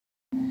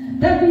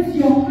That means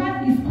your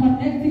heart is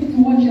connecting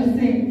to what you're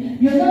saying.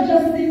 You're not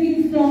just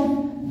singing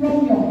songs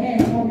from your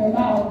head, from your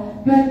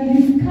mouth, but it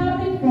is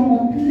coming from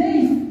a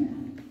place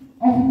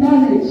of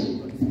knowledge,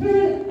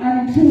 spirit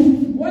and in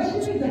truth.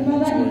 Worshiping the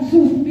Father in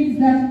truth means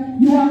that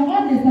you are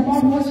honest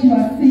about what you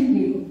are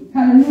singing.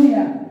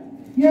 Hallelujah.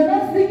 You're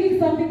not singing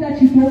something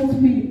that you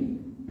don't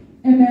mean.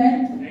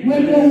 Amen.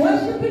 When you're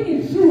worshiping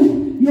in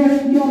truth, you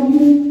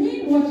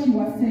mean what you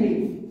are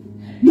saying.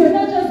 You're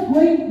not just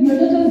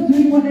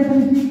doing whatever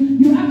you think.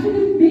 You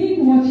actually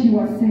mean what you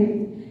are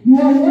saying. You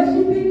are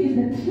worshiping in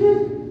the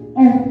truth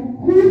of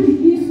who He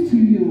is to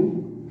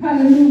you.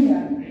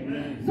 Hallelujah.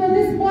 Amen. So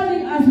this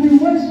morning as we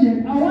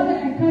worship, I want to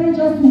encourage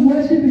us to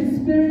worship in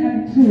spirit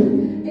and in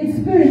truth. In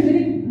spirit,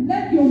 meaning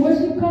let your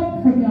worship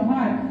come from your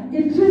heart.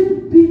 In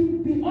truth,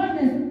 be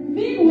honest.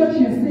 Mean what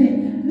you're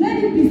saying.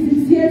 Let it be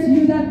sincere to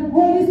you that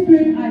Holy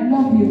Spirit, I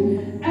love you.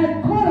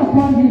 And call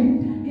upon Him.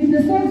 In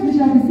the songs we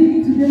shall be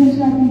singing today, we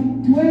shall be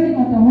dwelling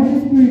on the Holy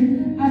Spirit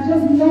and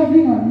just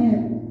loving on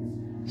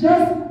Him.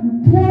 Just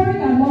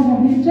pouring our love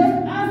on Him.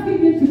 Just asking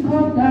Him to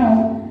come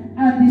down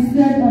and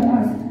descend on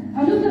us.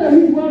 I'm just going to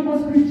read one more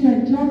scripture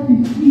in John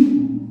 14,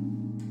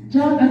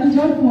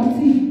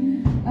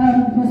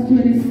 verse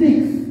 26.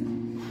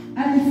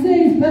 And it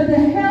says, but the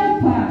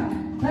Helper,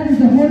 that is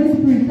the Holy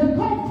Spirit, the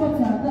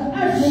Comforter, the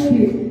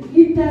Advocate,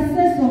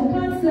 Intercessor,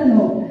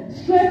 Counselor,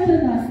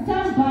 Strengthener,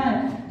 Standby,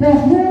 the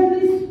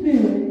Holy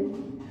Spirit,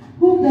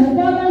 whom the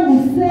Father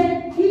will send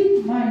in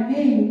my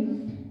name,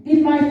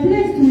 in my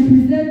place to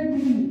represent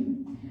me,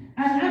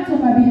 and act on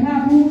my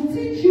behalf, who will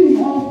teach you in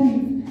all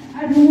things,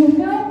 and who will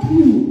help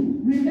you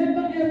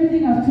remember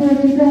everything I've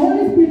told you. The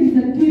Holy Spirit is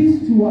a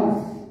gift to us.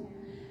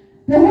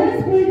 The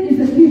Holy Spirit is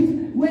a gift.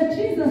 When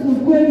Jesus was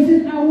going, He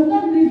said, I will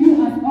not leave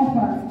you as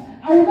orphans.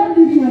 I will not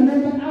leave you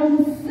alone, but I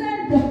will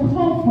send the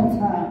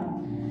Comforter.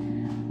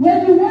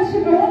 When you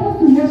worship, I want us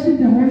to worship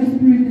the Holy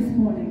Spirit this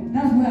morning.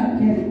 That's where I'm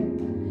getting.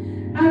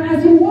 And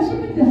as you're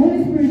worshiping the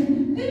Holy Spirit,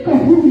 think of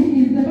who He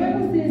is. The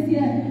Bible says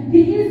here,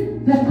 He is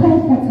the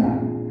Comforter.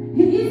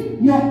 He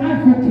is your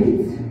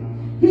Advocate.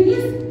 He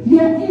is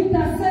your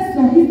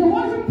Intercessor. He's the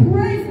one who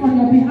prays on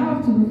your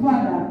behalf to the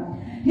Father.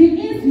 He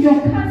is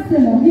your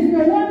Counselor. He's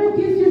the one who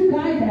gives you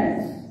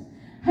guidance.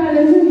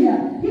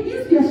 Hallelujah. He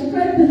is your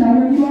strengthener.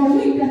 When you are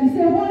weak and you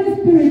say, Holy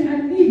Spirit,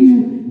 I need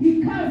you,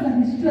 He comes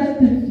and He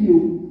strengthens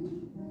you.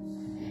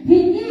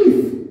 He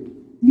is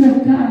your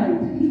guide.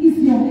 He is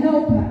your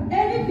helper.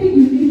 Anything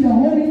you need, the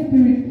Holy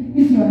Spirit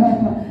is your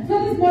helper. So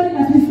this morning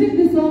as we sing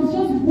this song,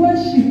 just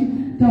worship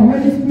the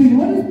Holy Spirit.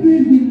 Holy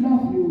Spirit, we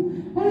love you.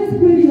 Holy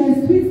Spirit, you are a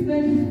sweet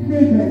smelling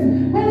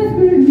fragrance. Holy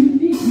Spirit, we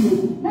need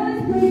you. Holy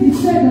Spirit,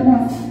 descend on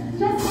us.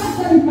 Just have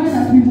that in mind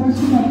as we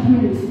worship and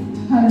praise.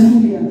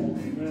 Hallelujah.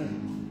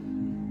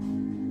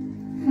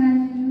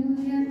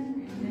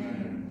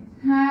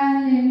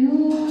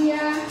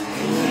 Hallelujah.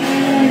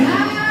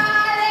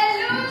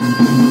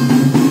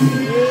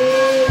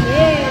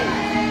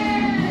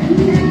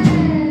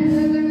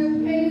 We're going to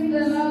praise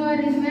the Lord.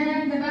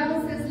 Amen. The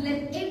Bible says, let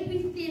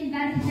everything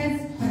that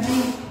has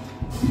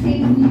breath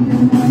praise the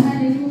Lord.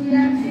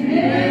 Hallelujah.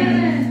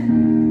 Amen.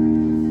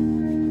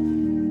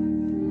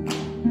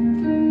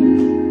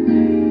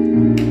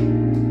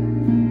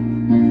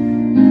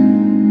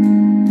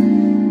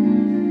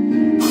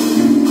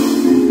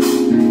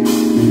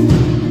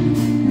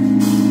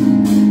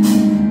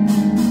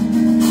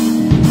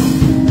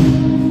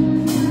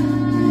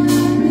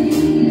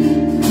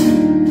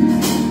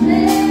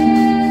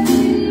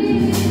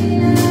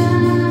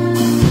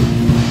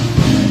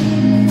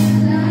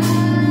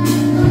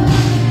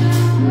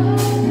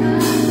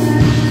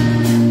 Oh,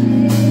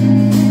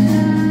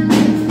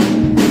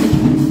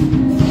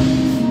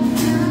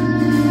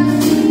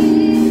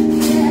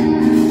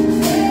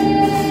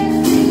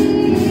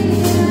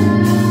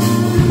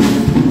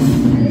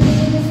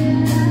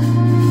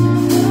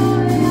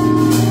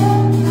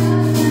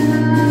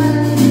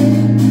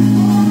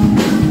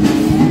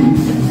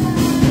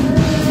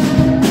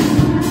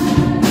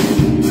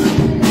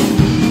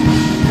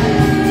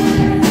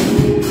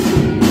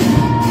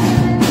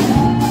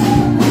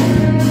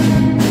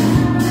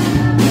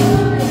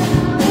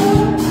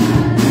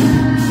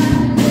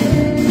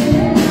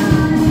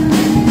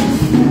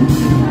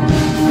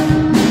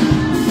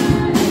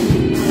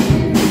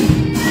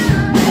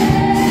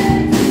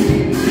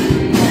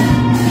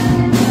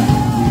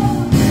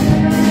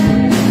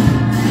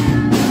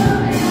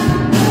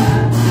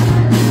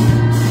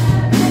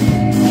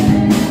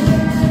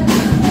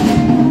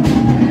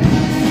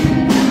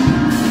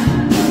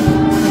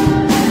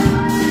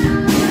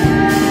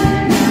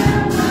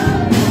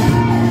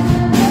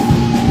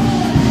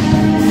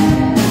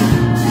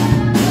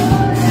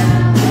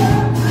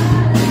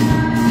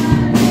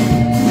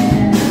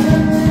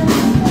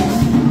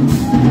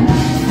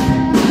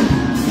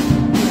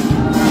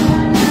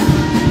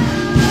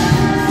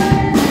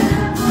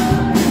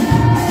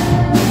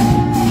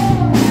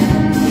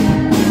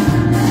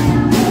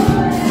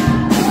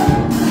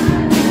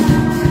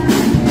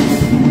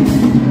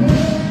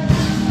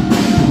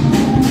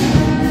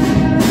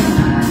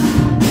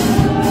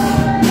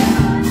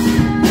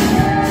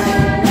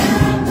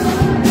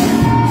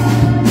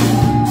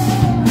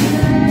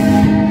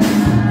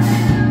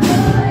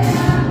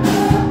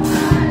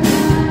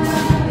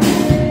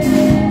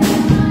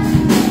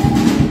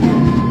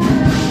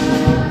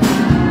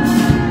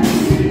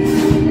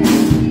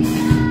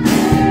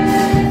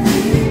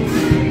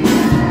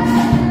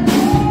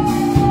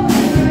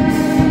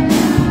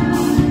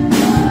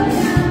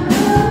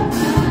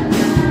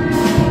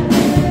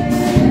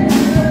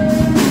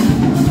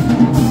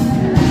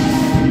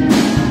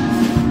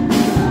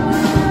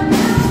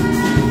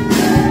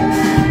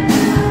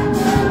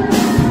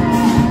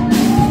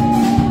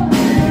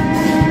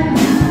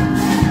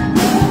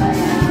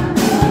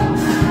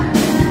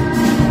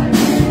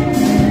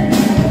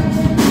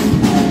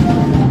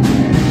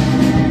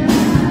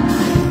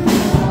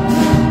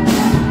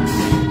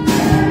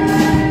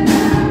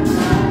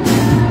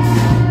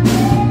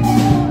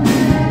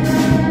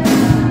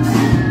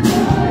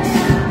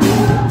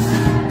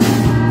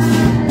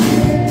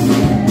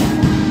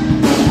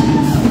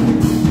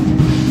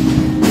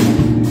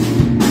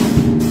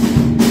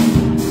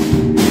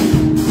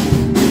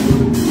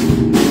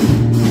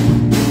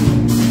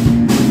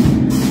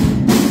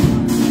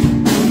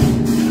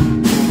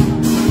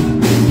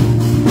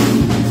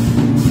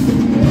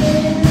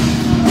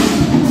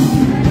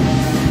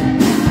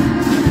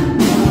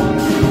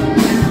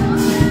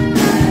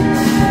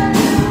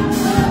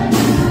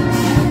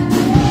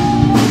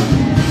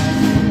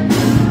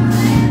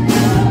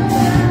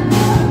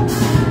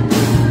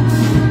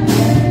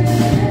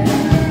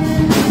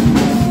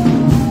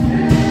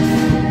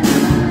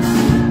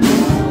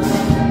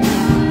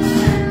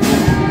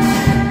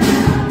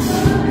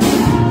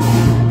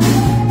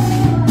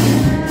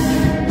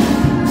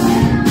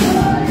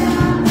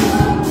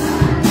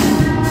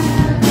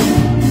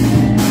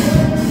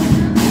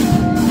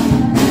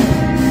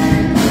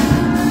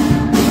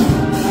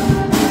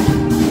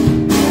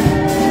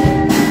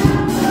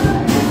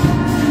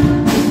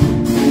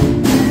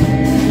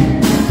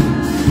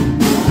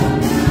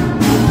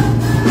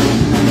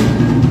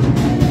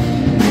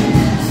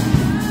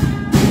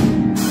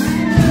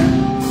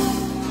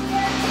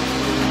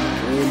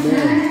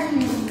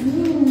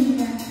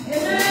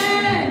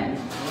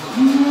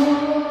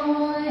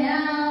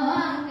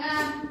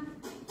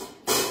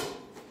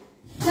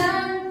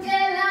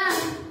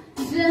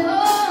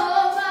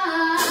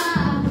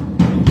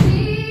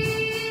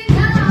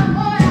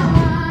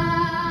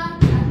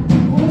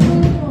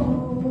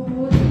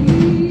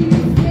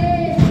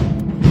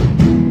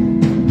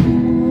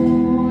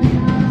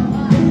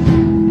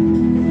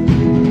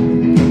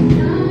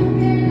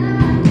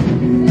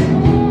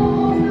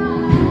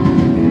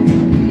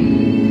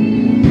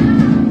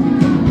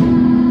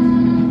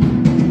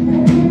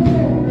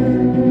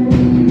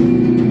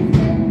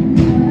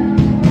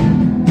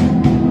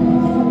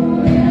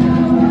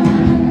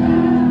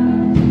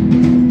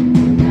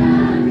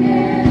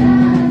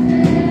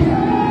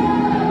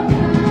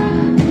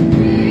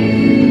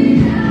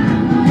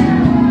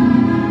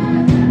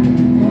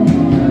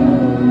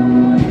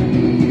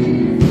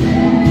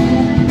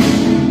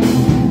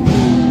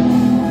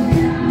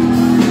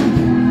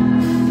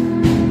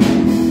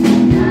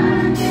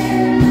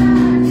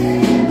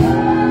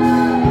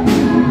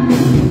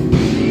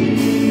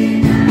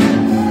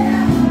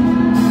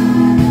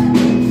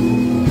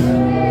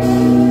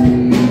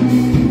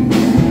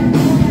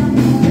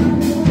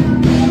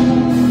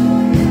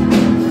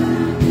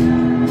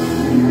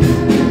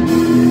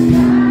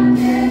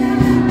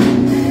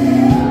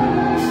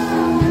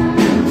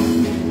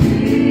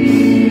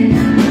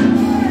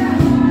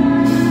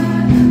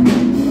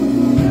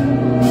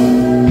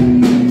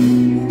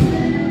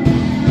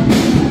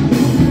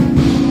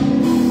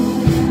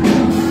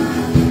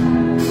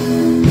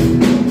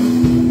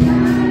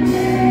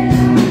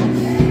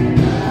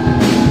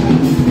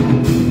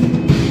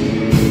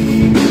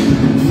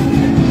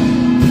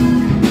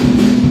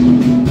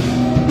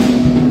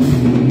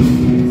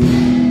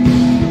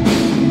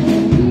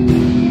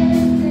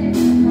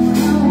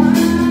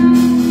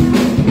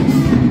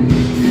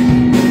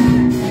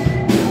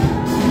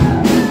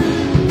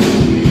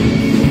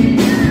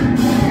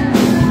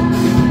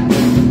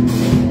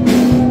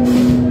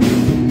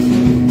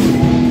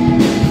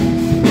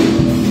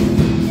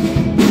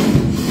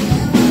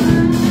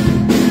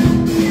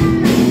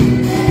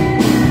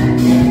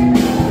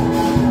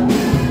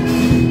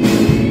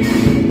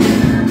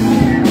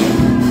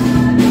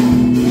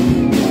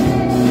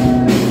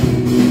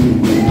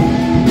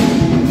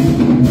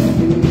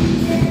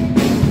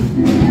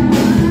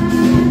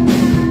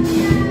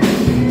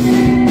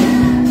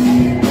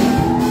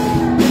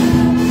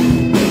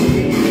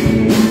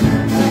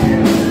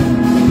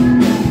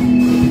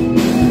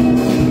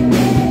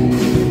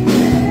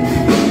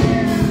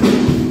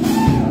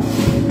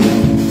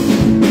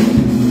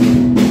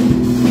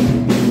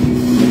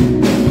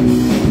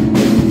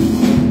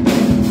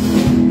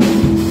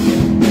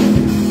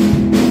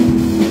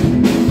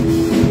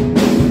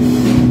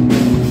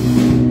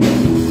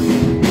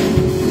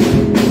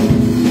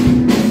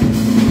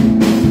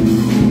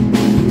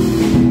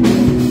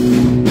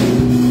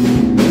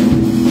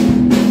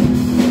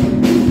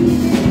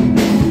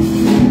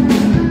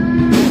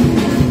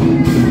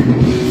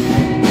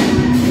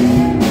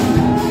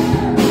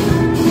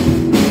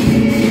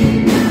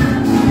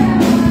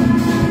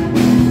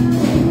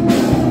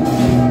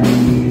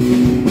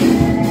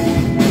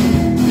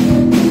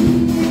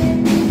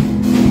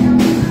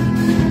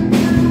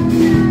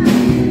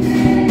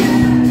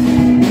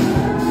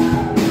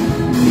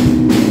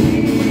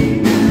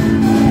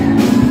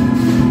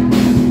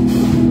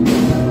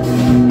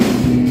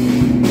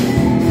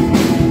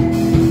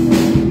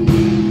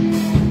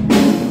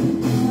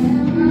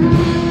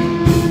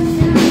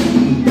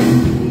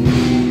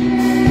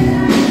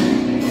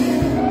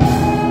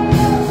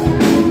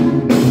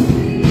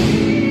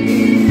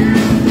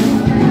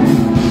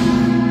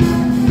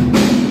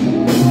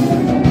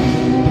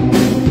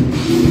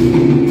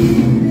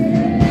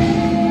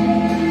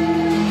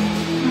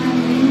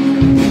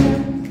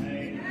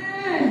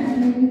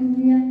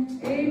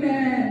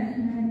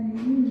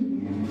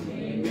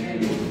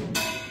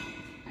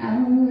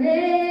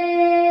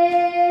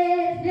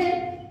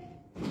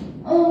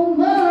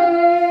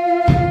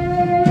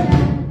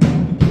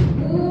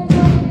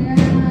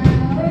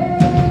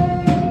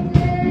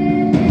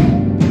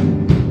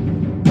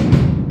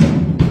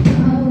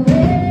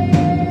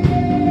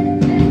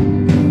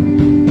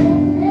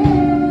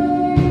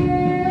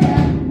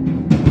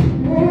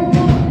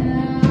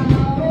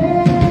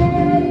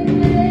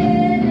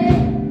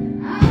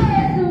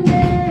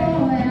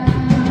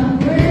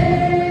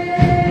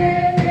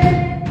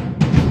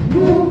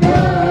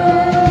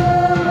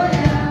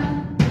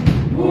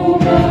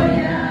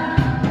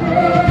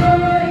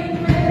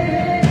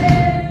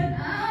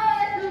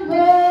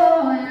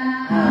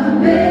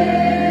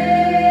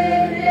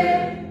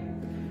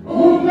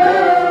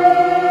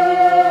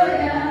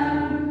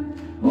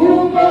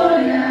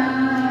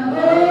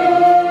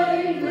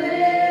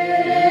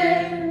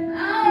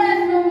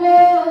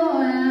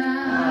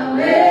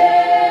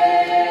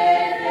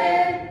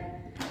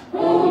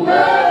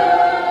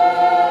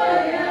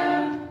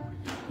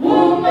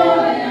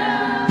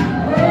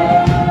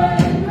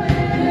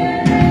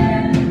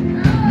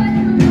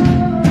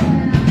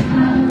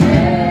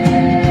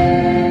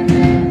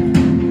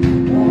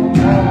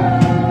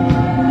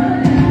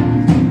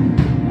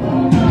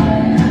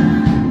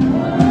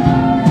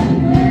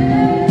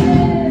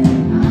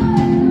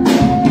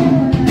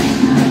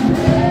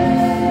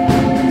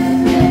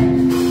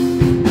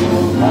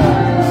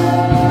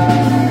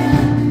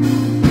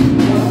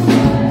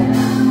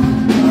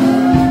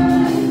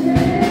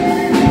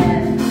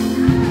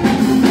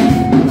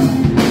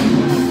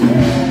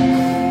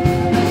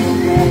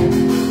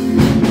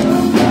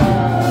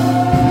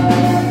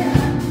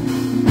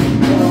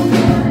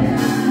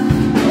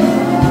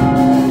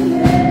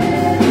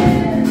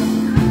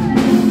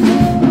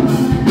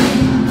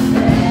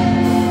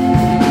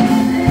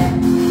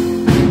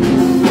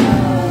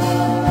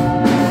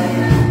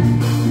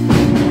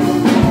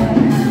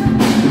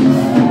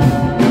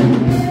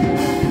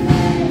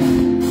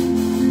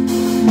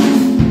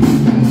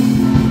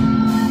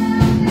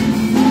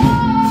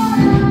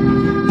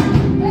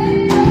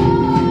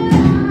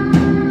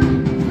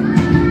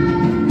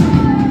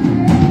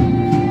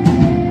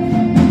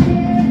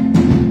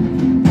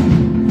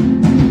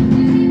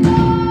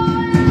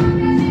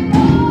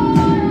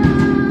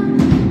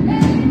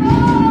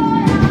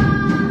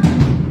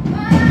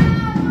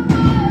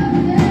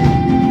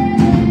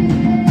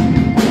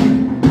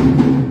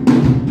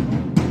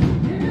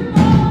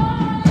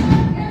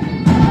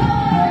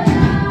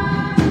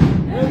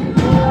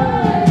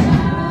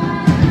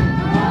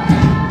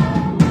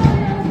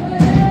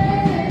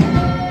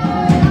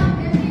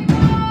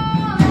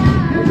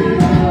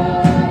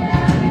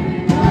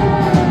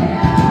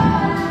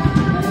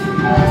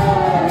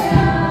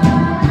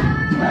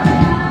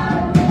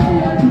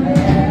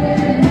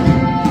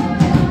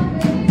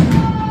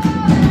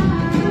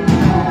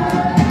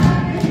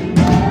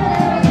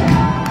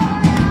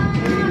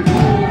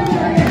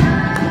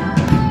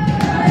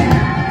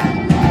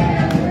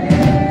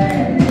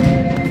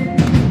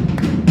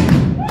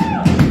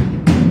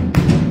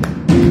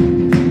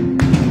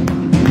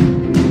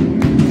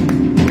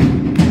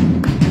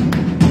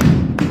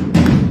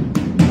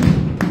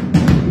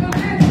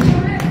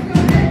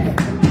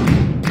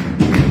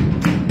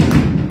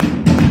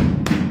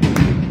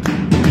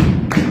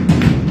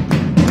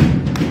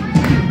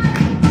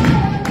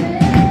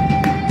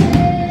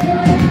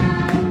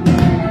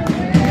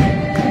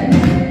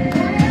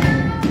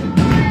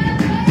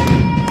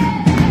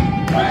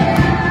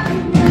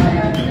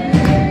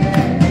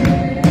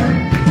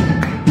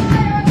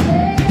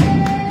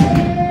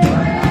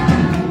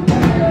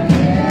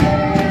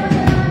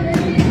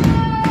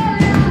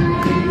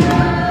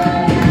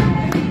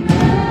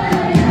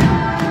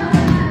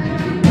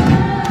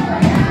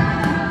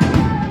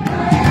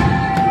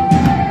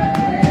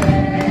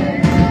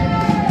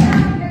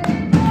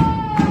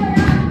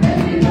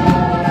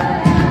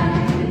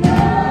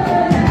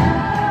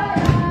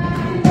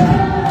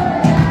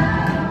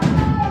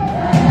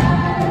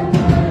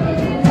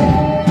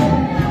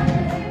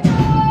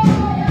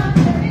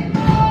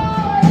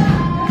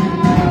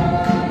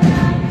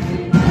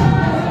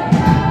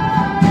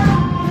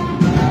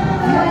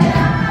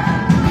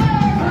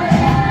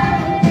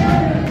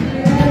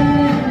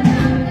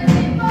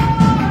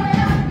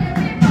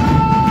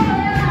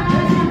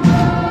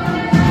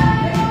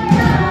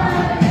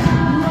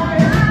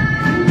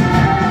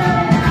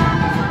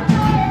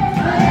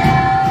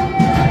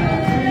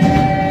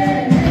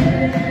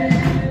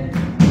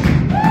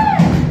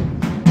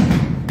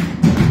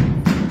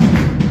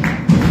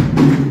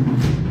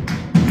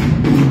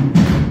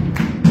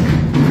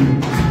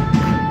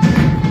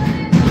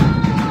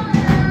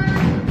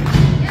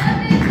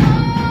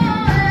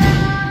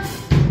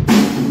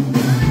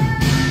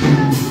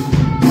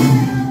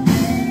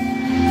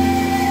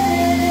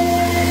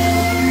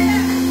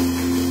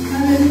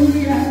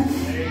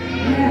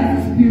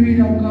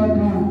 of God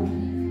gone.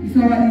 It's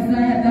our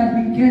desire that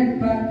we get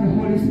back the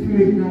Holy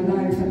Spirit in our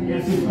lives and in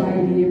our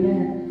society.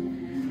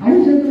 Amen. Are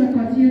we just going to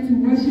continue to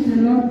worship the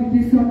Lord with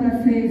this song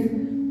that says,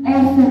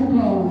 Awesome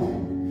God.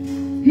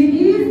 He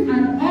is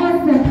an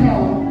awesome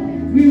God.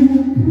 We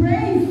will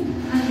praise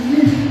and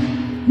lift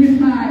Him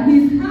high.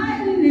 He's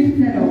highly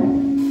lifted up.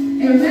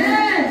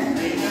 Amen.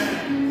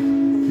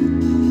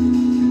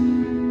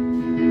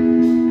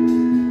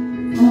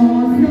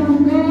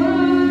 Awesome God,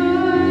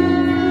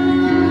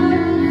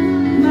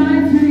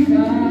 mighty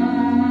God.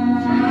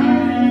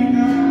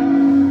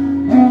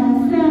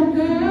 Awesome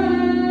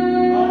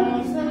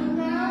God.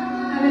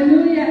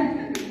 Hallelujah.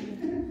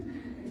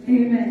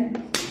 Amen.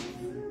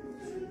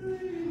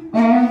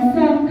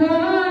 Awesome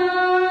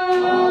God,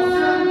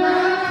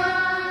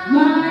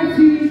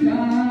 mighty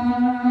God.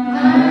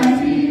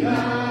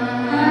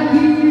 I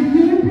give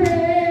you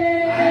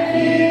praise.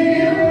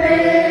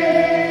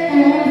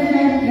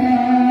 Awesome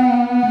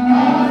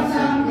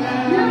God.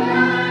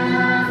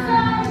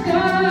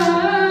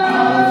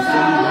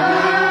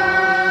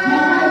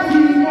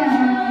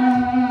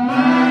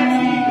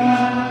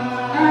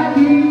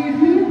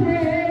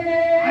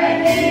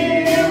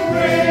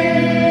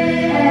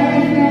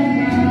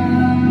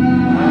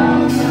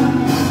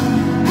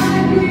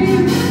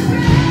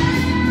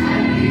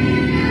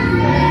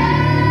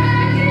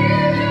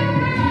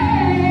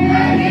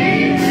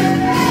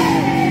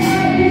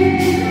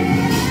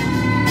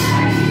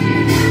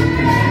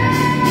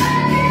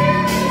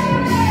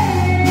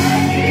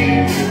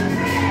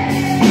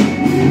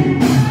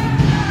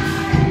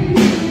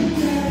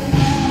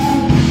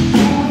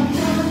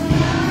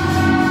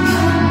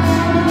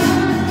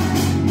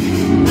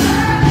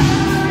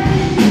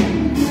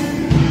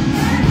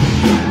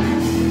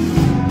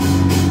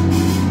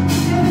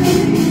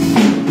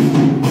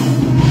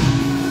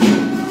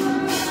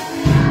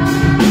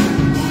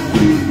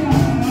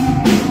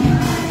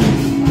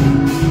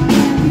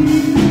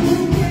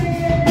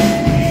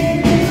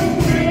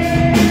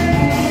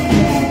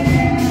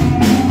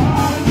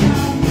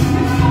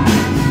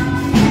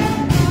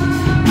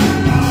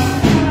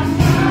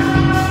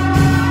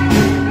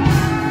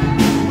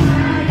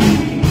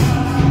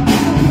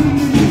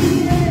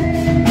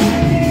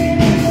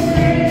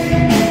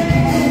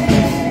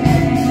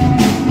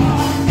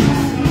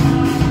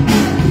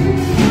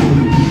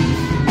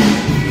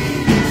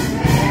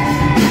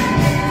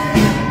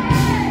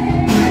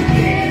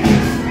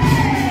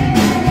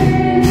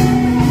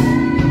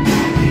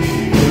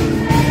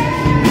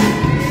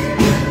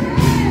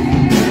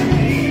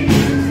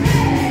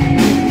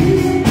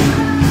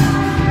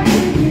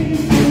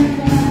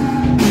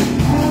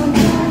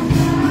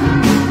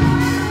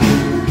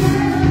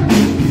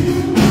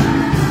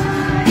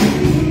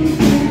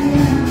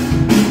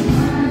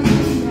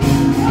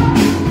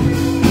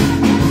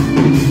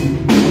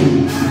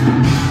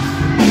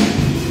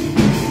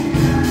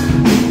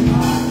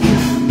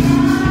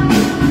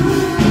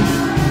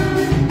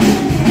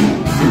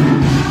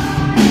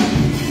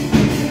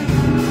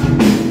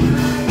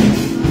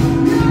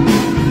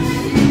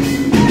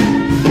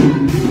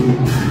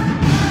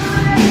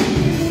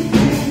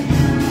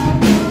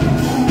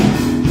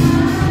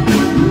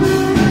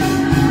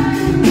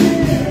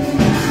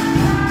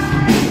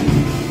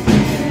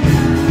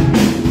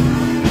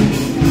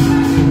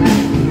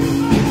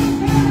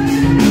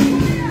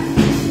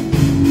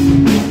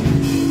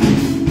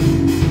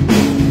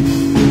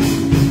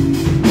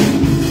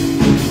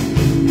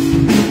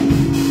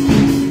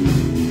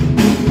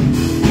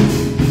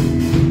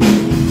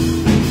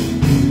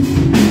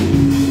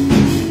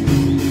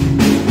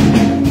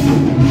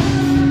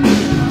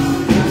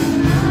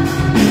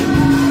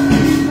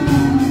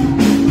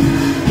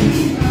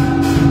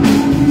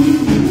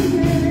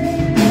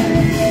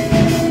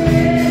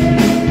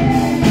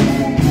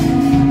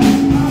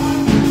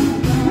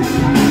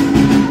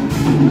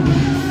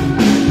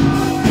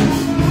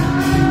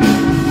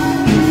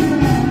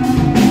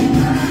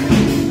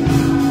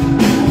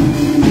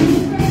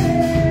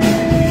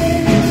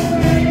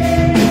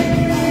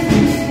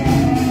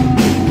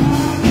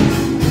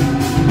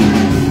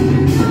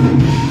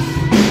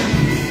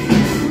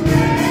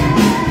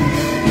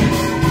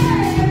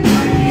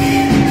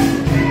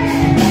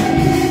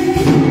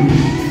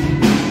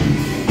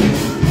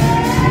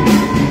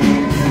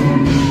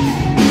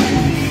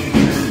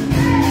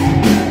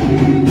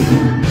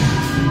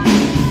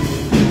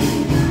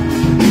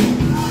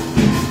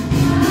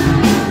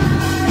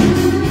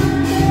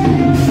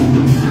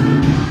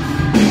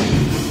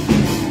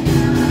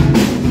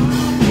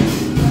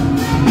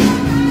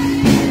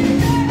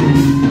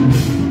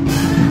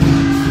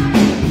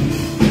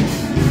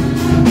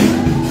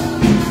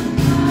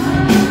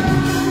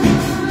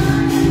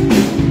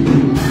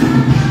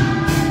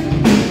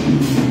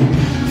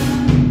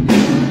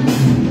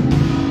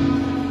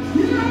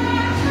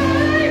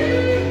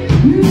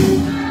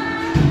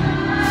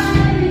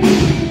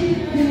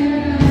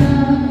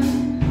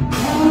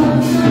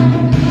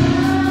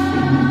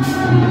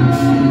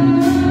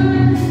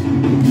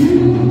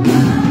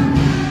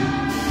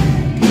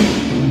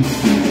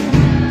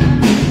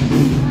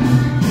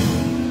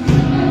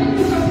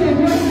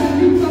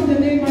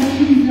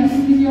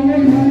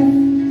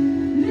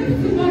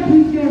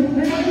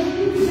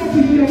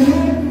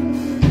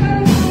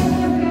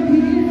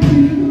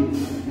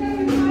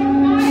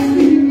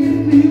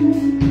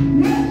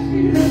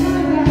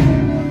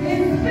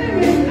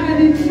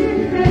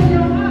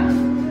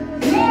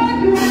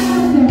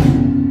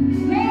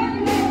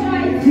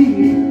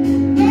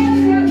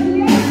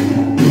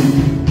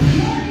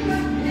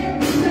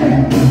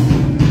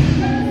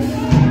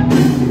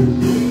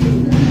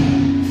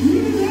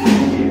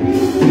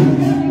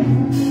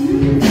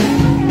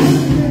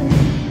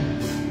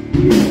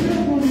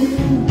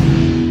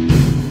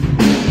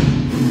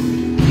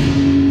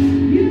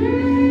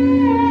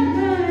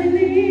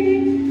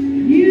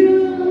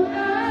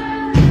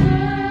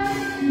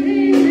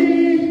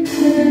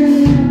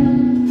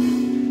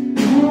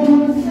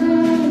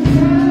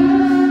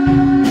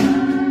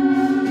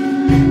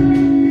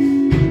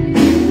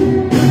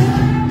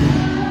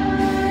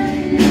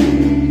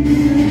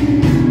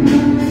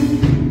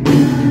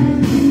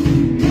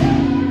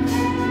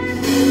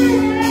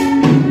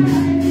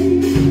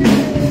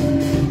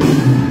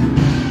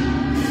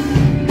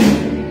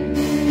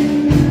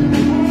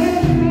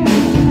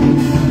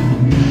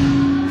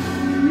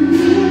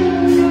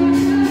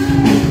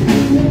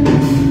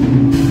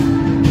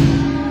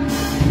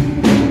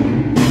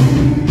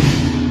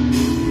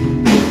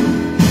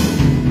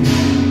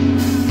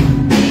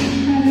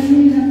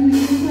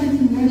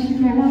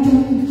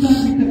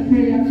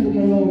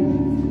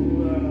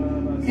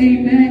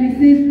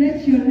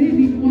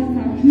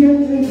 flow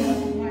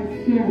over my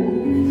soul.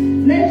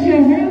 Let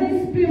your Holy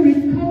Spirit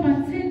come and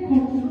take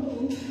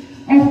control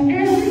of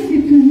every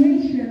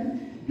situation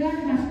that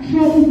has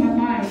troubled my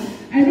mind.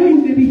 I know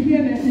you may be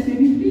here and there may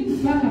be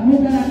things back at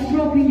home that are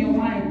troubling your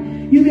mind.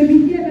 You may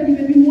be here and you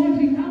may be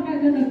wondering, how am I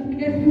going to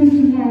get food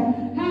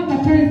tomorrow? How are my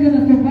parents going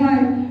to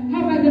survive? How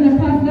am I going to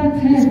pass that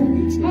test?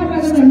 How am I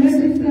going to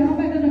register? How am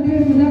I going to pay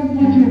for that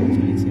module?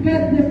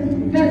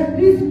 But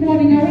this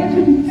morning I want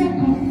you to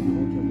focus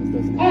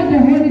on the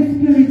Holy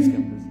Spirit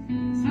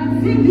and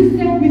sing this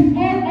song with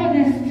all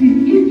honesty,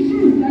 in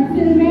truth, and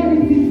say, Lord,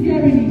 in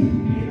sincerity.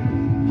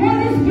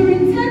 Holy Spirit,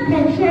 take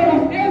control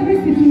of every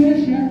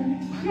situation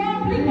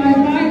troubling my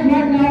mind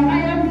right now. I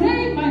am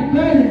laying my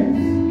burdens.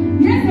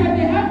 Yes, I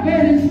may have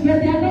burdens, but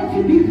they are not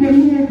too big for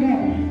you, O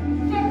God.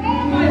 So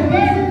all my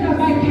burdens and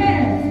my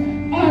cares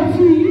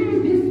unto you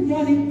this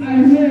morning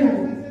I will,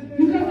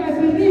 because I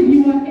believe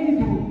you are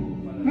able.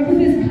 Bible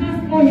says,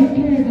 cast all your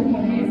cares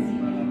upon him,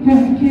 for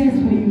he cares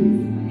for you.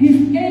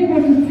 He's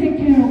able to take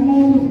care of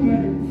all those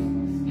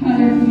burdens.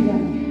 Hallelujah.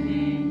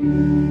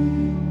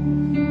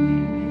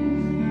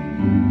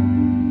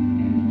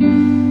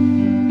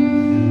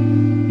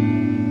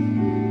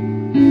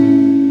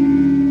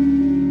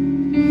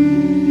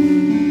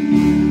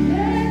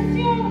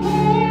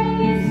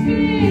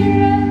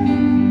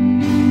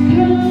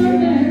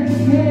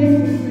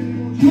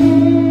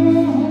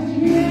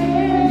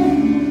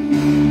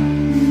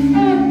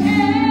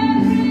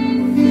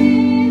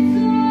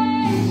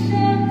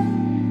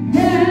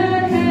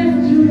 That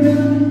has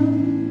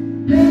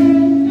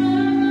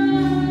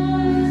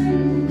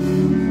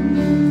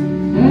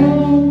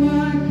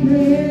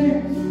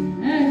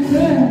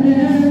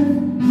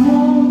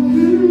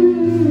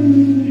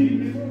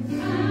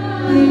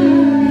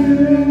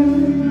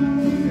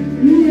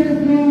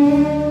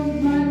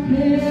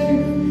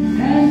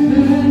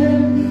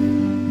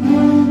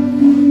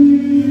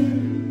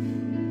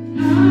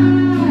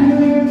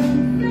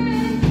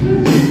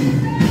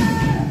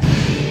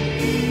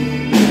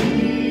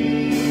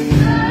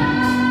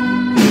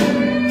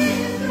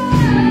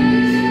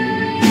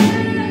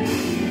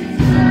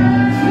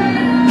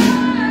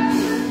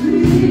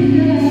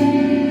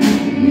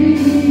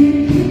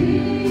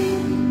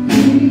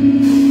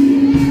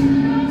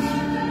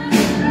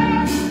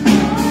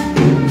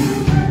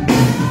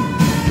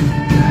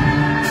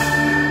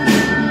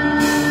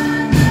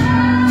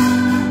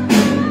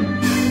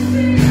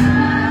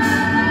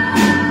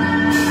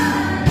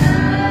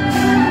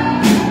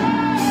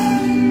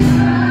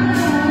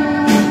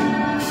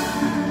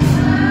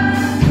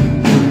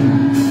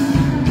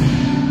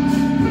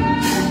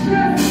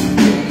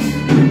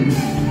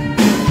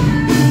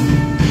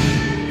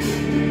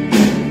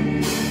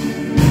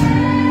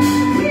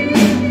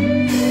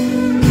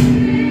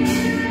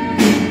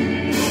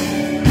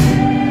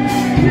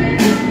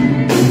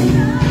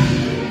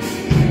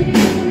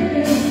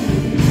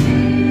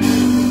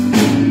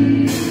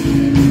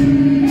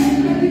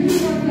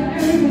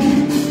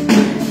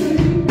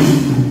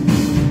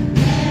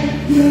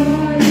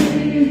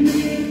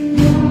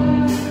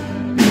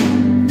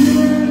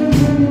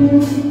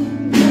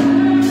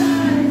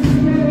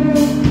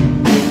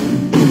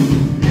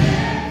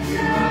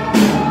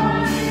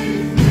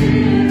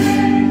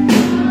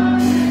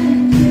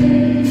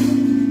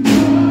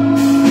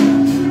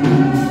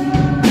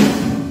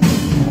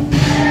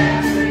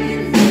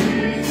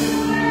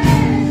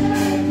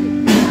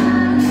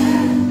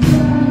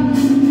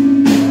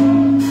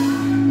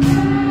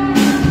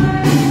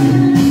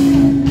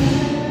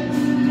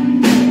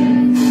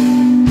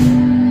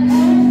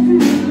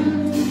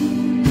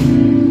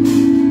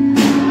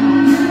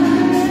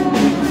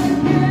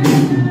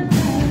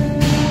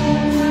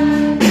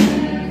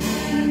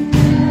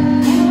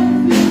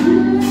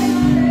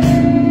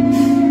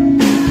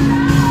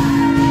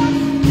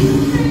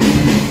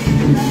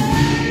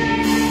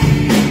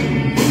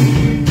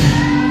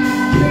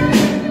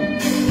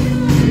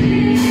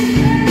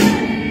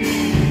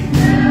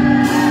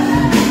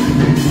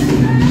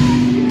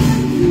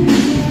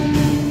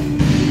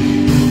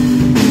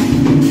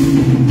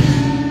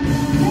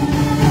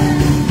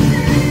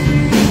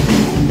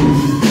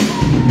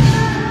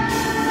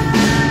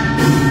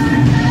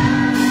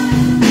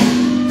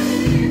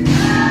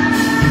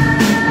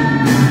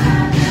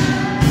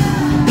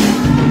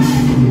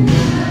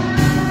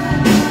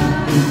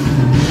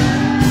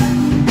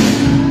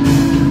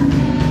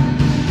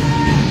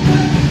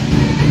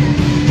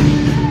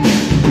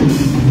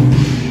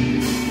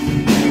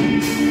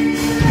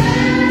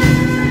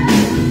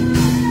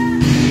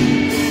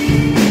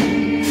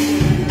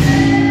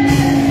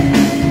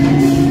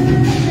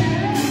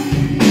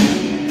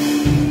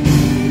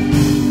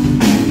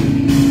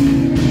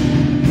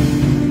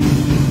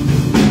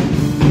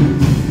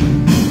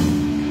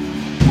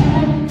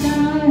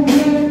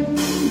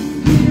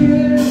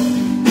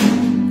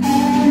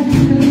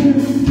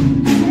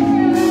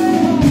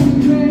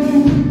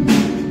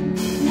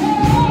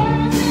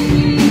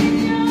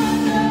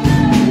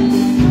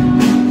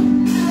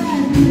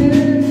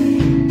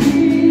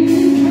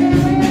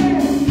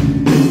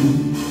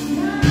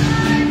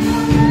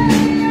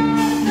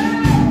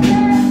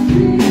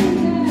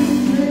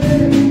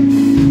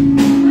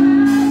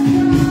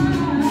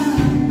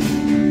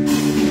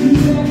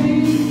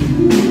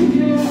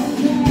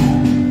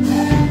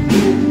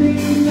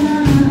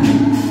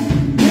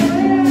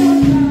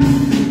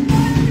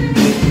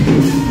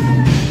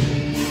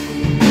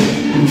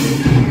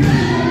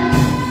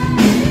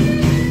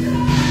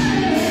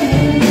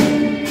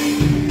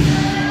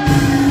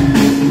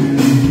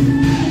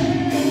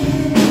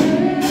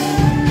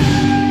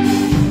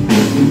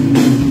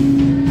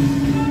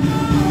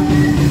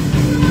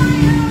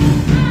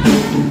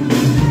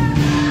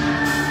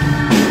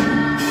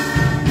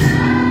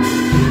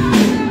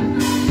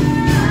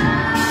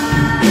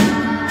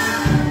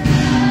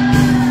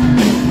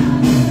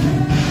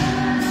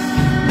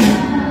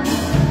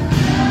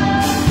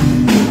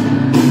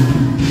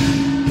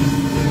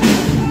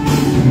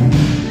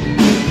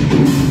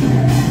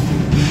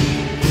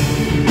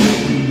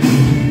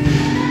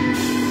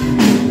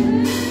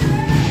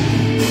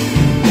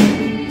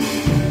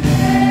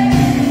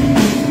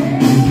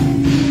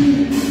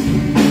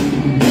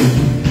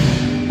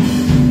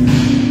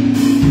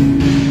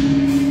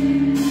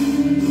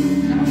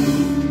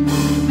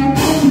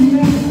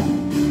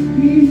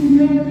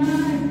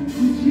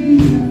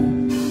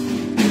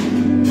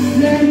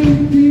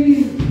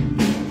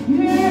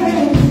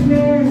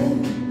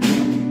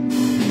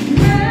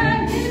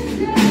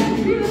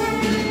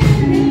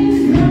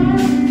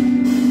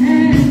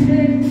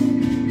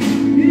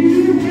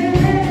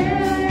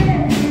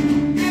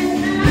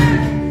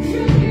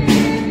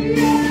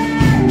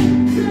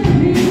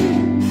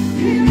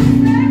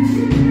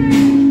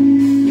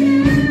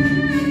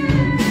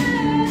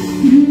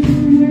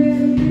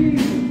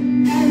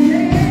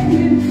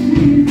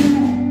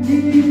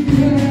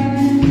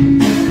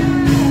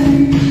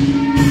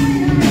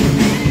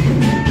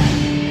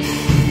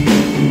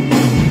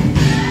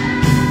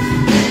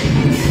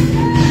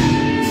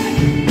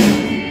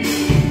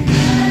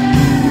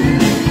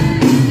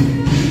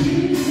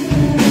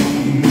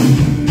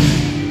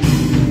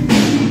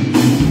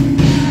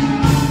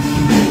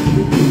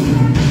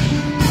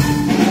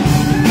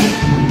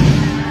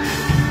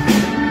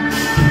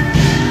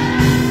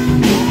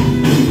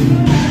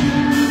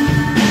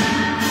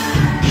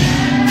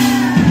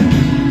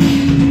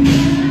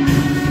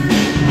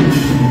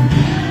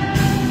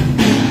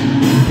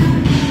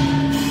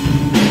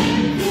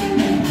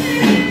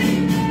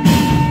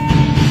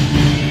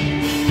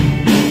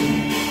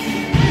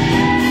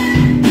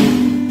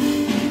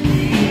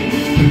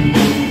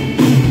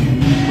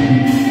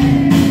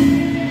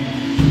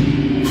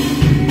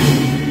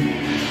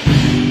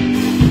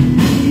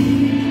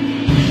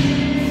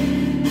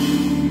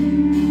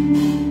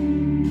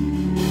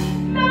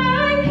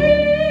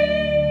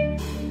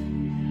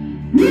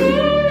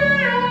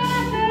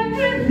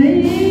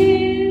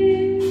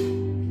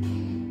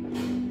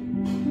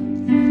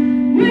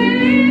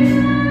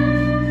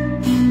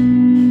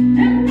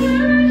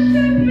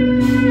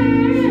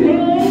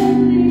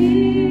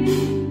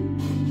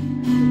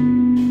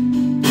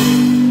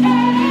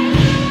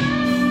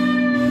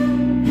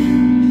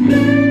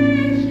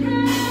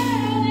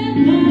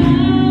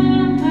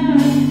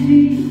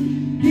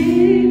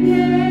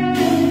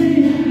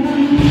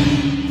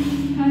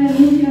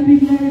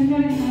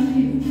Be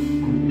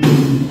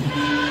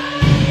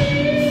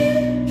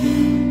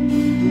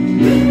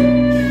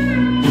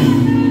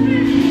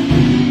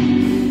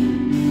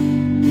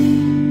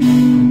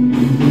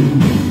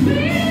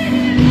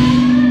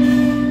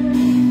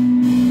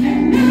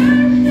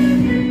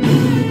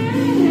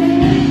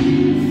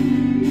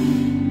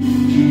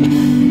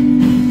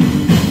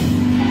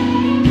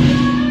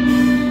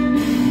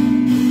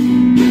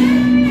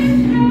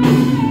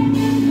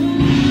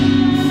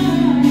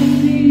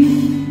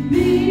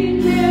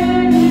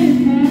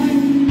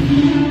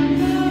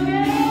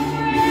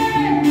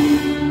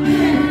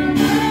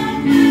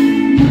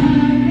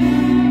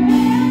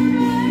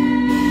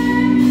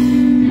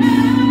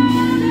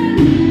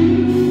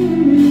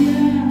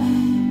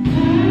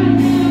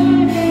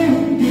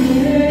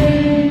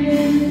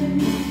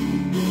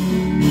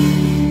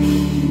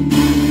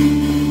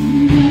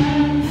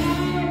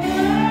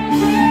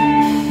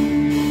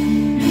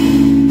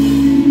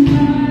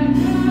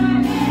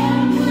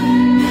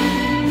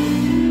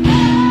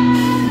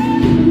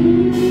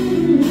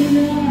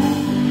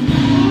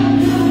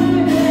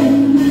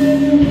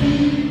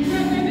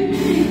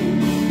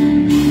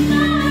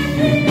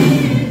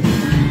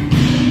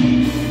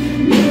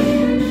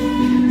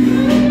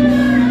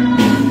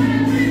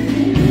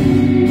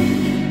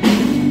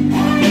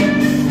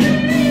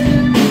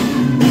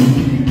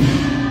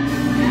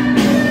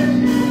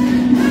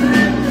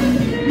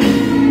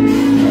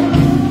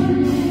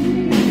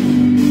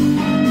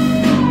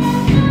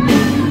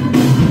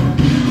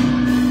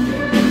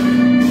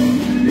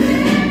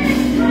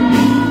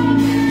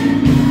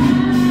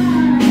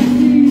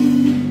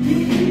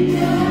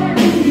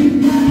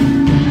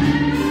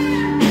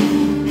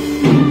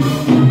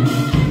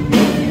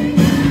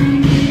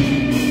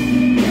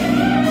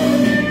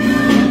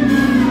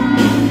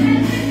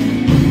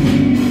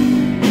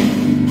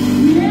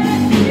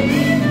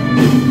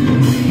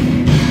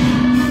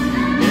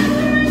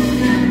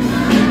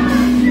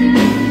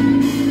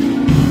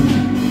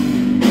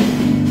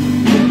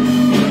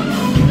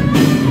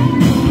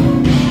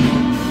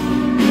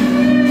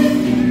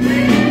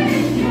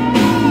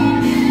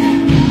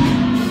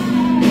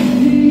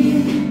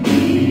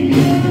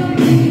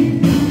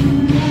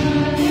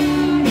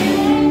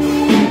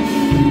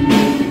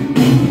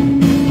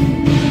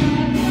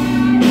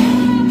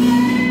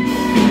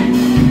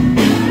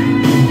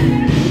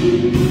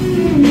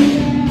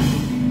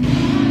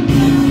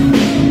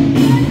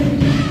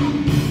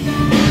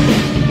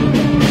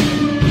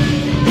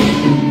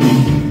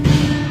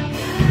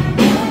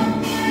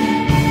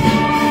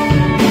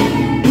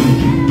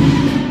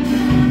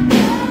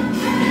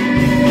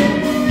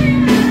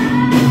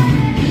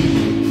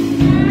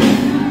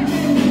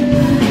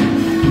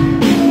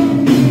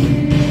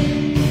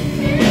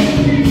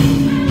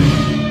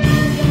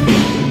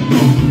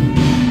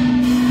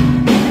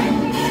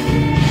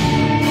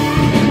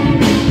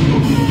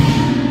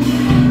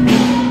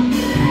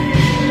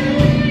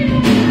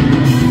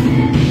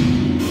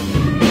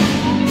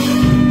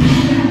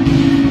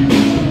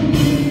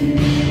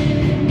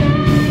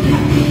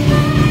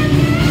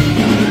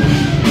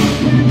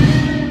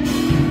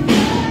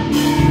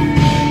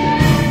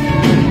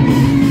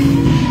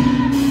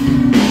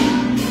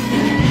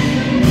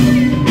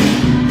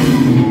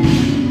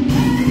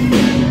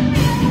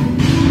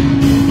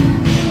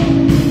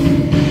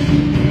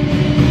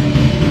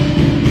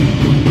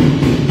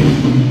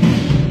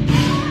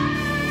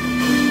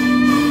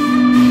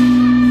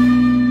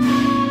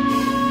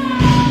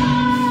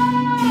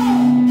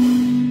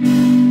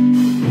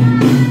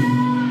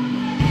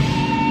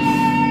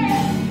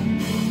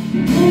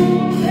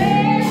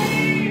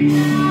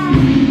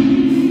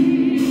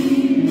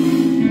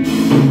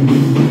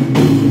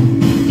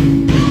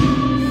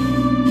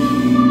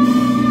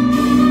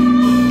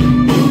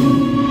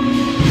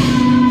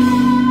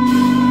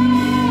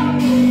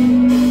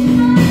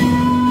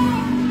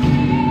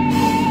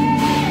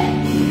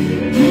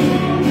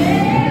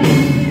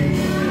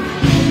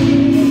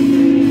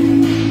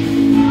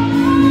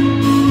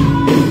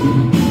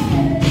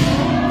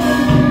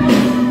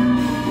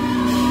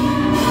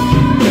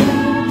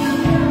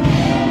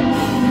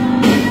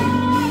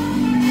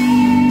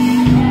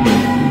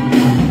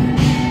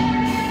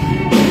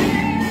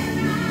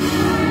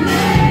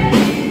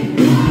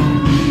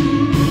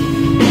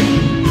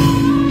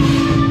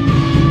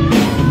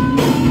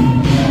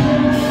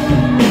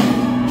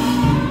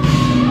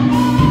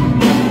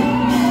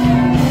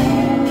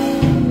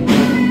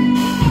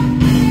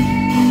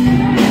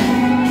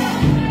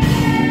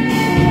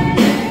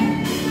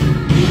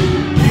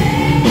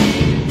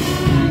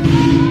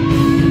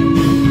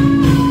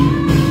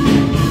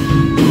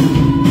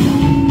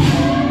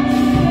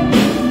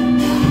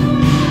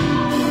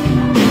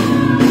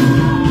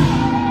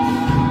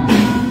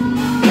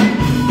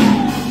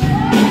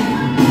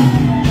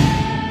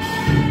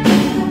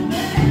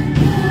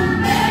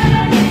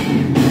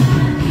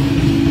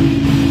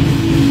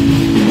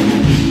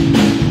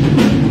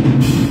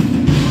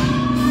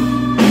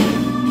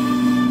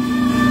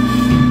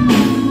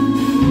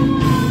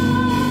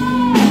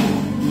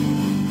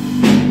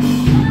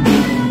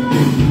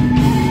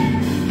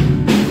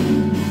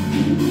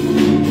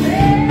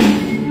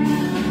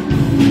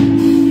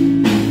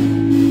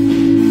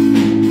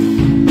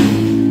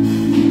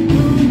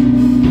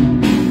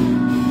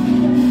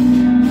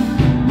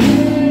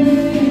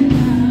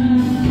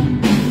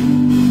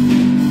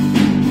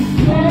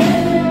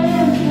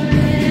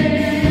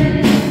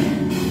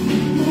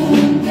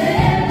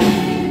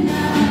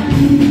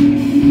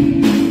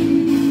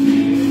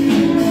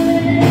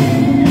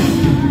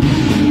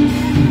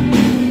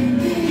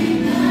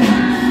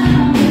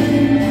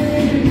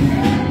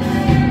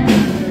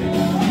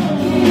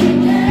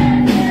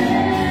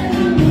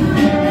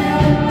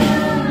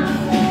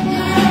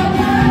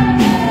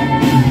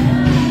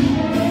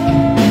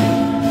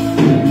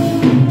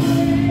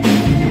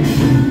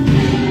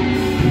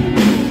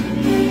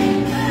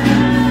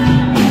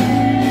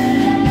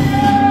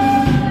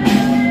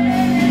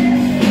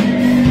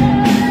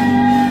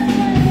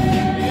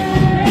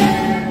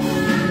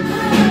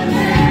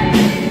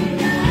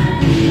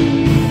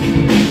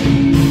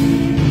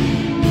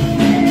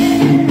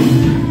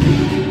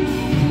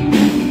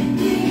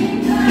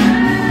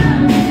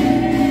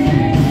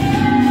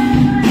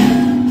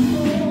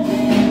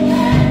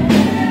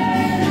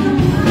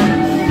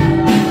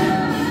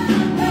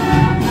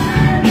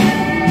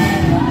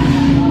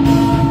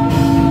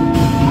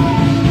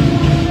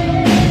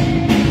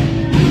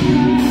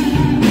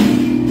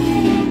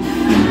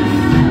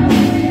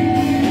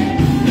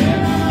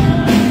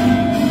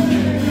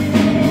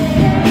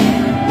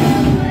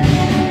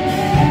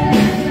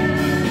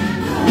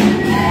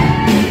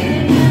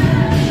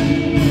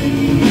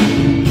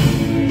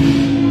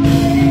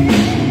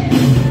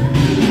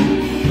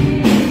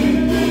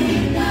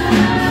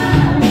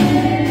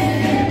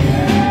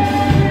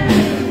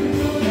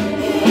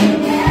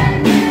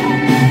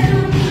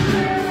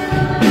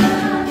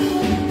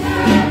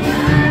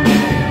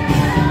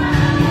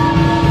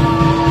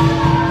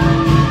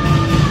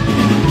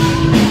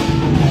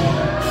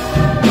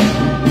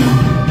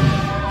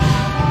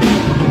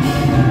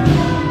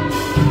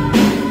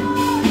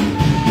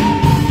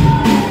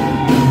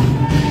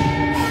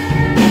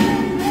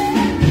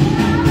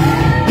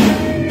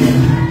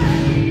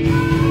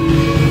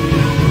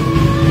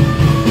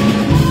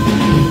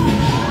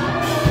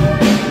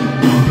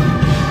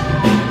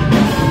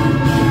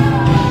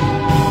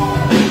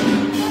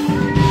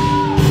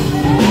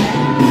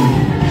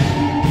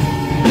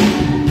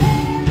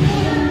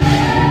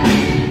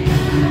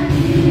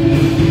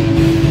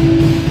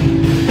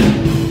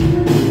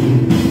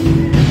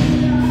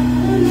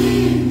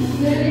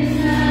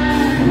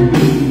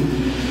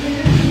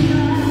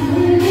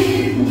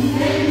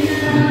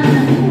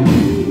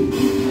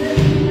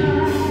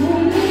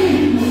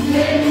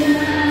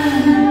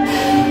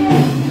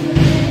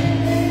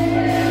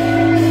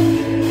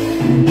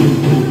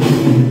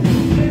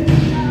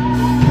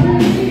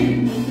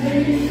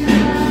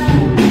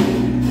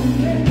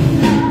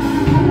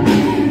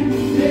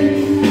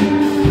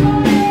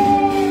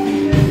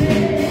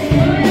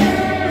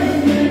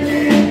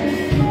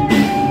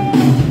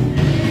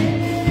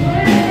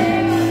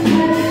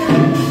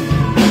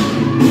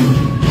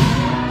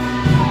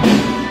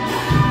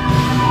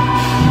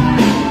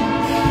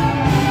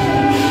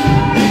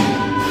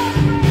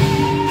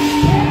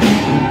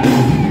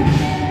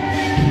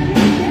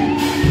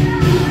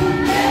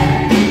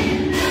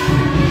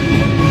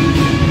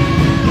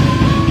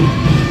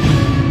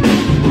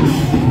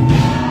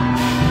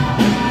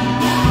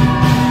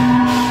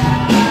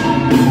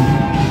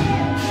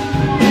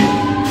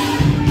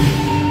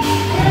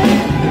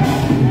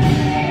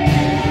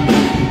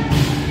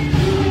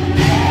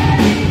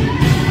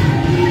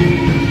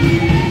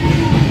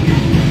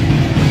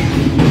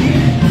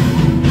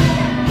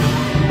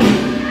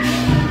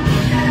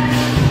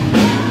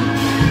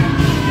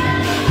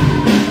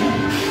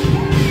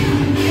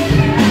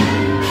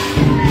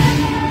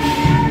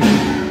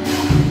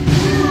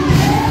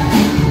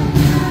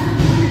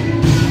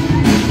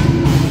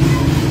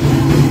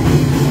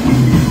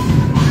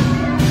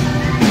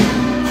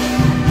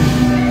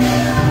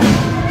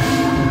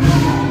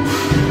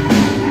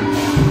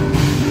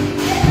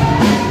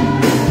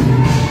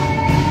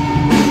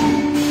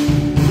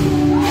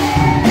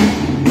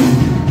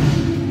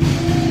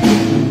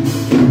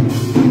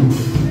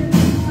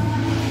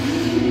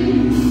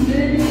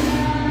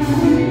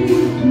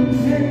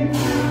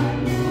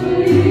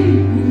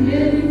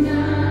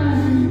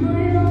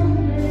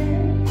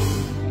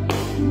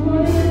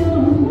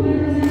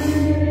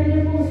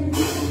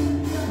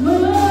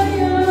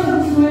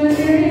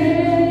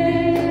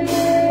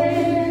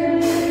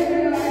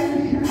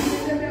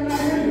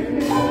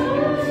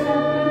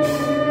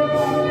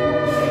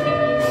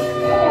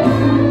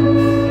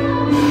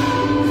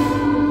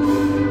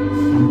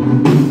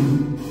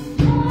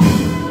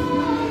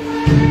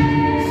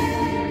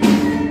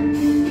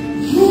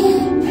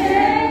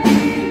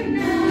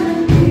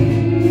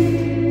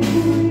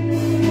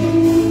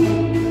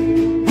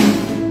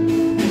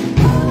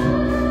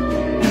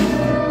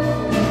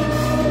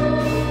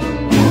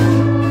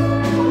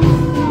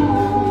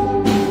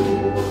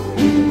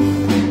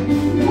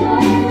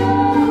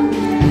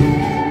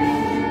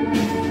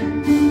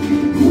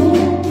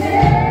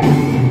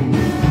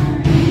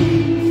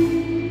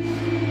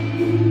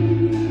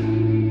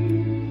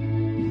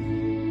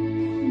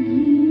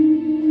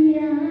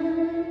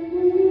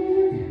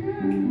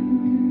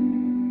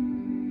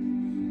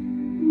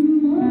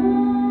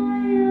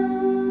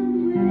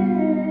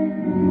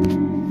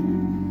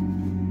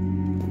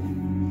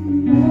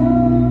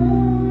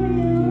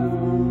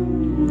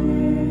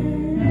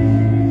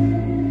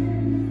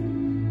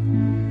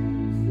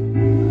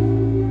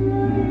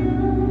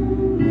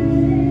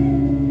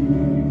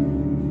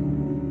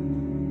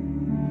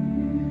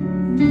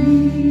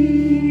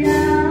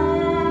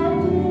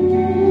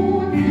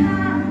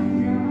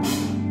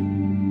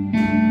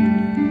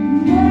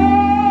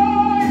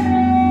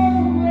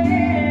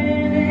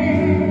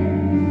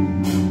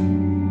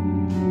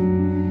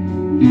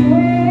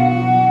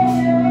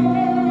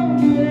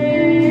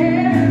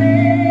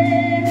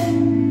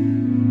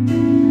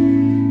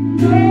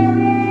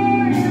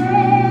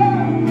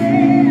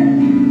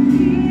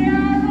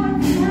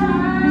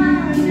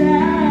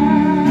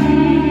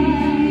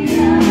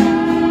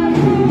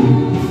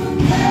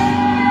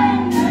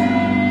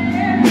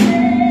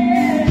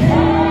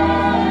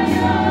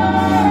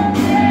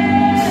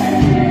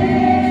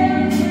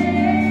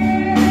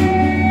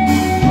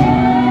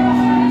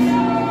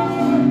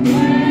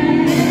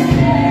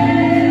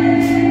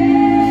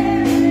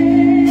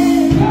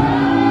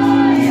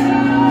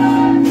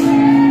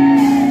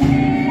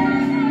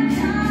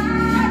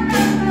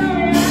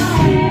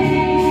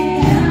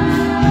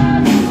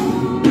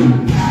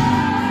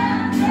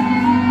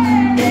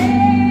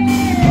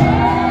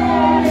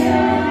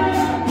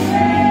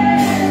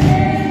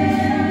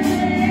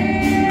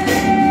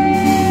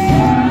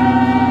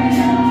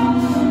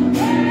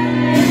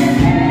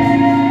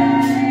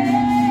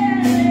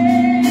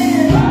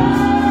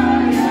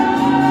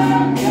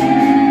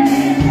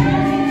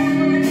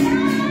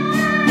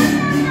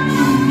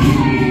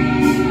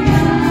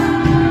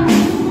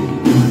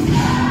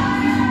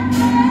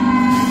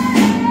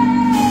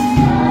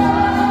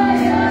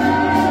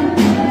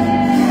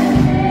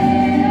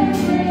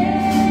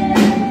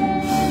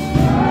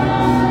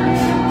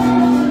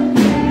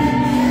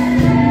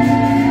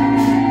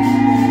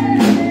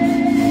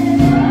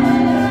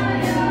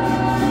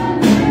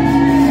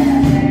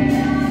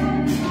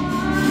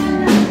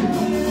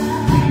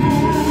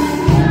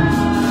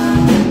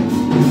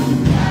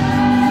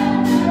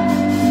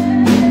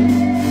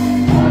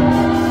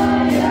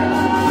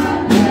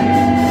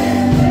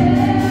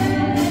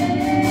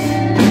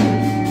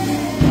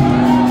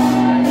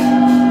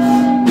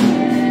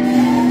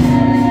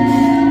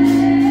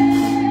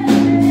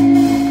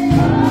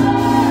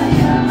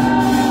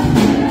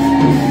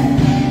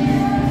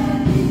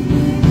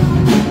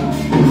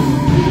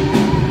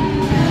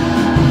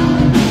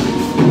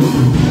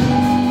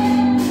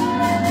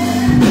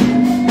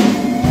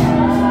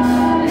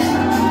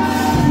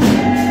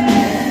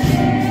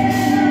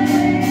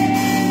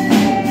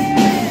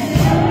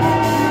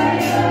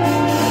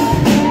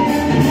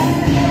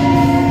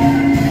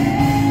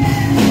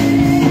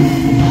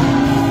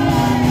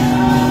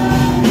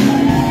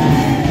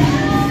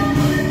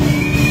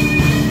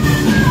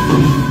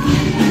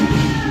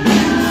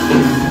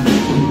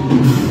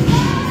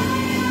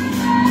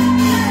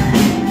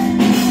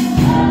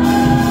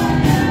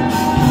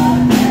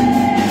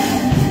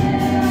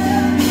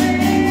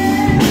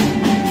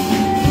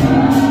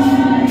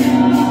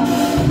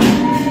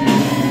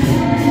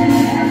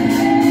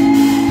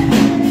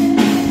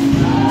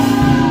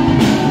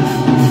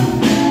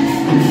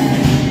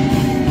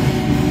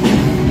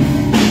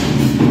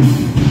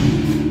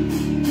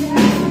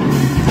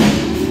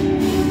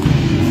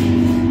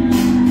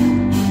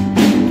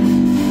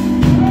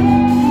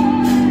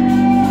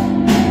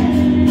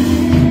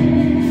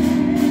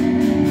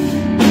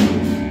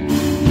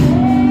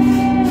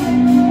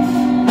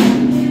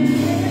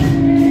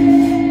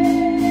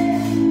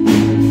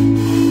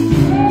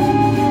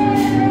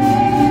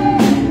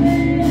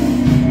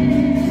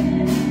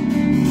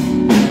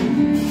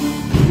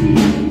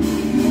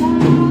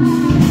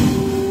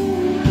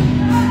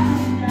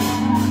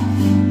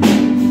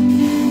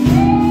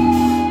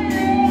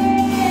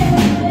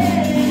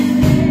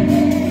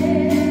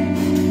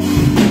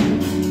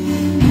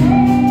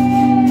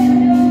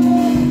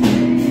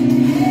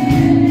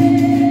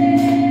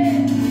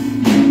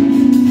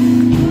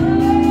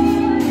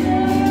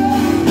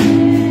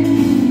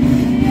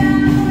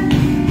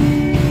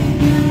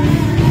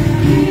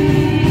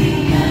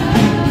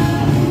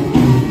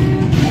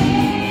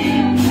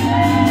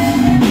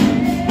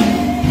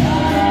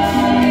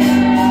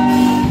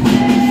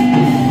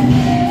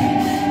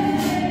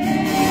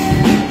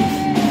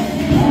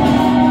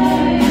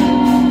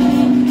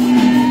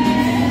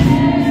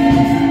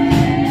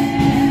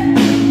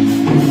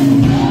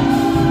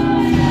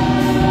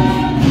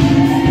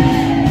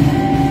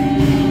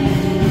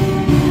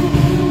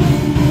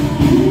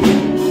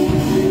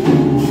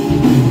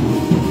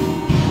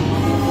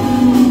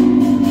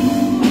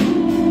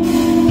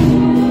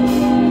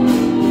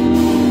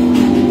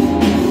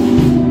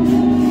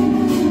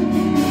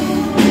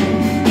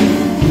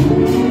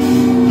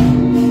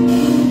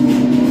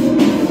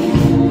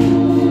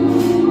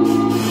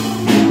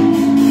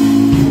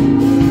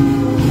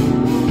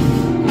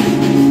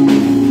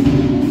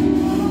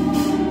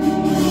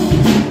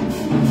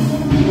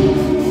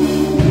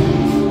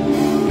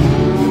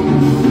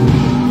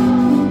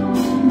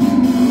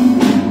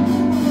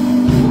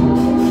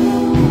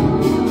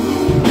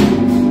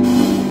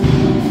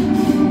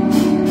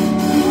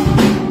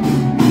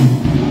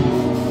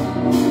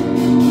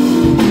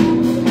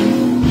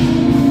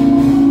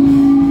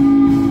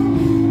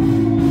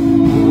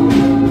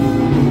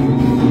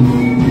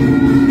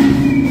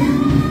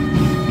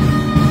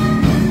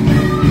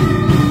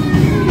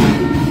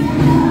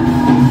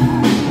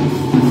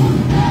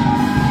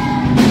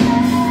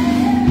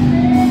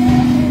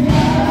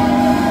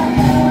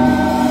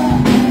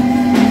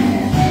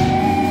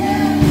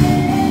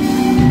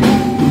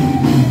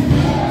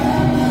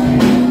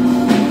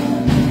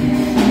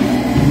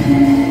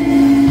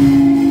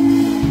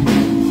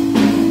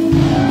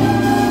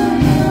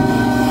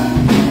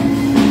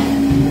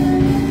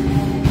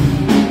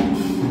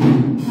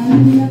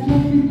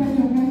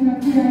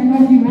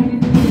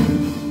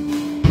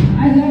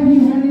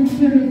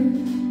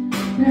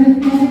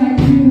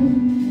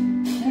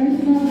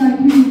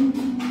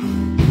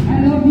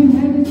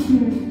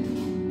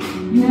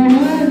You are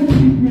worthy to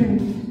be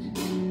praised.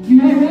 You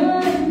are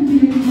worthy to be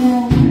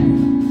exalted.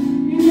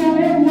 You are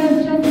own words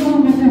just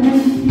love of the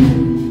Holy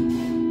Spirit.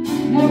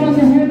 Love of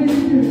the Holy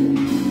Spirit.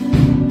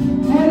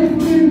 Holy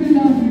Spirit, we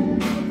love you.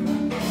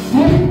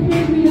 Holy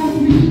Spirit, we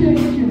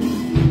appreciate you.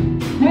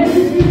 Holy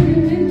Spirit, we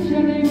lift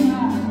your name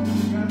high.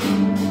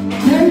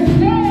 There is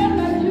no one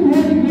like you,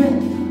 Holy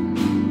Ghost.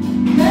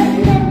 Thank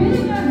you for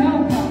being a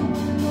helper.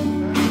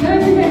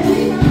 Thank you for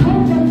being a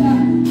comforter.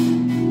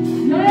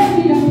 Lord,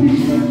 we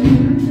appreciate you.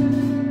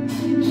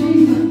 In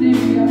Jesus' name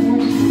we are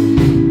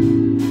worshiping.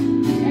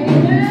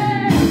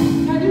 Amen.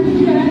 Can you put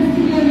your hands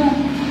together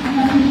and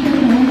appreciate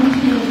the Holy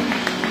Spirit?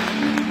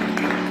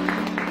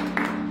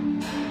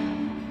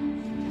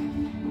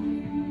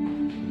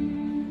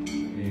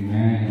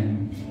 Amen.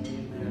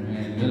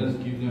 Amen. Let us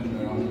give them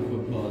a round of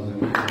applause.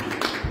 Amen.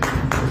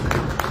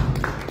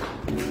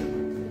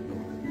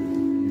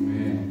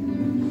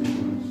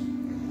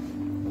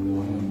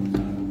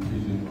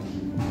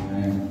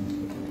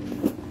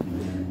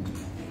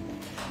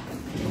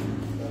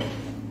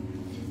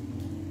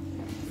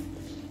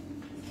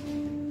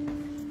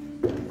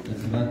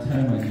 It's that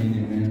time again,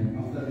 amen.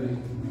 After the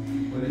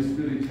Holy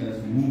Spirit has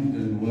moved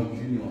and worked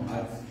in your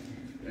hearts,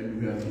 and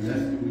we have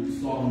blessed you with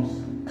songs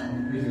of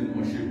praise and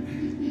worship,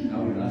 I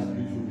will ask you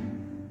to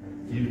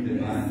give the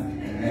man.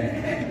 Amen.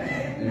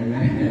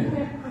 Amen.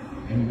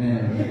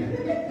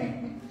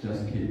 Amen.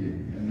 Just kidding.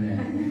 Amen.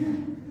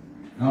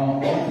 Now, I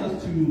want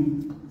us to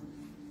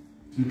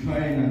try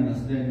and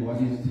understand what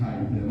is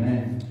tithe.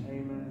 Amen.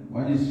 Amen.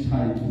 What is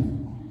tithe?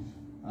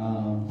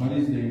 What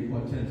is the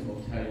importance of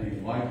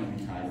tithing? Why do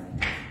we tithe?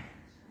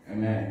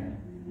 Amen.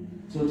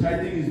 So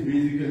tithing is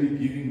basically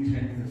giving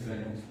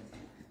 10%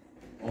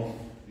 of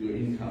your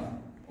income,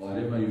 or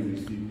whatever you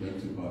receive, back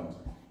to God.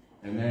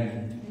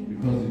 Amen.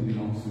 Because it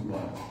belongs to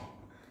God.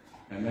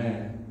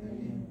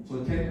 Amen. So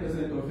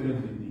 10% of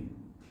everything.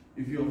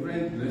 If your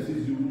friend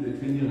blesses you with a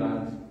 20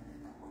 rand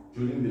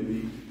during the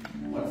week,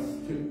 what's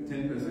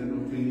 10%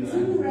 of 20 rand?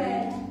 2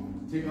 rand.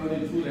 Take out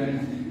the 2 rand,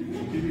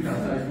 keep it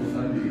aside for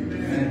Sunday.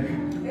 Amen.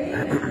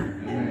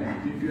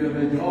 Amen. If you have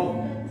a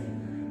job,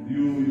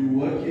 you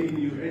working,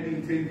 you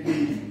earning 10k,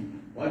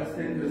 what's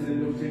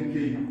 10% of 10k?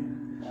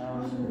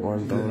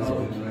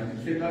 1,000.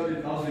 Right? Take out the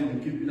 1,000 and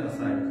keep it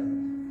aside.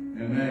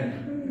 Amen.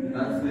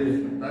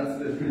 That's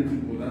the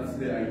principle, that's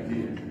the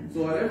idea. So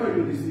whatever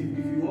you receive,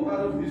 if you walk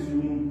out of this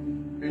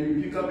room and you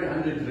pick up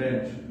 100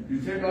 rand, you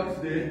take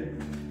out the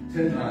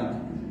 10 rand,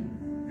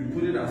 you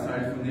put it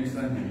aside for next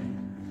Sunday.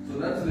 So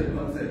that's the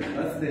concept,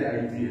 that's the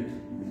idea.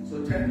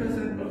 So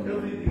 10% of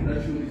everything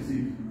that you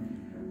receive.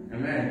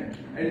 Amen.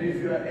 And if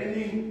you are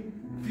earning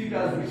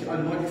figures which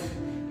are not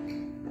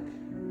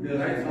the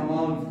right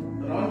amount,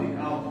 round it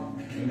up.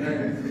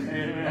 Amen.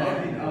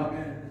 Round it up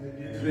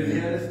to the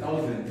nearest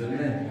 1,000.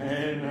 Amen.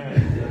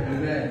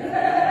 Amen.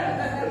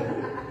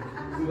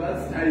 So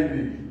that's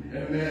tithing.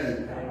 Amen.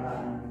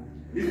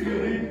 If you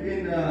read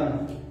in,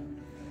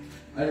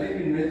 I think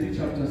in Matthew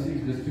chapter 6,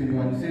 verse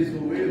 21, it says,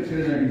 "For where your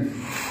treasure is,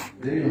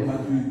 there your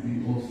heart will be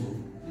also."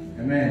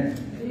 Amen.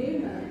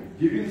 Amen.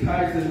 Giving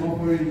tithes and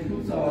offering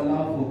puts our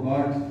love for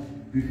God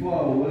before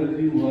our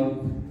worldly wealth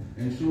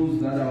and shows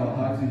that our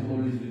heart is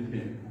always with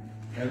Him.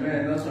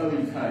 Amen. That's why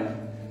we tithe.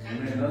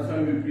 Amen. That's why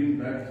we bring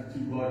back to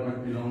God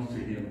what belongs to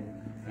Him.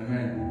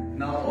 Amen.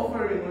 Now,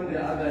 offering, on the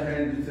other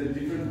hand, is a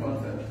different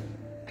concept.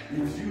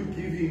 It's you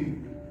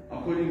giving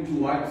according to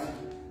what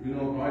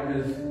God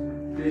has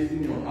placed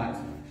in your heart.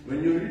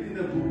 When you read in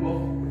the book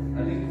of,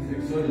 I think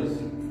it's Exodus,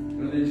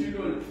 when the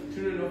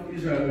children of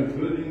Israel were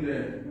building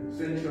the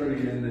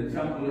sanctuary and the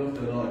temple of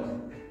the Lord,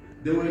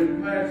 they were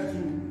required to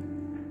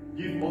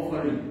give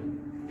offering,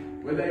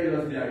 whether it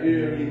was their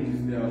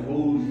earrings, their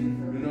gold,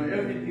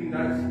 everything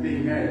that they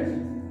had,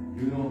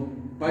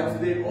 but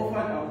they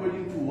offered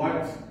according to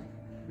what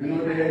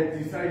they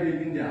had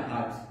decided in their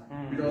heart.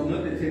 It was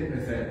not the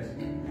 10%.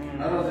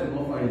 That was an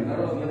offering. That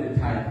was not a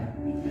tithe.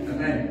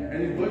 Amen.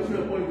 And it got to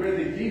a point where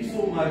they gave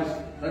so much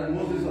that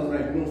Moses was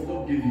like, "No,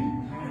 stop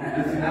giving.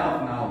 It's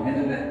enough now.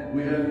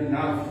 We have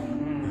enough."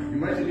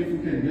 Imagine if we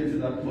can get to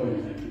that point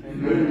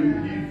where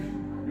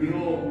we give,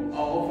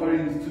 our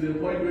offerings to the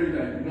point where you're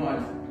like, what?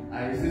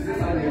 I say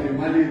something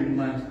money in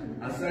month,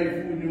 aside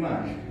food in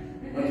month,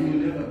 but we will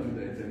never do that.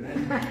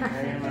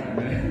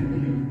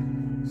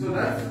 Amen. So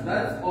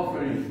that's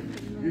offering.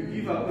 You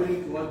give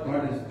according to what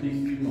God has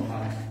placed in your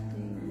heart.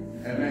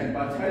 Amen.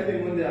 But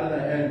tithing, on the other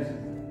hand,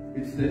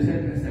 it's the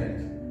 10%.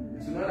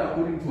 It's not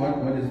according to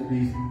what God has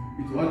placed.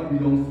 It's what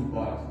belongs to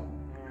God.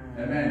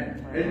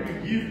 Amen. And we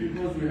give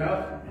because we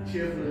have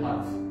cheerful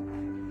hearts.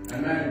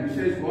 Amen. It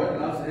says God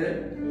loves a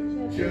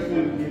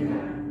cheerful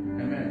giver.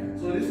 Amen.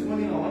 So this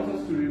morning I want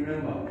us to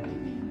remember,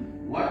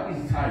 what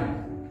is tithe?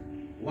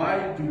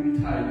 Why do we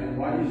tithe and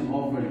what is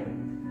offering?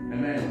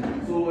 Amen.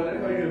 So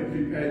whatever you have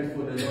prepared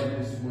for the Lord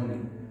this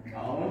morning, I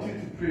want you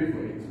to pray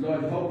for it.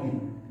 Lord, help me.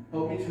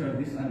 Help me to have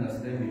this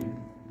understanding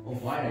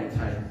of why I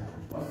tithe.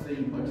 What's the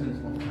importance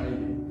of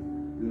tithing?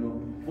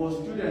 For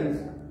students,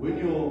 when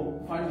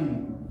you're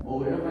funding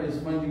or whoever is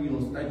funding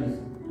your studies,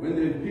 when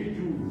they pay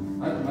you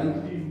that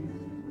monthly,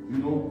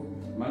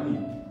 money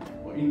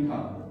or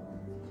income,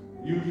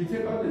 you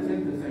take out the 10%.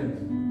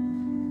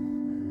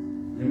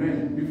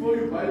 Amen. Before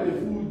you buy the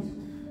food,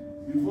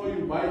 before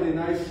you buy the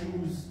nice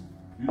shoes,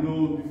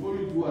 before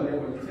you do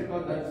whatever, you take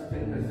out that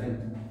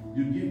 10%.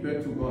 You give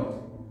back to God.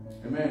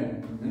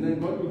 Amen. And then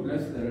God will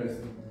bless the rest.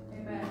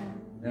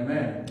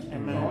 Amen.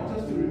 Amen. I want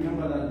us to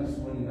remember that this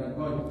morning, that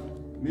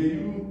God, may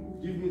you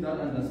give me that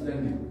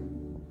understanding.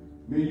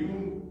 May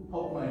you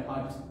help my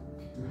heart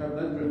to have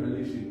that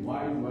revelation.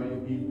 Why do I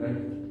give back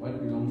what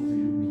belongs to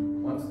you?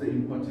 What's the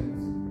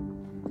importance?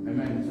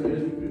 Amen. So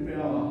as we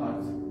prepare our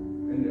hearts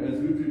and as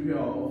we prepare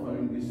our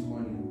offering this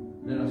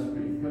morning, let us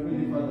pray.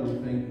 Heavenly Father, we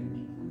thank you.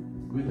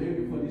 We thank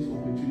you for this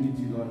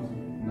opportunity, Lord,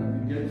 that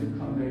we get to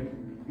come back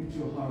into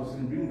your house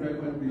and bring back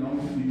what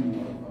belongs to you,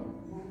 Lord.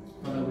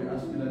 Father, we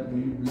ask you that may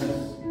you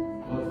bless,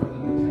 Lord,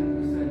 Father, the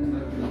 10%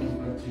 that belongs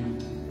back to you.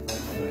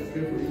 Father, I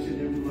pray for each and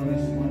every one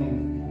this morning,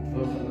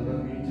 Lord, Father, that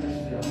may you touch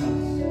their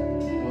hearts.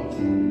 Lord,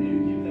 Father, may you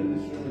give them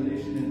this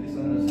revelation and this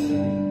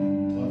understanding,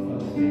 Lord,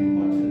 Father, of the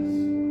importance,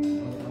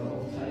 Lord,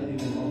 Father, of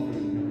tithing and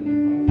offering, Heavenly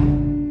Father.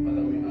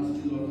 Father, we ask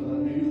you, Lord,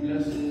 Father, may you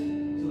bless us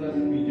so that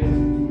we get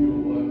to do your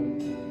work.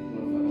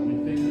 Lord, Father, we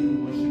thank you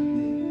and worship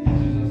you. In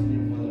Jesus'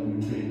 name, Father, we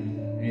pray.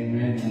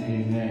 Amen and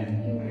amen.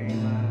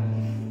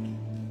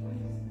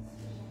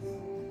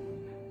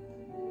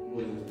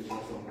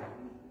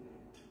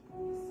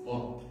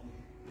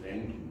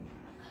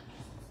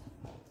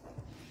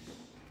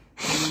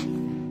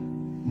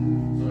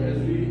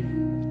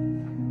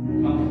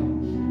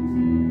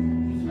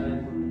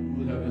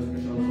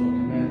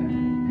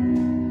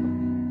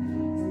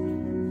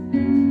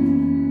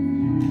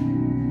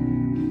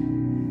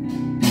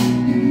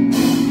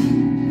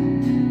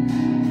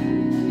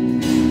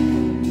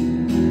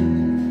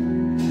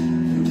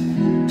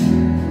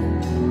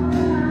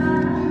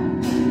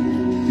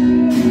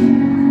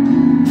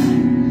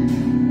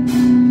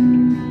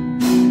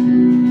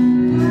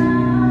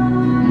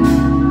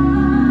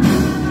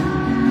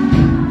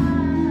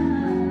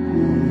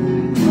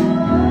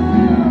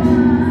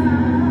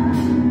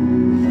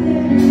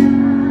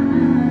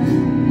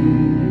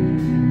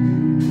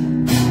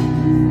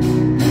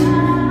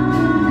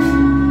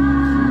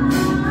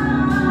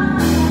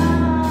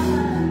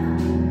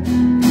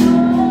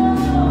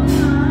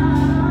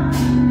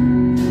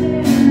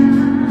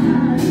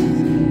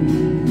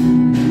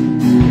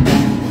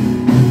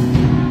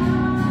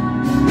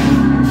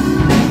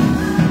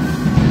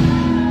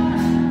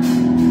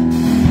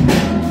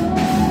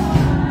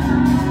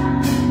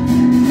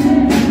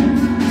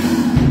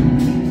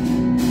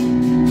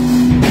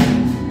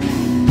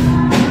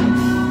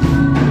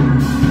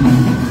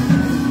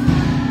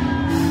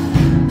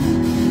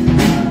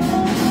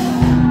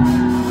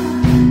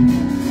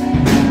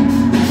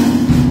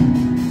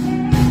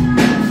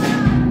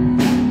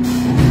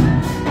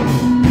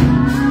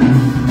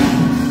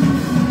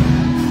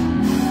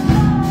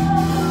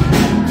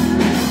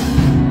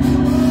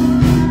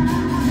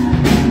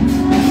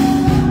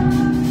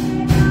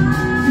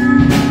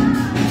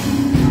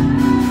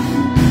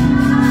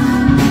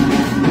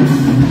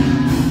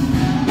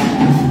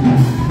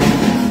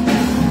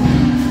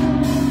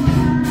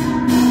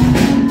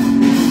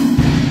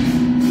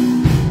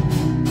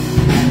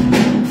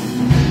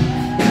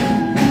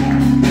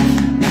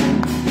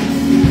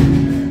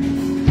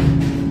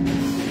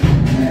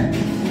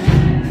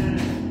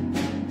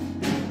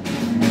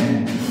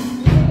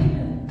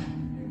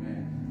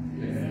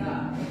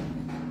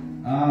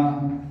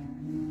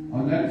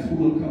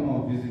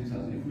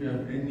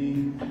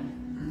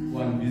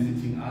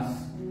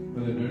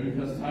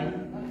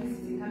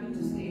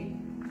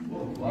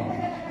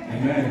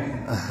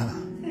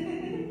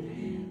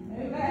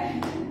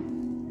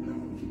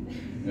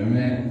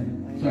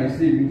 Amen. So I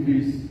say, you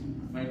please,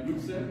 my good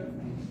sir,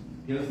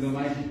 here's the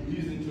mic.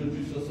 Please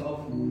introduce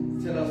yourself.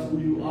 Tell us who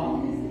you are,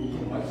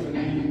 what's your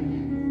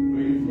name,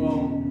 where you're from.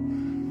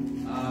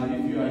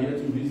 If you are here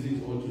to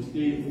visit or to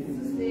stay,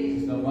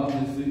 Mr. Bob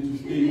is saying to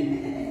stay.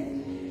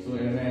 So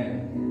amen.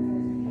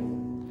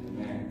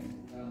 Amen.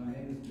 My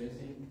name is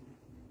Blessing.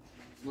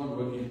 It's not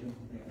working.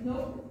 No.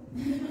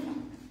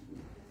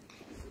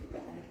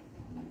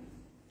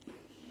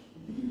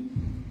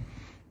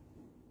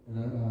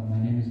 Hello, my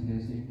name is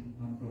Blessing.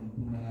 I'm from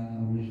Pumalanga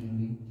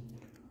originally,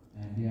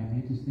 and yeah, I'm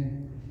here to stay.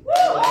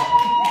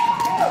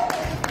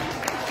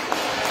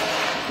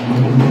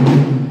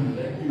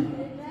 Thank you.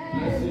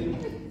 Blessing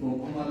from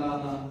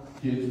Pumalanga,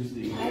 here to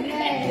stay.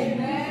 Amen.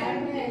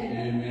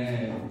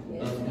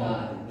 That's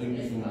wonderful. Thank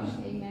you so much.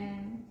 Amen.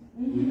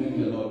 We thank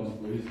the Lord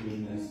for His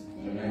goodness.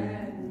 Amen.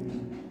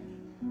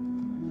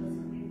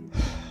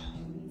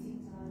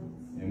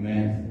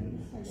 Amen.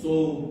 So,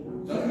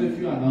 just a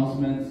few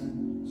announcements.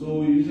 So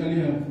we usually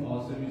have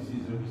our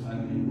services every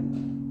Sunday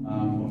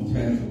from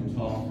 10 to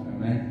 12.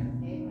 Amen.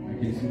 I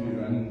can see we're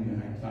running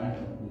behind time,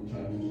 but we'll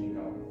try to shake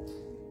out.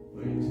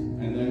 Great.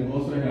 And then we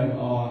also have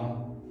our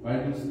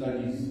Bible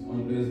studies on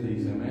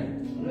Thursdays.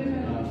 Amen.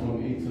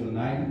 From 8 till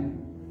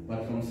 9. But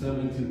from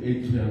 7 to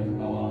 8 we have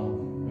our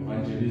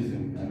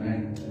evangelism.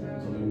 Amen.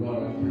 So may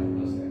God help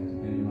us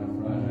and my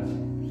brothers.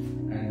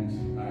 And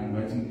I'm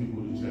inviting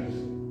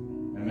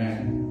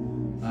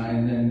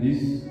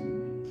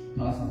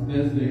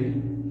Thursday,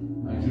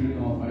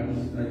 during our Bible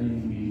study,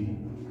 we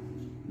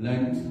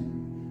learned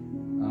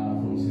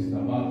from Sister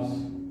Babs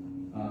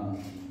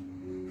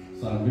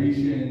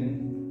salvation.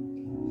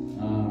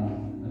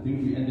 I think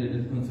we ended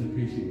at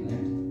consecration,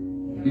 right?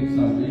 I think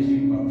salvation,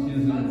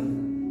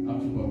 baptism, up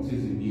to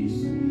baptism, yes.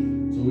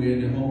 So we had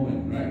the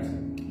homework, right?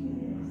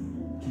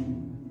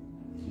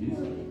 Yes.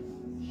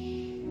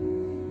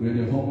 We had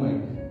the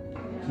homework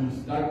to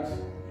start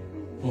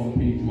from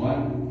page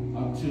 1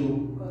 up till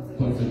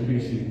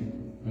consecration.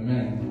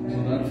 Amen. So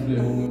that's the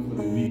homework for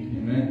the week.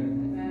 Amen.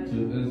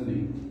 Till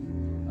Thursday.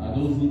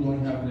 Those who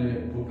don't have the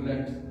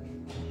booklet,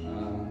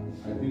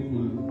 I think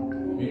we'll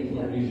make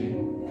provision.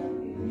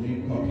 We'll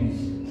make copies.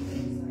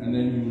 And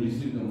then you will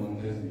receive them on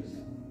Thursdays.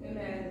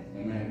 Amen.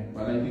 Amen.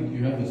 But I think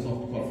you have the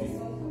soft copy.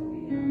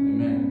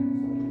 Amen.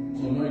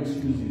 So no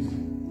excuses.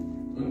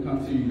 Don't come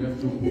say you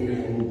left your book at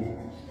home.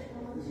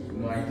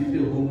 No, I did the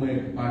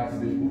homework, but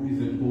the book is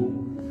at home.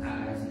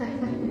 It's not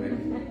homework.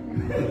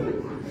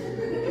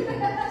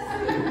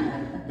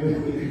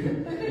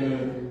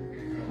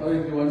 How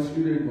is the one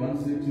student once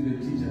said to the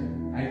teacher,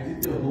 I did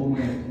the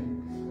homework,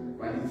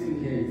 but it's in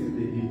here, it's in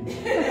the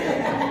head.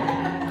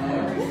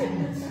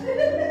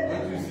 I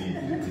want to see it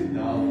written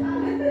down.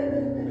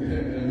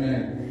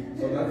 Amen.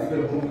 So that's the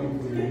homework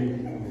for the week.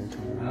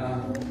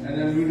 And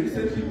then we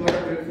recently got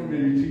back from the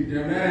retreat.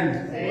 Amen.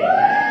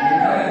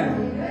 Amen.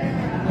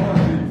 How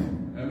was it?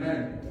 Amen.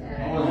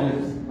 How was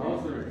it? How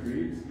was the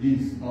retreat?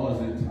 Yes, how was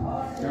it?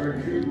 The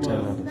retreat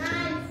was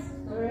nice.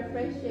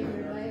 Refreshing,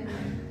 reviving.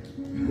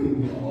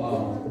 Wow,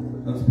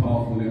 that's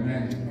powerful,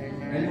 amen.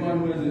 Anyone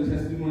who has a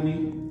testimony,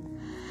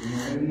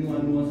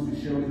 anyone who wants to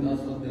share with us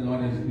what the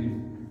Lord has been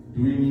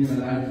doing in your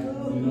life,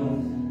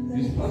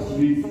 this past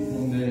week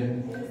from the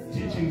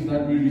teachings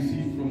that we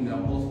received from the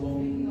apostle.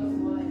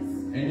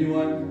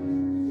 Anyone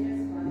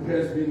who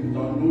has been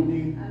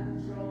downloading,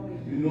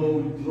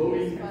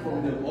 drawing from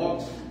the box.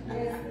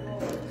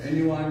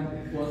 Anyone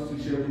who wants to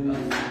share with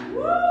us.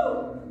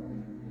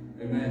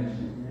 Amen.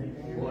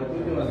 Well, I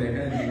thought there was a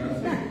hand.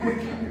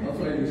 That's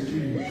why it was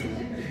streaming.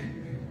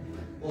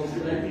 Or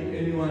should I pick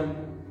anyone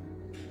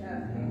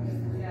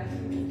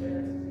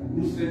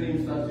whose name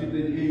starts with an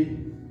A,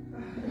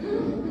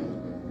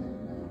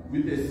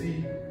 with a C,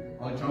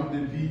 I'll jump the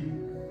B,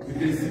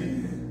 with a C.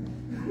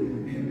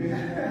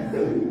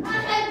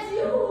 That's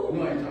you! No,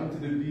 I jumped to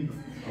the B.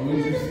 I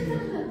went to C.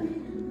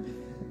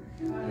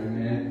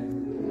 Amen.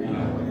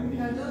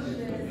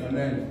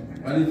 Amen.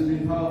 But it's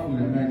been powerful,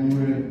 amen.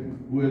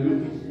 We're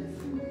looking.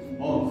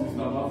 Oh, Sister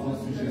Babs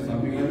wants to share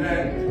something.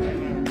 Amen.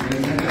 Amen.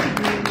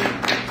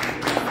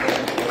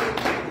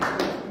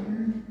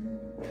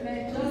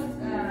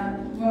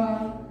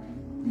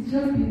 It's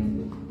just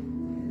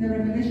been, the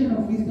revelation of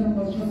wisdom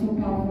was just so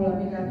powerful. I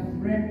mean, I've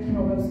read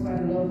Proverbs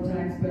quite a lot of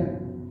times, but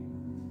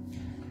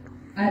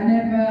I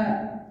never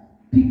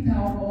picked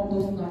out all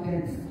those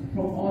nuggets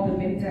from all the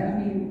many times. I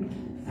mean,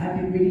 I've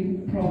been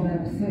reading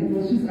Proverbs, so it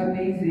was just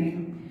amazing,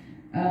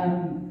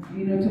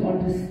 to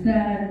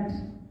understand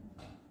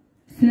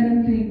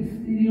certain things.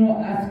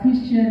 As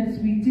Christians,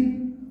 we take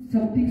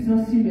some things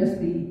so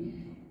seriously,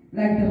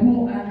 like the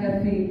whole anger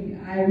thing.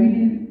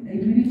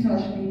 It really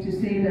touched me to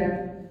say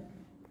that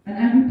an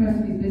angry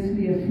person is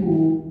basically a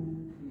fool.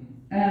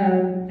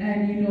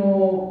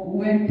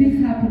 When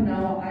things happen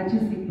now, I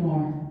just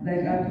ignore.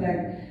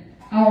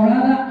 I'll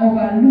rather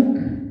overlook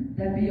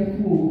than be a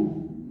fool.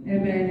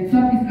 Amen. It's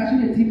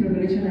actually a deep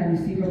revelation I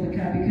received from the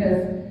camp,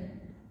 because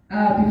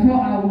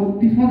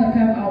before the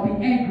camp, I'll be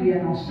angry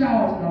and I'll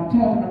shout and I'll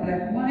talk and I'm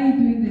like, why are you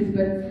doing this?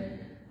 But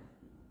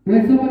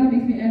when somebody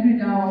makes me angry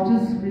now, I'll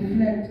just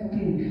reflect,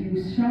 okay, if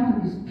you shout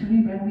and you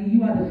scream angry,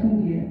 you are the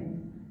fool here.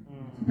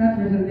 So that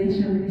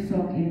revelation really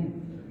sunk in.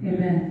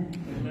 Amen.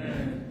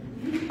 Amen.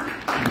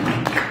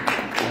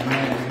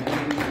 Amen.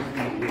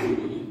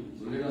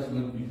 So let us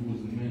not be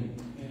fools, amen.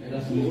 Let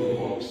us know the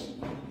box.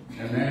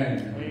 Amen.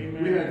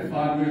 We had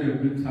fun, we had a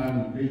good time,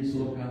 we played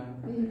soccer.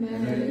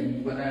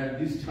 Amen. But I have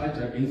this charge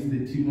against the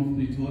team of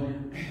Pretoria.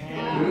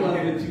 We were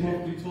the team of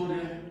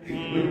Pretoria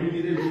when we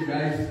needed you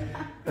guys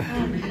to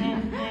be.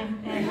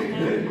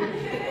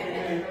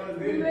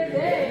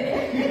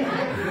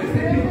 The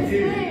second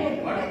game,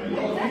 but we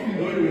lost, we can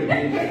go to a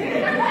game.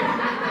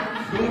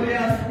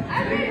 Glorious, I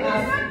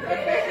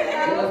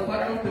was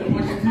part of the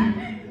watch team,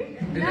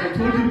 and I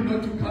told him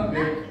not to come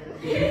back.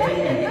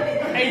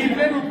 Hey, you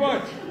played with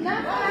what? I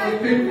was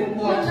playing for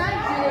watch.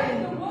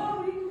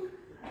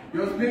 He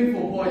was playing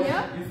for watch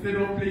instead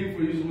of playing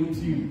for his own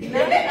team.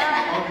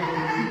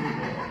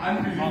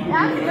 Unbelievable.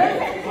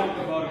 Talk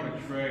about a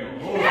betrayal.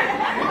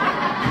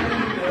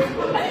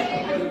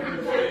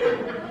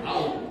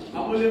 I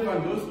believe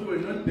and those who were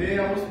not there,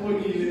 I was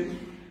spoiling.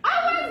 I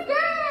was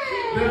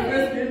there! The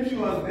first game she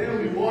was there,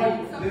 we won.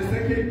 The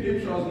second game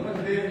she was not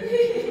there.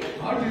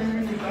 How do you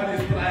win without a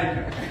strike?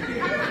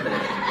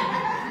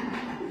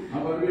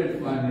 But we had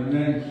fun,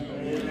 amen?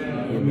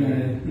 Amen.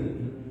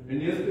 And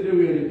yesterday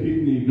we had a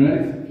picnic,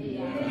 right? We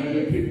had a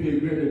picnic,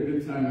 we had a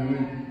good time,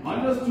 amen? I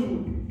want us to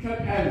clap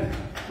hands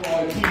for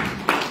our team.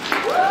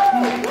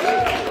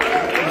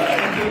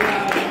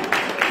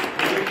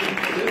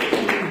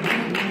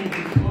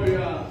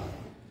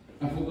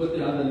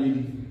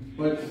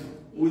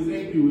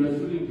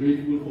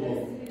 grateful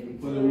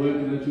for the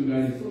work that you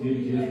guys did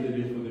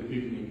yesterday for the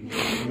picnic.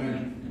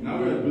 Amen.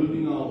 Now we are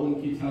building our own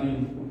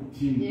Italian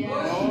team. Yeah.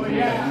 Oh,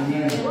 yeah.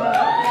 Amen.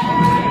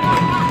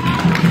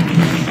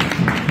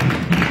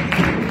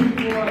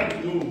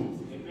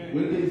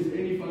 When there is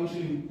any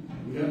function,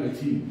 we have a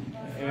team.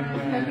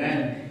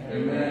 Amen.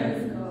 Amen.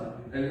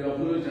 And we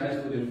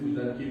apologize for the food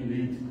that came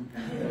late.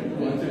 You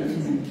wanted to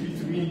treat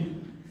me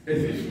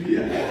as if we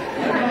are.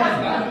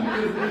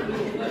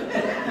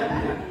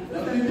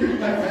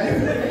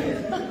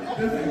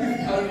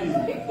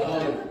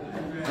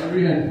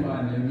 We had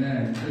fun,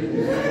 amen. Thank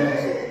you so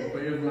much for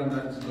everyone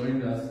that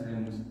joined us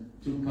and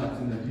took part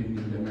in the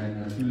picnic, amen.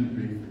 I'm truly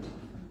grateful.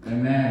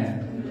 Amen.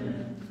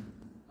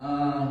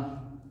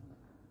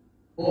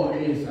 Oh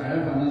yes, I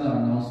have another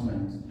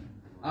announcement.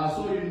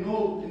 So you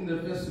know, in the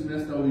first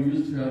semester we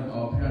used to have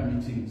our prayer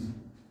meetings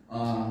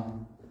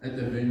at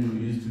the venue.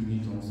 We used to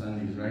meet on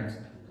Sundays, right?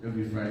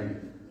 Every Friday.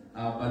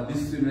 But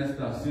this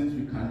semester, since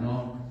we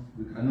cannot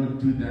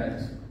do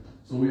that,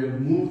 so we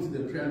have moved the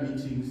prayer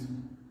meetings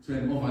to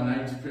an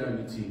overnight prayer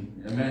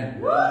meeting. Amen.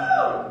 Woo!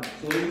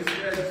 So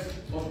instead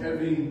of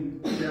having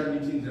prayer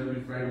meetings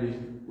every Friday,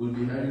 we'll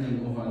be having an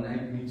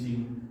overnight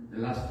meeting the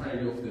last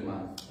Friday of the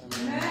month.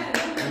 Amen.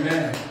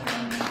 Amen.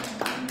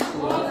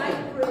 So All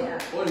night prayer.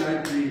 All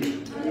night prayer.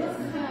 It's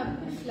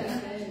like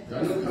that. You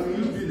are not coming,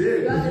 you'll be there.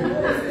 You'll be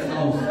the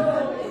house.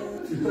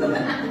 You'll be there.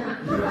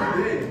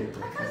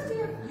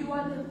 You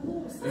are the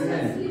host.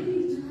 Amen.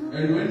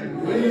 And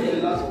when is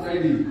the last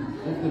Friday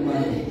of the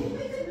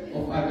month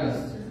of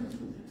August?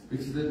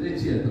 It's the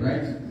 30th,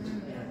 right?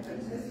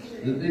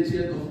 The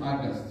 30th of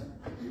August.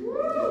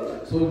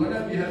 So we're going to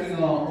be having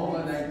our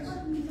overnight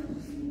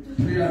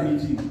prayer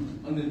meeting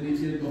on the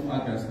 30th of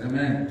August.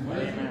 Amen.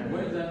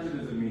 What exactly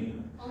does it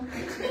mean?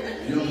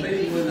 You're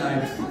playing all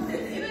night.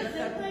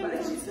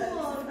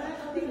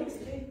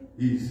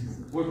 Yes.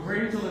 We're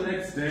praying till the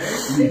next day?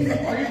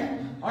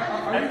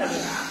 Are you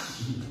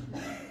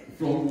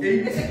From 8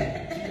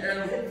 p.m.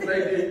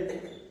 Friday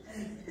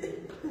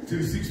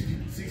till 6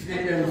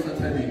 a.m.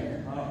 Saturday.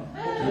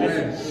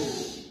 Amen.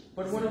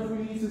 But what if we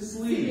need to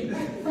sleep?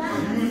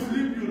 You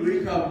sleep, you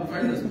wake up,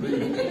 find us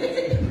praying.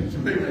 Enjoy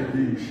the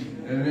day.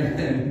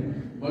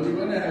 Amen. But we're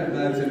going to have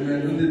that,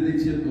 amen, on the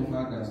 30th of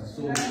August.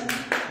 So, note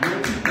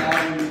it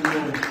down,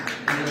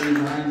 as a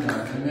reminder.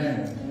 Amen.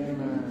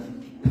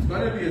 It's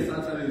going to be a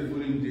Saturday, the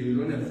following day. You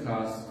don't have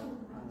class.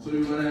 So,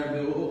 you're going to have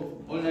the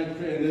all-night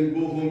prayer and then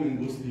go home and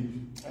go sleep.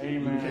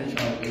 Amen. Catch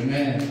up.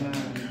 Amen.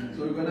 So,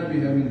 we're going to be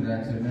having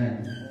that. Amen.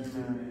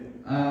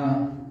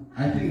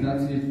 I think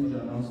that's it for the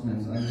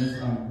announcements,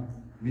 unless I'm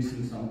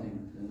missing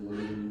something. Then they will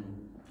let me know.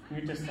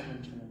 New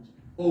Testament challenge.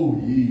 Oh,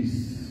 yes.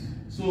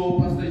 So,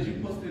 Pastor G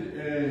posted a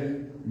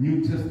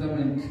New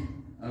Testament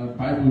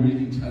Bible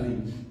reading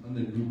challenge on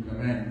the group.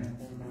 Amen.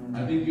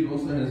 I think it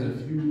also has a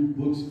few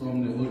books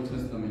from the Old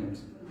Testament.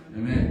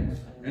 Amen.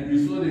 And we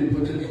saw the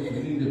importance of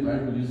reading the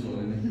Bible as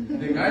well.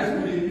 The guys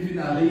couldn't even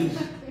arrange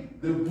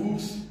the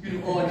books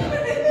in order.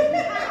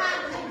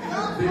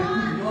 They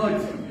could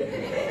not.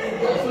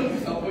 I was so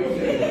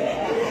disappointed.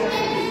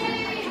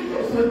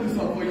 So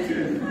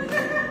disappointed.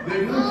 They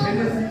know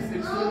Genesis,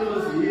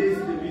 Exodus, yes,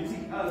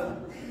 Leviticus,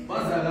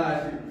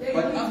 Bazaraj.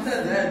 But after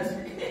that,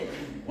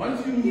 once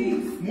you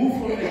move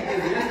from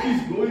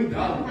Ecclesiastes going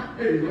down,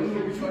 hey, you don't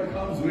know which one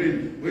comes when.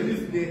 When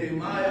is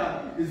Nehemiah,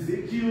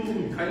 Ezekiel,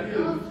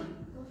 Daniel?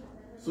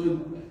 So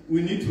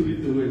we need to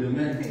read the word,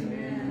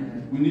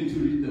 amen. We need to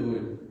read the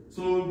word.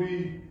 So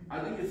I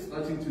think it's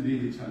starting today,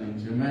 the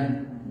challenge,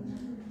 amen.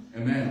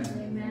 Amen.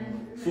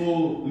 So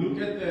look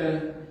at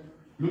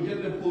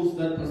the post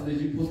that Pastor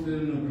G posted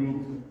in the group.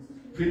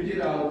 Print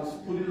it out,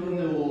 put it on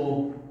the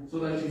wall, so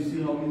that you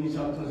see how many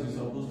chapters you're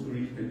supposed to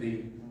read per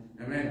day.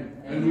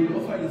 Amen. And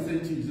we'll offer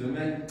incentives.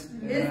 Amen.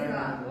 Yes,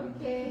 God.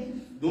 Okay.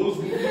 Those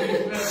who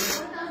finish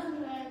first,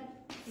 1,000 rand.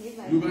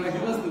 you're gonna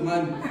give us the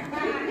money.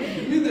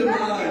 Give me the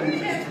money.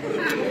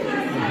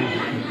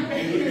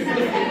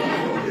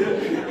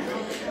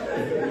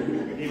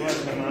 Give us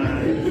the man.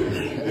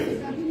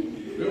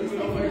 When we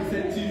offer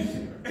incentives,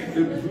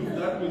 the group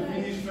that will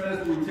finish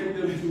first will take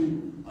them to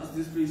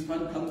this place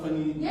fund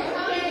company.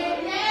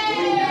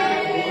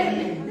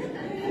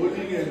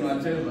 Holding and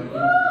whatever.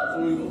 So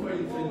we offer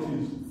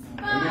incentives.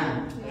 Amen.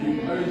 We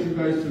encourage you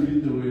guys to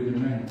read the word.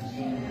 Amen.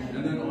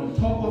 And then on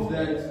top of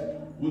that,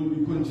 we'll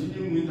be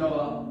continuing with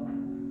our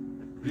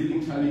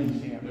reading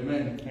challenge.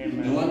 Amen.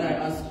 The one I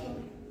asked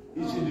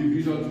each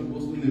individual to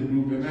post in the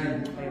group.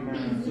 Amen.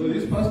 So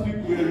this past week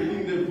we were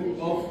reading the book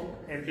of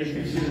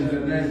Ephesians.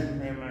 Amen.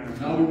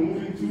 Now we're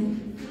moving to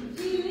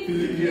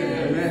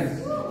Philippians. Amen.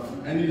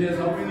 And it has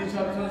how many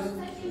chapters?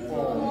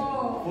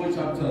 4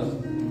 chapters.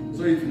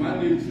 So it's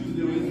Monday,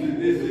 Tuesday, Wednesday,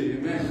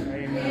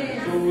 Thursday.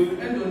 Amen. So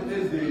we'll end on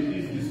Thursday.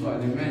 Is this one.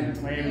 Amen.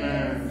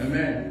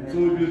 Amen. So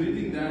we'll be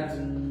reading that.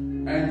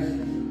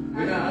 And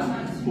when I ask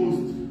you to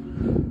post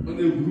on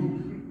the group,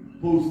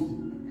 post.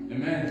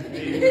 Amen.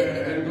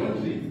 And don't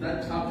read that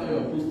chapter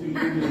you're posting.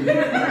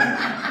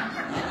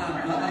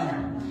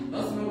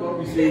 That's not what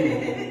we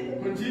say.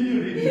 Continue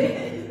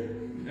reading.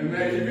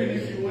 Amen. Even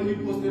if you only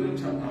posted on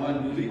chapter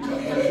 1, read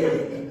chapter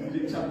 2,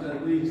 read chapter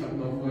 3, chapter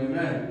 4.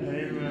 Amen.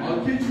 Amen.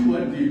 I'll catch you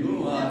one day.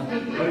 Don't worry. I'll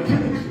catch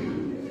you.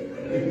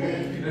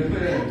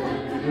 Amen.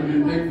 When we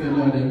thank the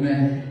Lord.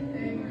 Amen.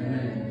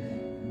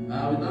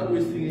 Amen. Without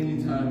wasting any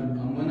time,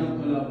 I'm going to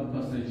call up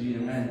Pastor G.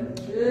 Amen.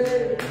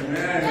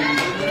 Amen.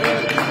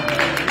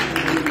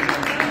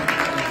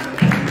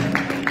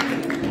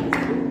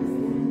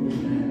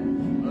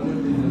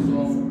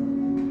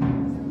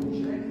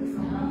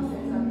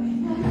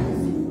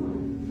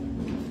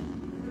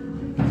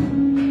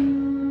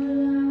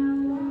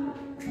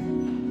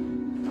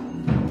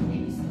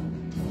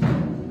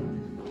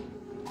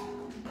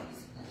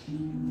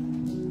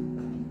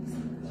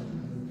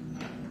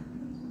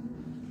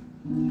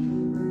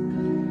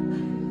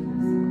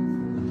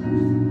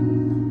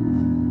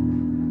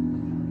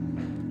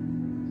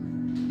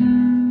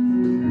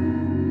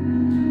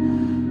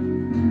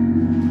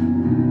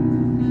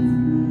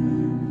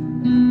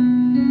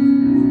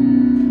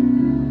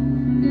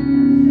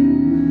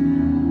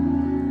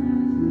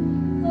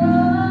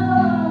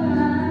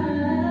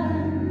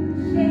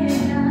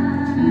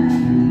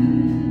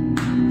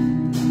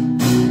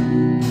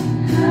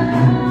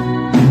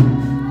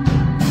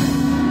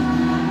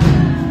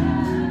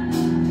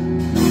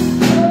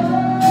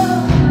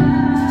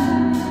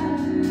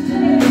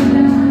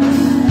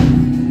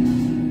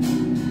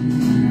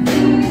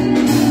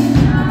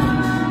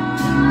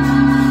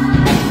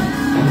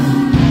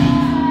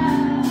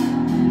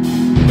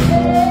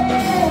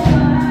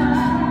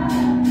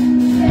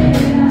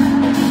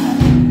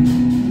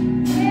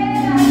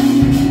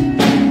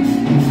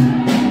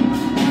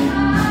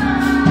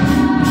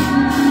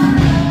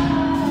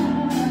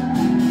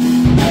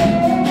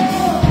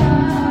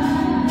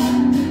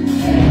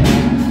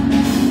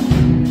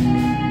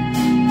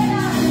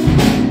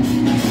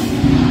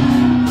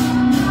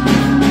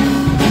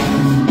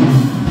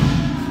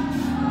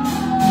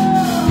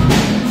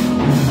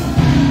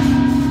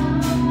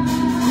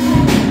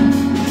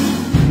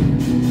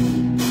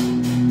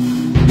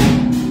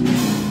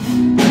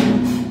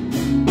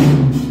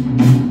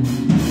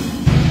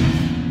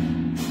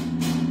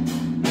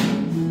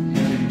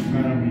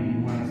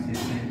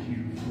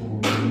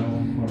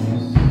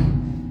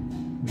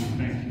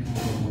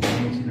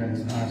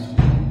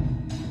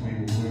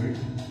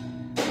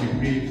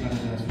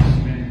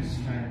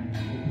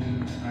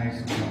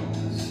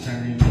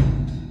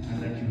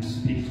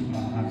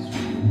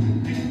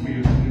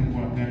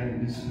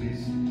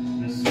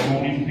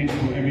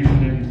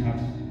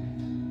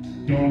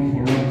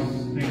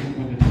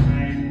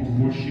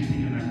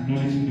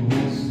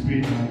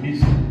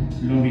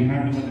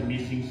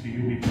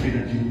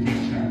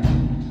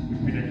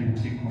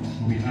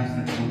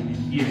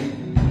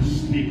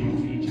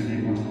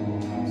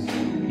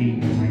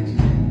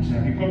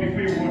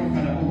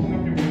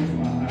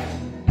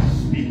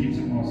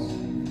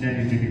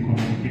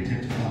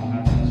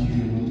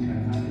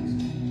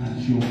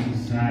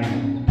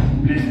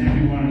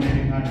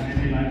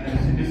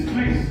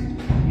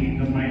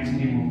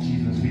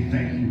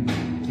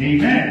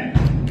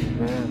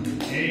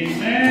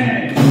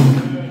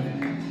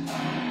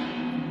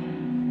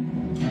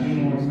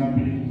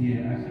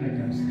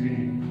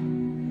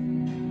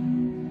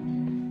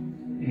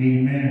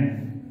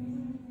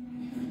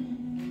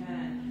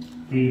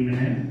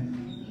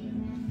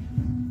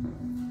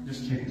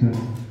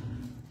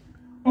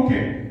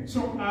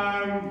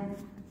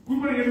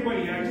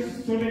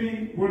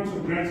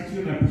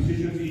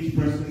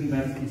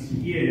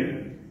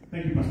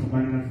 Thank you, Pastor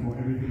Bernard, for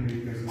everything that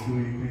you guys are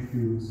doing. Thank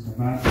you, Mr.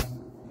 Bass.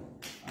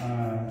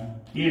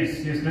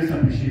 Yes, let's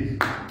appreciate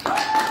it.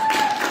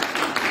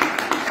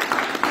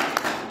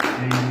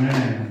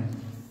 Amen.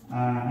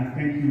 And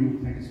thank you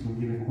for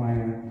the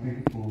choir. Thank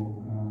you for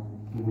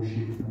the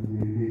worship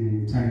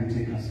and the time you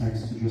take aside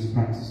to just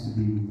practice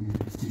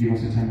to give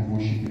us a time of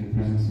worship in the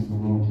presence of the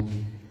Lord.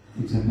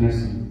 It's a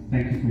blessing.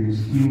 Thank you for your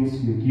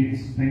skills, your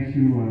gifts. Thank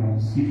you,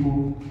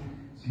 Sipo,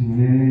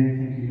 Simule.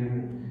 Thank you,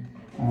 Heaven.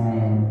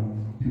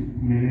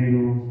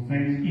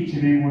 Thank each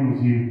and every one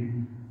of you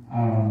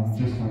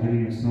just for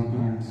letting yourself,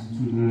 and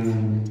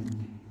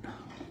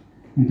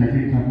to the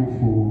Table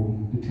for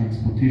the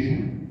transportation.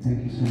 Thank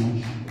you so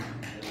much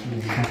for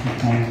your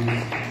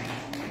sacrifices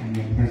and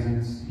your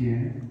presence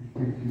here.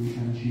 Thank you,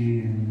 Angie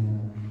and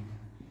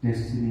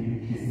Destiny,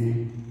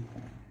 aka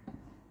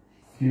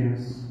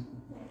Chaos,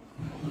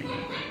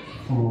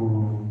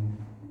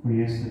 for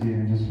yesterday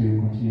and just for your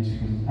continuous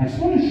presence. I just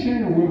want to share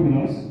a word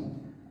with us.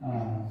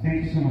 Thank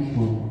you so much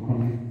for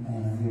coming.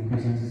 Your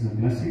presence is a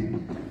blessing.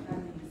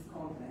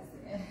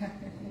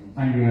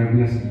 And you are a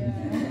blessing.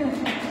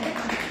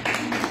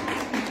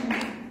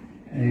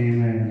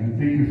 Amen.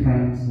 Thank you,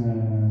 friends.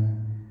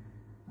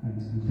 And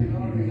thank you,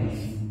 because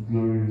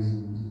glorious.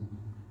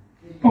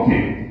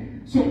 Okay,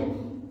 so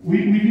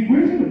we've been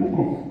going through the book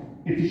of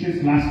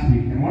Ephesians last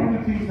week, and one of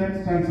the things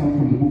that stands out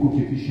from the book of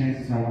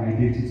Ephesians is our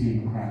identity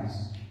in Christ.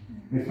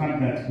 The fact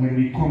that when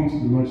we come to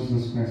the Lord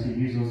Jesus Christ, He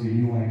gives us a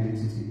new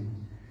identity.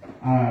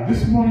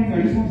 This morning,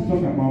 I just want to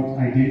talk about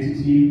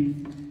identity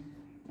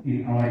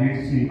in our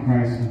identity in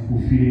Christ and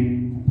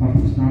fulfilling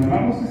purpose. Now, the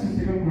Bible says in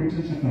 2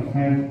 Corinthians chapter 5,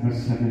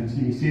 verse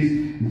 17, it says,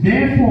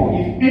 therefore,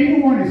 if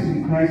anyone is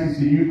in Christ, is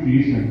a new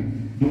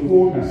creation. The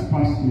old has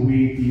passed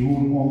away,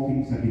 behold, all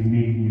things have been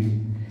made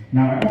new.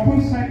 Now, I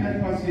often cite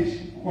that passage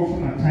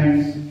often at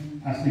times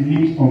as a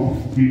means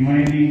of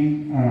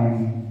reminding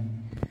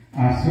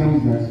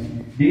ourselves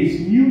that there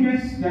is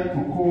newness that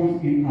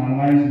occurs in our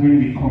lives when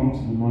we come to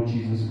the Lord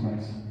Jesus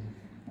Christ.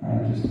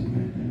 Just to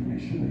make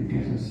sure that you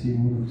guys are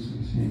seeing what I'm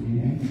saying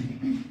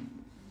here.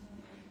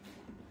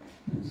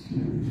 Let's see,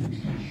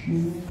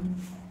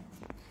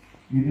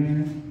 you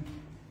there?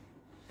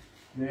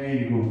 There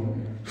you go.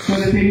 So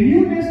there's a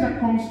newness that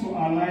comes to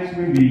our lives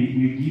when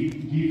we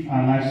give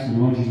our lives to the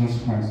Lord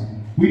Jesus Christ.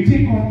 We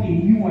take on a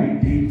new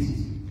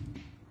identity.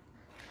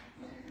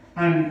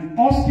 And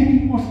us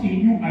taking us a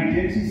new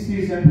identity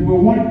says that we were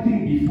one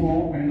thing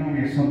before and now we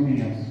are something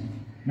else.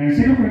 Now in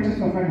 2 Corinthians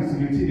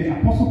 5:17, the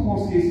Apostle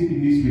Paul says it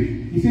in this way.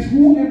 He says,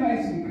 whoever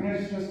is in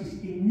Christ Jesus is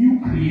a new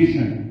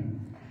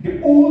creation.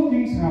 The old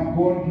things have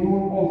gone,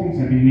 behold, all things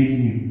have been made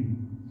new.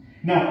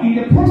 Now, in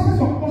the process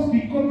of us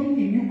becoming a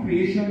new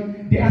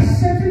creation, there are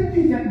certain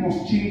things that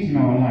must change in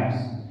our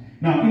lives.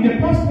 Now, in the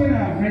past when I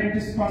have read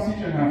this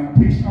passage and I have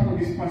preached out of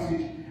this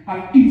passage,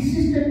 I've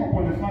insisted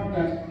upon the fact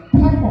that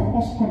part of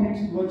us coming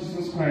to the Lord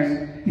Jesus Christ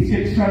is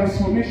a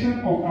transformation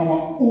of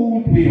our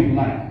old way of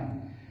life.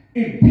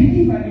 A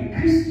believer,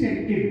 a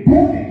Christian, a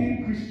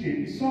born-again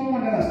Christian is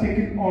someone that has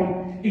taken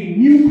on a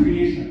new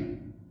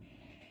creation.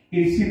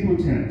 In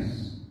simple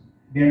terms,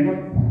 they are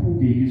not who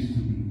they used to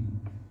be.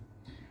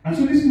 And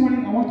so this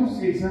morning, I want us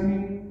to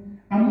examine,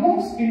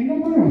 amongst a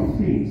number of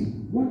things,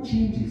 what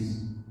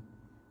changes.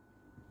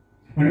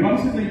 When the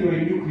Bible says that you are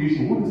a new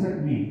creation, what does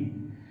that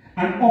mean?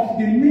 And of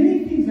the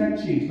many things that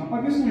change, now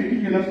obviously when you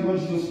give your life to Lord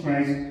Jesus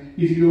Christ,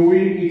 if you're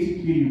weighing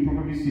 80k, you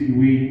probably still be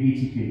weighing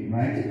 80k,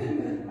 right?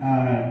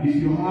 If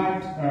you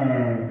had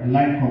a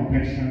light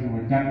complexion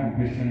or a dark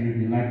complexion, you'll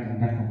be light and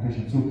dark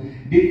complexion. So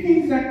the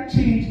things that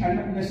change are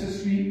not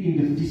necessarily in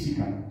the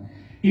physical.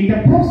 In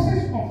the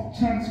process of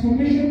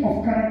transformation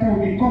of character,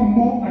 we become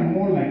more and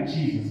more like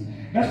Jesus.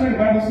 That's why the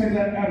Bible says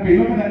that,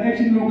 beloved, that let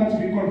you no longer to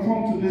be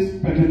conformed to the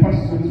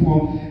patterns of this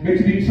world, but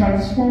to be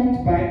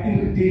transformed by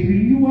the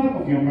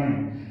renewal of your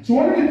mind. So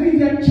one of the things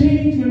that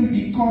change when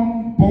we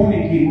become born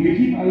again, when we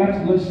give our life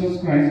to Lord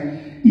Jesus Christ,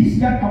 is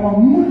that our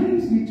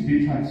minds need to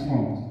be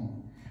transformed.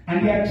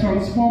 And they are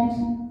transformed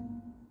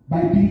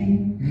by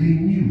being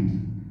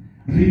renewed.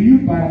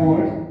 Renewed by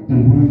what? The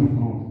Word of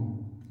God.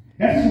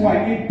 That's why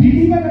a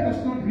believer that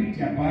does not read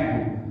their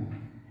Bible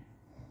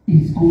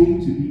is going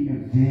to be a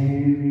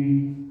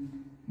very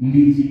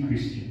lazy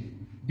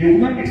Christian. They will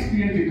not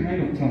experience the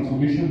kind of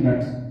transformation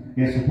that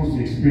they are supposed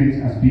to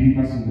experience as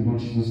believers in the Lord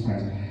Jesus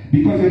Christ.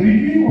 Because the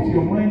renewing of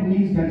your mind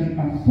means that you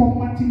are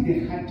formatting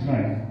the hard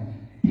drive.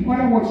 In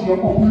other words, you are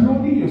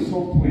uploading your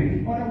software.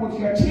 In other words,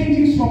 you are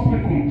changing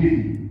software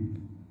completely.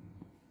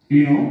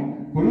 You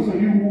know, for those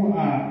of you who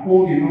are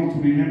old enough to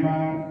remember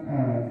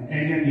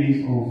earlier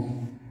days of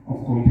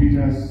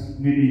computers,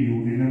 maybe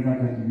you remember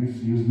that you used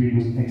to use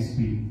Windows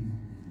XP.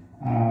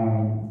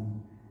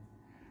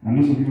 And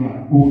those of you who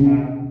are older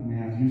may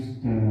have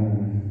used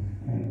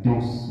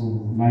DOS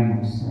or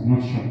Linux, I'm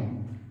not sure.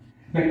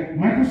 But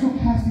Microsoft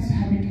has this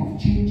habit of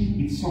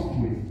changing its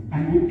software.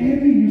 And with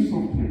every new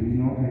software,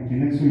 you know, like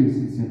Nexo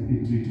is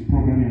into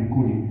programming and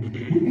coding.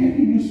 With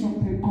every new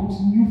software comes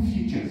new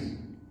features.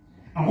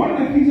 And one of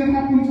the things that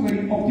happens when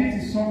you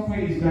update the software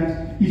is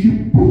that if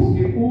you put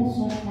the old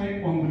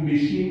software on the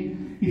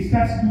machine, it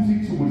starts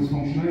losing some of its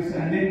functionality,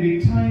 and then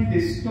with time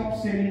they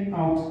stop sending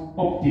out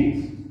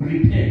updates,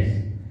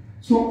 repairs.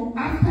 So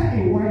after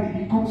a while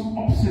it becomes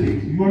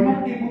obsolete. You are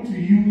not able to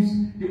use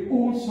the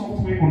old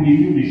software on the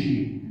new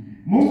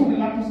machine. Most of the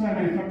laptops that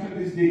are manufactured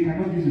this day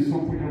cannot use the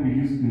software that we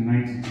used in the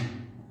 90s.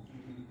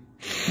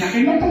 Now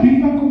a lot of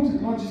believers come to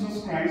the Lord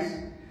Jesus Christ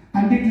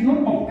and they do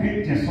not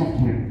upgrade their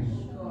software.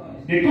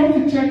 They come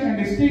to church and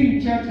they stay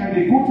in church and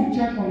they go to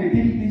church on a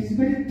daily basis,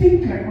 but they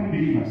think like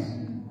unbelievers.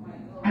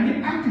 And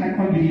they act like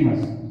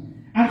unbelievers.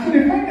 And so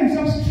they find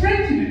themselves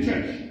strange in the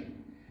church.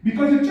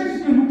 Because the church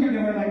is going to look at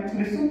them and like,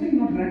 there's something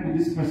not right with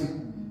this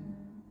person.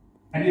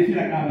 And they feel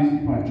like, these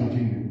people are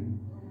judging them.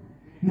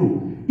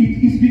 No.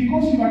 It is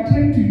because you are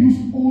trying to use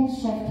old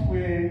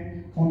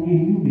software on a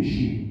new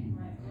machine.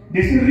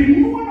 There's a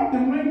renewal of the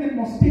mind that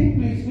must take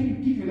place when you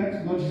give your life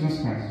to Lord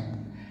Jesus Christ.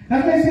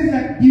 That's why it says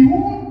that,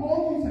 behold,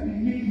 all things have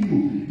been made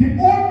new.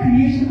 The old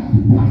creation has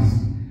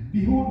passed.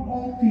 Behold,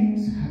 all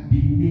things have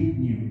been made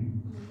new.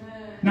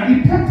 Now,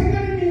 it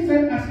practically means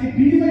that as a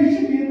believer, you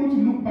should be able to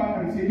look back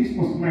and say, this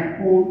was my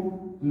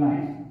whole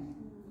life.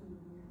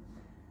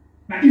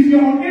 Now, if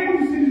you're unable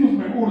to say this was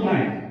my whole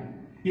life,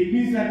 it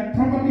means that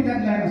probably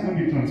that life has not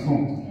been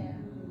transformed.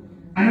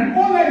 And an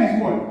old life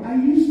is what? I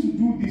used to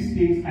do these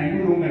things, I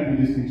no longer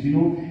do these things. You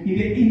know,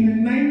 in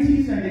the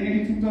 90s and the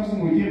early 2000s,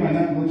 when we gave our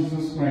life to Lord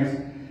Jesus Christ,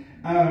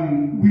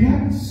 we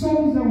had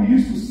songs that we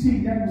used to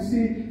sing that would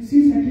say,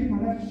 since I gave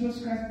my life to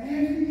Jesus Christ,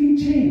 everything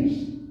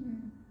changed.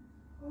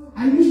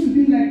 I used to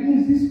be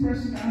like this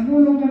person, I'm no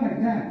longer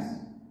like that.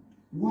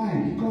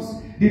 Why?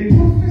 Because the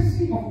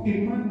prophecy of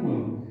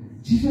Emmanuel,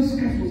 Jesus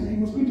Christ, was that he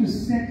was going to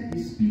set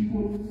his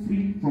people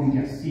free from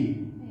their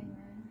sin.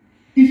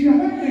 If you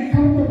have not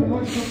encountered the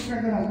Lord Jesus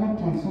Christ that has not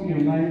transformed your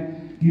life,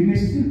 you may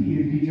still be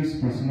a religious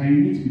person and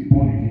you need to be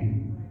born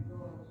again.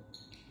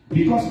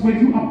 Because when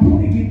you are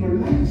born again, your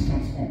life is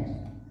transformed.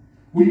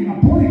 When you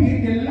are born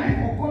again, the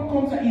life of God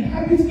comes and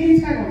inhabits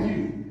inside of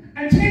you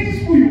and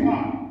changes who you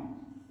are.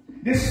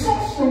 The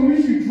source from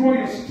which you draw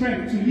your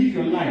strength to live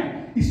your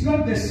life is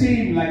not the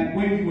same like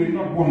when you were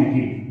not born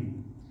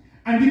again.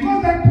 And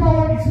because that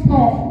power is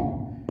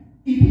powerful,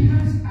 it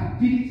has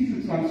ability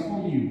to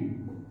transform you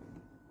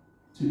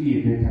to be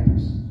a better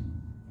person.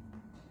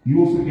 You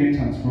also get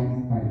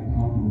transformed by the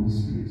power of the Holy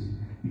Spirit.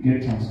 You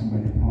get transformed by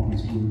the power of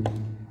His Word.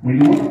 When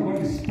the Word of God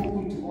is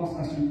spoken to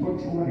us as we go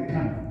through over the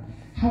camp,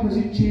 how does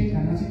it change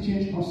and has it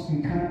changed us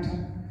in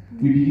character?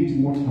 We begin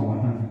to watch our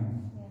anger.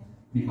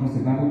 Because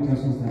the Bible tells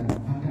us that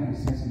anger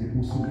resides in the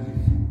bosom of the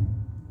fool.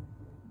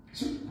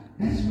 So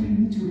that's why you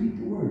need to read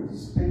the Word.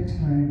 Spend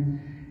time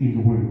in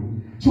the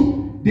Word.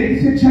 So there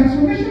is a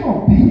transformation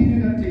of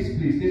behavior that takes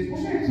place. There's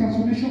also a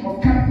transformation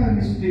of character that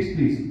needs to take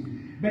place.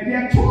 But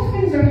there are two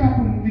things that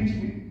happen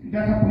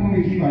when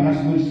we give our lives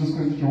to Lord Jesus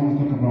Christ, which I want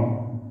to talk about.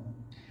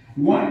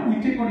 One,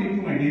 we take on a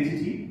new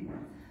identity,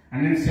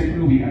 and then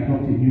secondly, we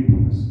adopt a new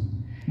purpose.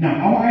 Now,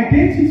 our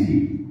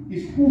identity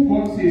is who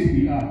God says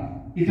we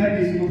are. Is that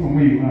visible from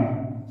where you are?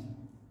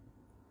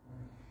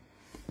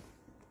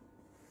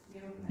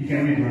 You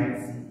can read,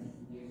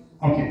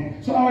 right? Okay.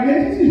 So our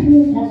identity is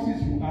who God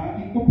says we are.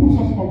 It opens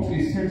us up to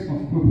a sense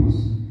of purpose.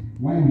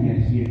 Why we are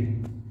here.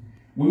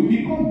 When we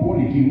become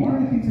born again, one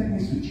of the things that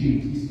needs to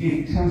change is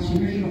a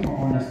transformation of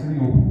our understanding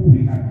of who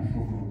we are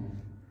before God.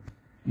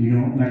 You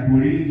know, like we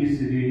were reading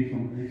yesterday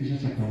from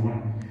Ephesians chapter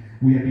 1.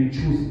 We have been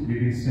chosen, we've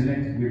been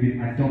selected, we've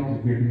been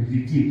adopted, we have been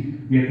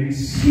redeemed, we have been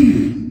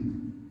sealed.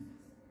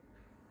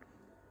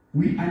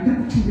 We are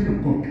now children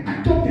of God,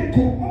 adopted,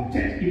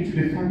 co-opted into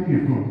the family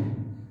of God.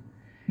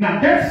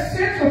 Now, that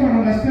sense of an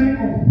understanding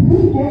of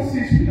who God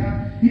says we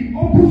are, it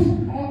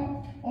opens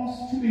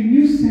us to a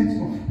new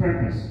sense of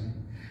purpose.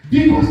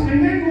 Because I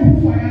now know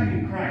who I am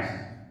in Christ,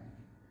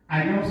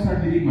 I now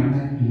start living my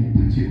life in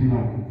a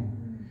particular way.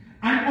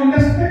 And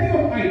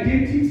understanding of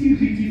identity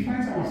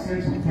redefines our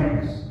sense of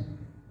purpose.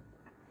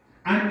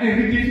 And a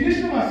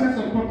redefinition of our sense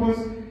of purpose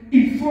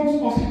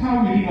informs us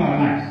how we live our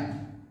lives.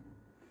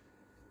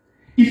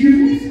 If you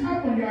miss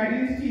out on your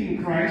identity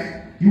in Christ,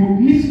 you will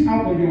miss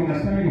out on your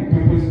understanding of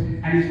purpose,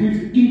 and it's going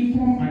to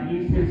inform and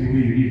influence the way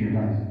you live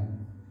your life.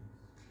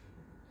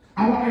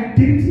 Our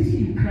identity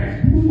in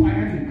Christ, who I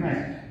am in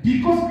Christ,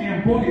 because I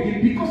am born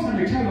again, because I'm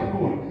a child of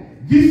God,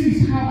 this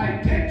is how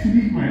I get to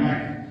live my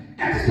life.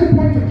 That is the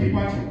point of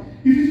departure.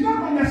 If you do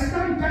not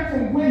understand that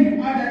from where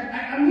you are, that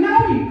I am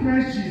now in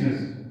Christ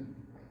Jesus,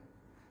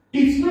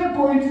 it's not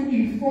going to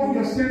inform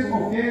your sense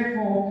of,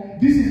 therefore,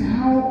 this is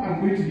how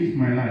I'm going to live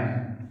my life.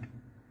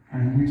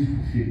 And I'm going to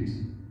fulfill it.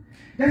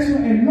 That's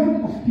why a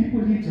lot of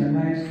people live their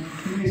lives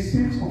in a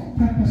sense of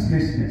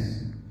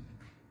purposelessness.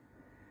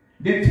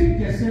 They take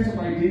their sense of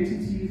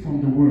identity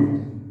from the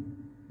world.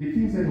 The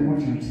things that they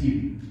watch on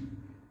TV.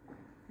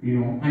 You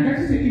know, and that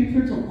is the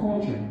influence of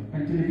culture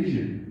and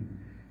television.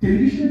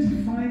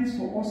 Television defines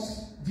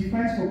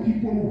for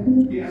people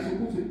who they are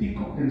supposed to think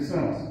of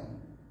themselves.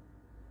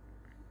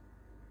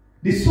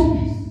 The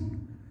soapies.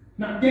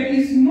 Now, there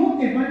is no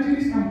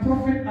evangelist and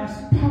prophet as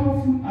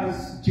powerful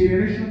as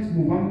Generations,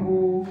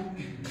 Mubango,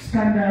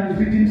 Scandal,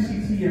 Rhythm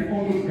City, and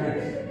all those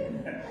guys.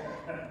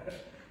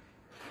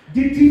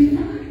 They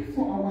define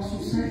for our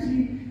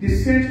society the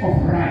sense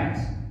of right.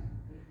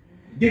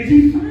 They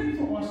define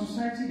for our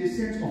society the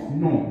sense of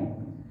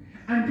norm.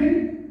 And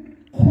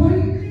then,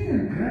 quietly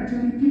and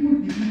gradually, people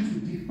begin to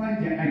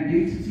define their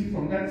identity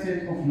from that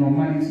sense of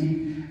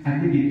normality,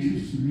 and then they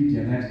choose to live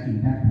their lives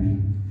in that way.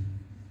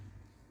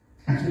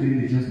 And so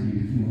then they just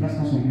leave. You know, that's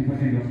how some people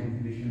end up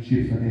in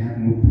relationships that they have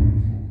no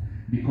point for.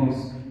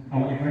 Because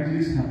our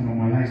evangelists have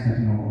normalized that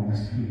in our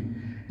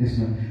understanding. That's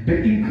not. But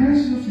in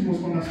Christ Jesus, we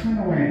must understand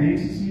our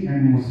identity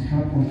and we must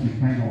help us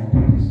define our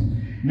purpose.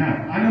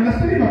 Now, an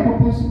understanding of our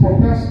purpose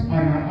propels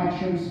on our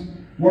actions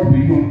what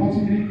we do and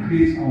ultimately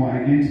creates our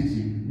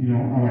identity, you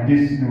know, our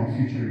destiny, our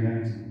future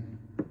reality.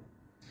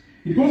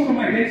 It goes from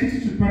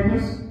identity to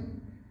purpose,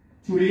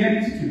 to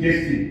reality to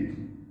destiny.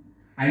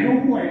 I know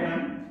who I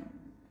am.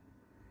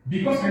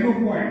 Because I know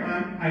who I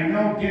am, I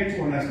now get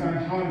to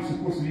understand how I'm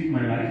supposed to live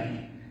my life.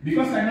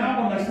 Because I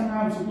now understand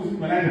how I'm supposed to live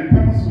my life, the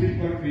purpose for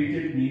which God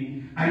created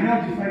me, I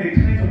now define the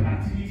kinds of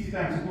activities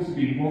that I'm supposed to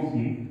be involved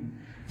in.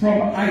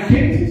 From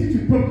identity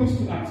to purpose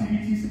to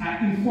activities,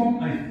 I inform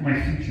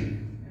my future.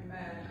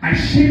 Amen. I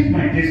shape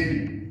my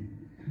destiny.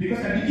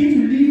 Because I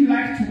begin to live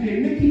life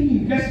today, making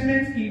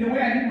investments in the way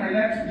I live my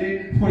life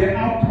today for the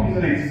outcomes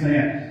that I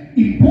desire.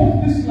 In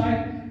both this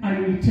life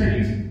and in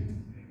eternity.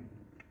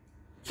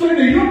 So in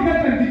the young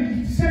life, I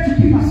decide to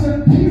keep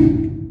myself pure.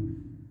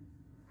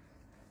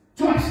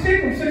 To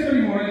abstain from sexual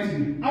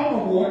immorality, out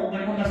of what?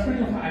 An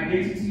understanding of her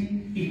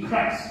identity in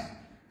Christ.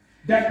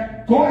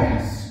 That God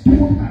has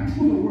told her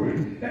through the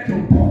word that your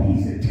body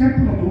is a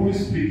temple of the Holy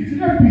Spirit. You do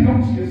not belong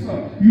to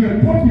yourself. You are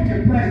bought with a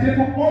price,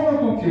 therefore honor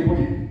God to your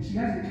body. She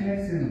has a clear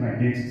sense of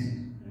identity.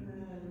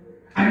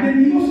 And then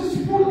he also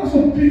spoke us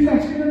of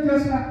preachers. Scripture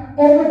tells her,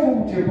 honor God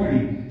with your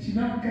body. She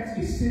now gets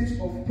a sense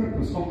of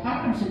purpose of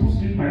how I'm supposed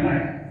to live my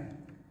life.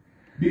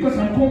 Because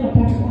I'm called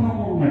upon to honor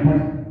God with my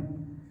body.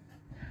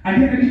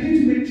 And then I begin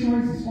to make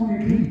choices on a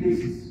daily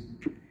basis.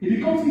 It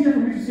becomes easier for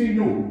me to say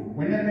no.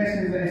 When that guy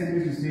sends the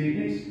SMS to say,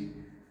 hey,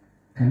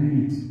 can we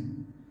meet?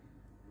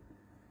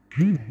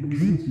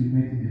 Since we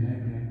met in the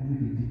library, I've only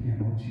been thinking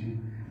about you.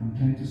 I'm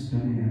trying to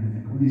study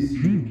and all these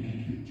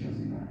pictures,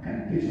 I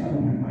can't get you out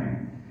of my mind.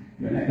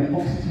 You're like the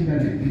oxygen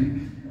that I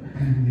breathe. I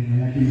can't believe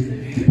like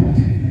the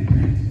body in my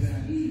brain.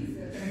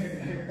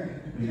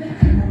 I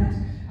cannot.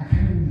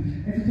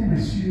 Every time I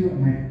see you,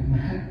 my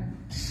heart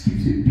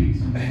skips a beat.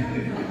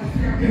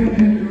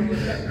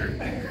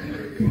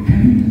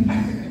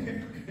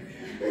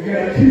 You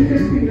are the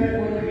cutest thing that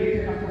God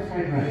created after 5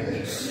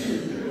 hours.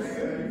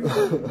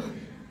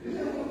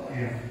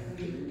 Yeah.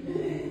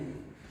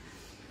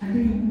 And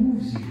then he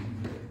moves you.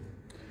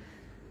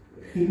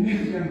 He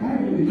moves you, and by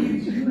the way,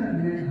 you know that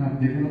men have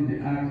developed the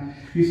art.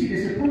 You see,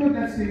 there's a proverb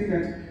that says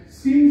that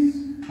since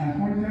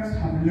hunters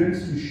have learned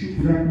to shoot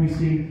without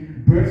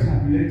missing, birds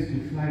have learned to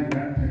fly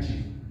without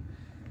perching.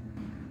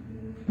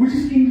 Which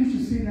is English to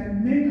say that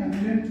men have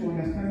learned to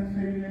understand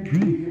feminine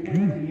behavior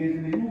over the years,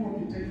 and they know what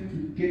to tell you to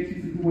get you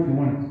to do what they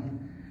want.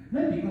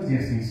 Not because they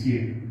are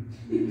sincere.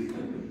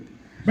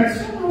 But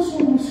somehow,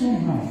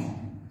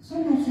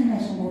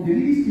 they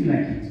really still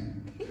like it.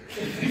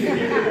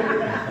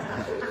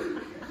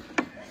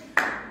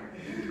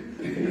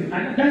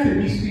 And that's a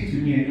mystery to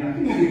me. And I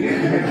think we get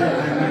to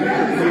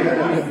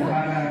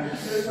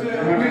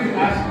we're going to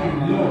ask him,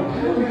 Lord,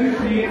 how do you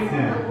create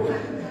them?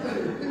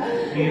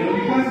 You know,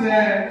 because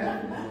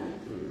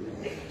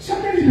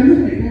sometimes you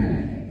look at them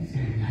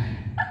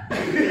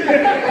like, this guy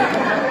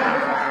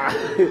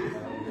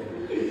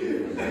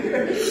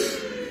is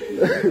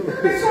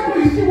but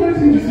somebody still wants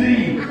him to say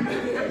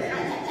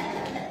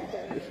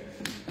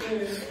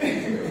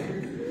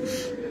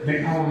but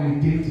our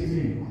identity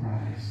in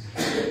Christ,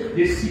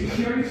 the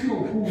security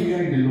of who we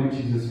are in the Lord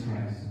Jesus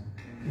Christ,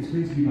 is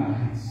going to give our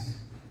hearts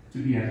to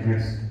be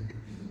addressed.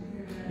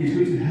 It's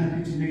going to help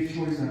you to make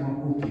choices about,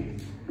 okay,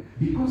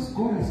 because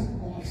God has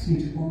asked me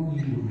to honor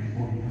you with my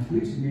body, I'm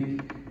going to make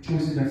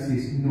choices that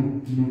says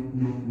no.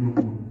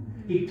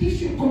 It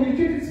gives you a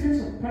communicated sense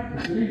of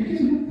purpose, and it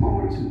gives you look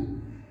forward to.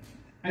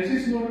 And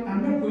says, Lord,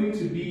 I'm not going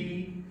to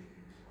be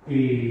a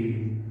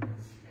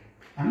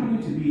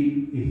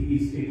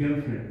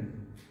girlfriend.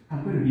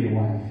 I'm going to be a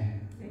wife.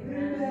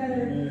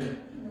 Amen.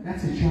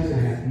 That's a choice I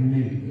have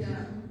made.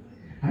 Yeah.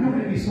 I'm not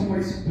going to be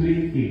somebody's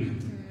plaything.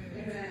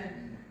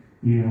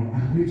 You know,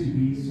 I'm going to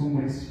be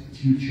somebody's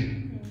future.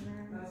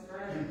 That's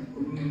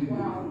right.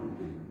 Wow.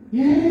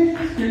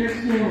 Yes, let's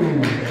go.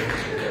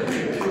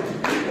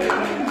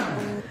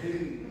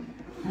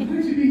 I'm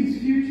going to be his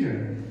future.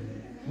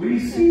 When he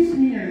sees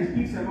me and he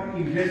thinks about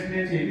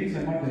investment and he thinks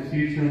about the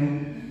future,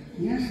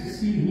 he has to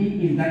see me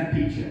in that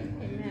picture.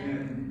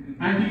 Amen.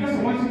 And because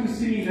I want him to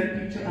see me in that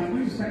picture, I'm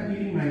going to start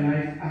living my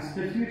life as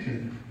the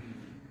future.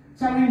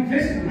 So I will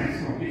invest in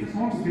myself because I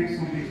want to bring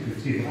something to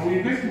the table. I will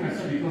invest in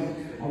myself because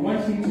I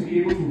want him to be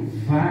able to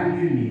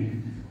value me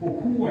for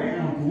who I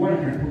am, for what I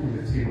can put on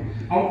the table.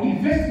 I will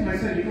invest in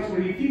myself because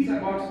when he thinks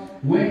about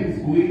where he's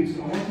going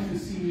to, I want him to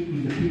see me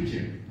in the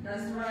picture.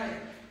 That's right.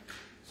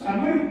 So I'm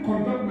going to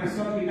conduct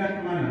myself in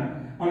that manner.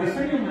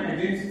 Understanding my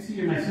identity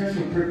and my sense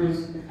of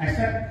purpose, I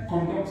start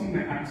conducting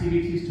my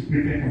activities to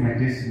prepare for my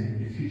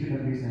destiny, the future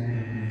that lays ahead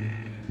of me.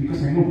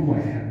 Because I know who I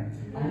am.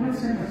 I will not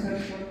sell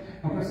myself short,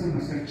 I will not sell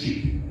myself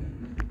cheap.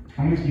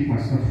 I'm going to give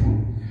myself full.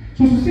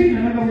 So to say in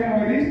another way,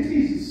 our identity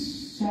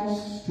is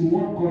sourced to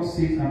what God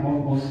says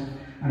about us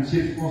and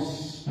shapes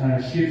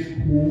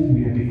who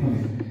we are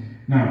becoming.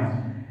 Now,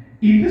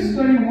 in this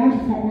study, we want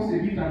to focus a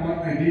bit about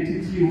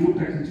identity. We'll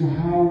look into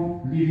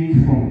how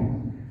living from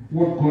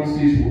what God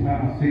says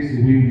affects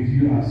the way we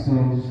view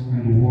ourselves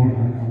and the world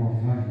and our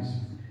values.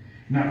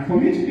 Now, for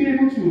me to be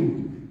able to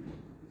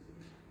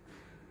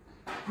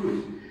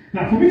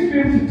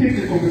take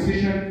the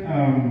conversation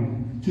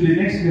to the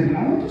next level, I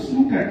want us to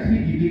look at 3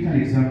 biblical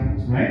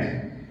examples, right?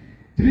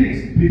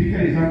 3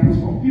 biblical examples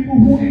of people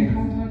who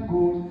encountered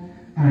God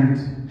and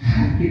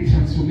had a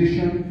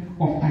transformation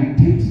of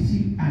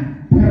identity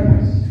and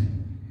purpose.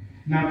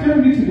 Now,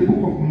 turn me to the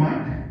book of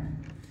Mark.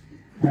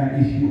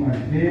 If you are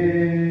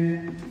there.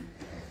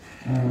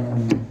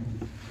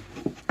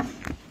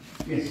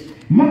 Yes.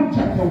 Mark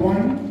chapter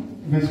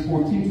 1, verse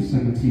 14 to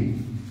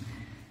 17.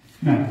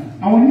 Now,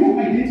 our new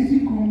identity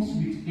comes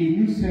with a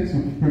new sense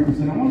of purpose.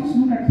 And I want us to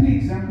look at 3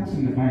 examples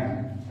in the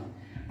Bible.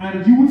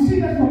 And you will see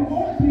that from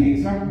all 3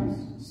 examples,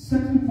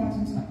 certain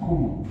patterns are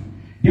common.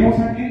 There was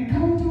an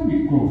encounter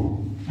with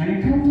God, an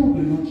encounter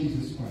with the Lord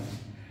Jesus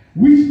Christ,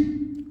 which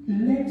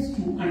led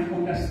to an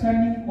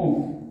understanding of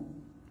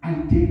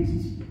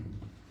identity.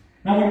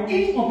 Now, when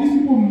each of these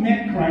people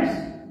met Christ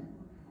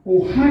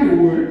or had a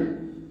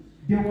word,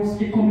 there was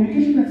a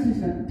communication that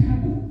says that,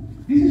 Tabo,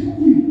 this is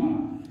who you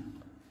are.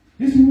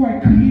 This is who I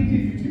created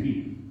you to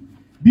be.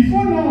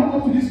 Before now and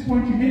up to this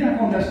point, you may have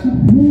understood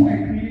who I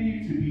created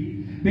you to be.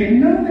 But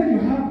now that you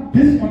have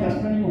this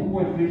understanding of who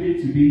I created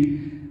you to be,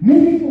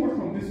 moving forward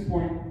from this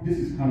point, this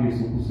is how you're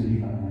supposed to live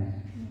your life.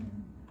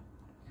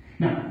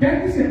 Now,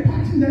 that is a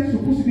pattern that's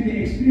supposed to be the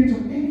experience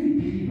of every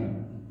believer.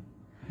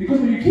 Because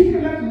when you give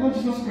your life to Lord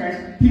Jesus Christ,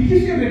 He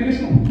gives you a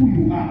revelation of who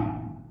you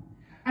are.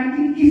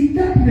 And it is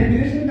that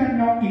revelation that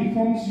now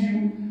informs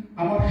you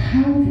about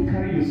how to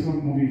carry yourself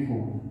moving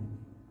forward.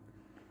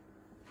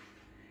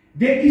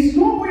 There is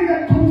nobody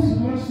that comes to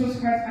Lord Jesus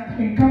Christ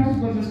and encounters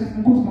Lord Jesus Christ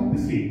and goes back the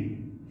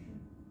same.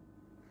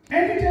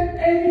 Every time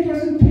any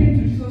person came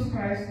to Jesus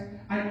Christ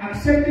and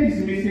accepted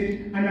His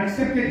message and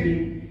accepted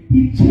Him,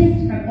 He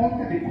changed and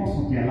altered the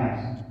course of their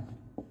lives.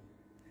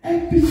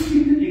 Every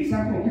single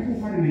example of people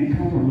who had an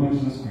encounter with Lord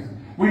Jesus Christ.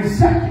 When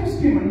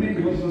Zacchaeus came and met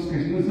the Lord Jesus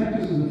Christ, you know,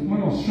 Zacchaeus was a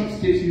man of short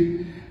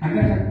stature and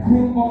that had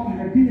grown up and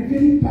had been a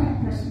very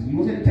bad person. He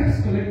was a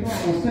tax collector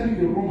and was serving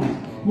the Romans.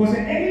 He was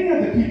an enemy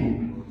of the people.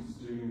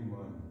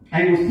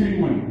 And he was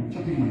stealing money,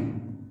 chopping money.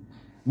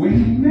 When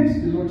he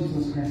met the Lord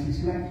Jesus Christ,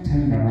 his life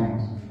turned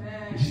around.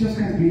 Amen. Jesus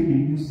Christ gave him a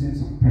new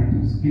sense of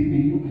purpose, gave him a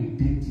new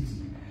identity.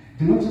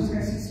 The Lord Jesus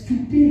Christ says,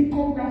 today,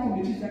 come down from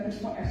the tree that is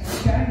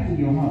dying in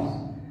your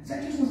house.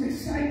 Zacchaeus was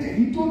excited.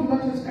 He told the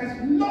Lord Jesus Christ,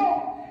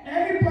 Lord,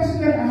 every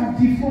person that I have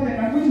defrauded,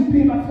 I'm going to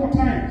pay back 4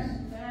 times.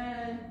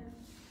 Amen.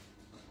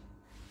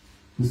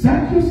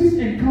 Zacchaeus'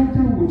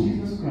 encounter with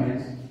Jesus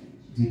Christ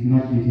did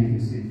not lead him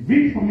the same.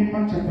 Read for me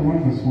Mark chapter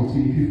 1 verse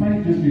 14. If you find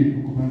it, just read it.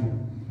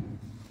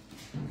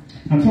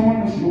 And someone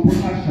else should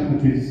open Acts chapter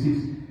 26,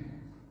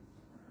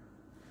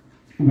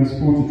 verse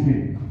 4 to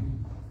 20.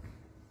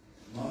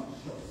 Mark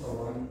chapter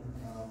 1,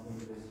 from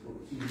verse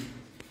 14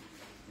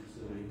 to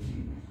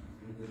 17.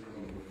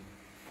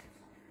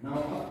 Now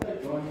after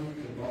John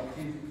the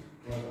Baptist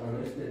was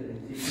arrested and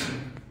taken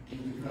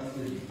into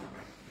custody,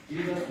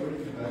 Jesus went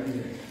to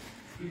Galilee,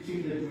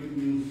 preaching the good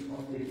news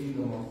of the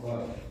kingdom of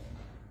God,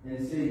 and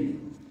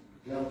saying,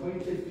 the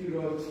appointed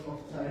period of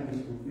time is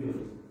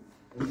fulfilled,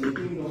 and the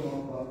kingdom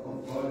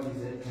of God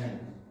is at hand.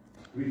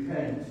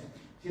 Repent,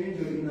 change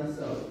your inner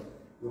self,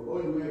 your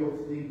old way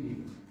of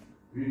thinking.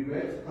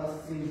 Regret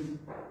past sins,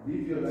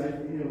 live your life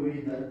in a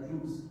way that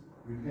proves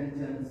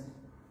repentance.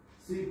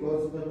 Seek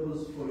God's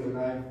purpose for your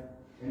life,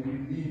 and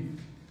believe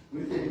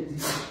with a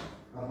deep,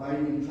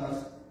 abiding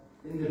trust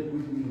in the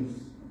good news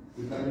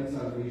regarding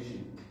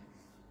salvation.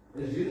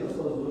 As Jesus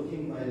was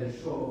walking by the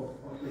shore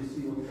of the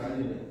Sea of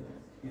Galilee,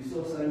 he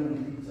saw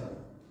Simon Peter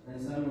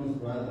and Simon's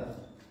brother,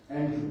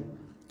 Andrew,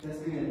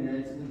 casting a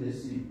net in the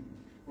sea,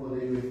 for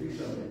they were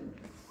fishermen.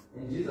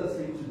 And Jesus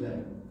said to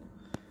them,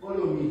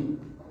 follow me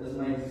as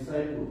my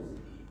disciples,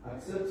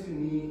 accepting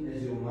me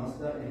as your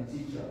master and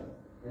teacher,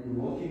 and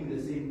walking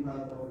the same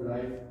path of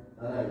life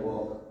that I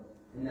walk,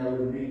 and I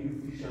will make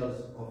you fishers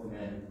of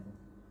men.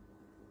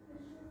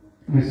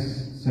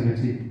 Verse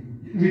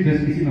 17. Read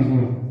verse 18 as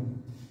well.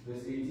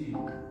 Verse 18.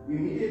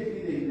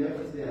 Immediately they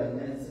left their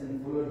nets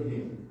and followed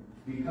him,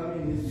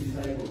 becoming his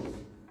disciples,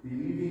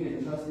 believing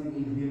and trusting in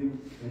him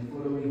and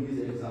following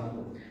his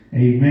example.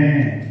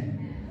 Amen.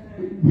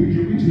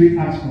 You're going to read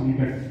Acts for me,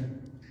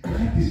 but I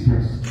like this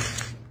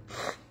verse.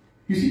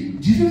 You see,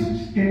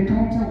 Jesus'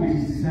 encounter with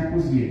his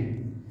disciples here,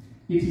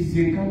 it is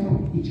the encounter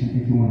of each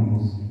and every one of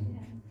us.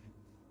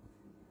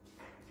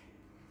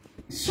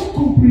 So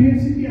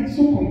comprehensively and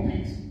so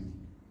complete.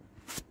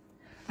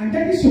 And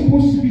that is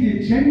supposed to be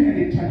the journey and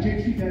the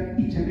trajectory that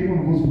each and every one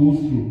of us goes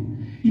through.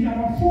 In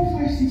about 4,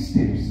 5, 6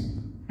 steps.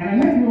 And I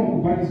like the way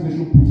of Bible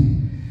version put it.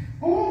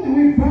 All the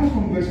way back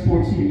from verse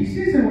 14, it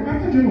says that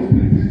after John was put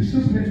in prison,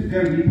 Jesus went to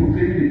Galilee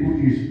proclaiming the good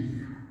news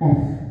of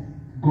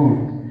God.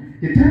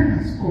 The time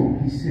has come,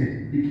 he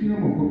said, the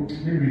kingdom of God.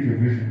 Let me read your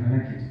version, I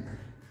like it.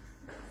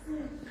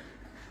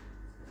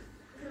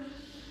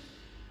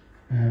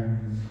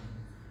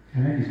 I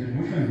like this version.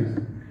 Which one is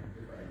this?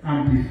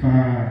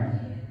 Amplified.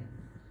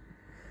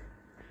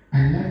 I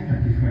like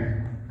Amplified.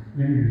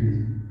 Let me read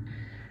it.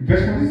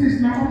 Verse 14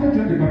 says, now after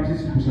John the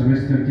Baptist was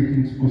arrested and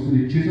taken into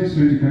custody, Jesus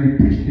went to Galilee,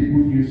 preached the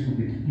good news of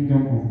the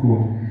kingdom of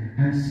God,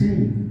 and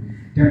saying,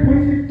 the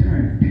appointed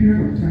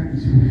period of time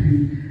is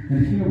fulfilled, and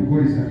the kingdom of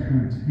God is at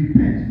hand.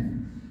 Repent.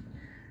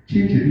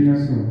 Change your inner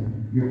self,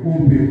 your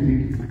own way of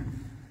thinking.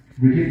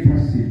 Regret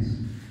past sins.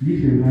 Live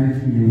your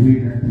life in a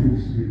way that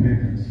proves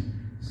repentance.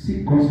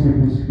 Seek God's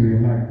purpose for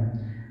your life,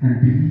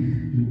 and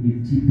believe in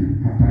a deep,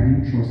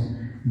 abiding trust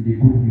in the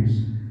good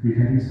news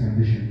regarding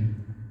salvation.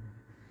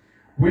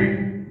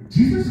 When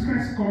Jesus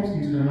Christ comes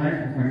into the life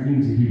of an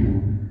individual,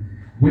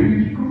 when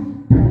you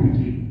become born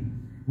again,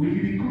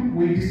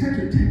 when you decide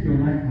to turn your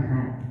life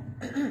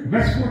around,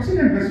 verse 14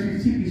 and verse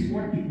 15 is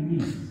what it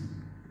means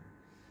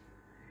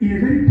in a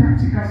very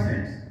practical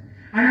sense.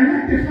 And I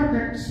like the fact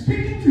that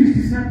speaking to his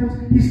disciples,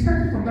 he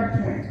started from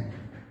that point.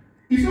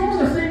 It's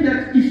almost as saying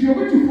that if you're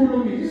going to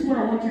follow me, this is what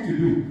I want you to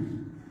do.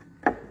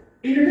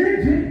 In a very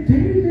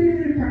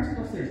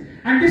practical sense.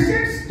 And the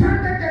same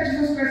standard that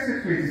Jesus Christ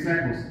set for his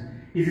disciples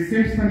is the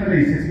same standard that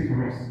he's setting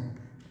for us.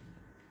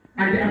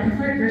 And the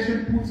Amplified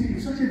version puts it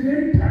in such a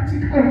very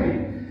practical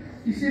way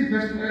It says, the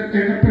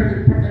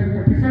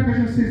preferred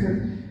version says that,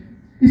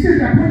 it says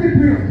the appointed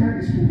period of time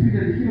is fulfilled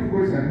and the king of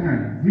God is at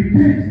hand.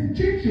 Repent,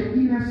 change your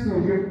inner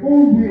self, your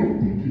own way of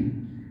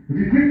thinking.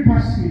 Regret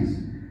past sins.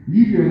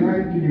 Live your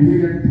life in a way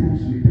that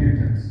proves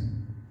repentance.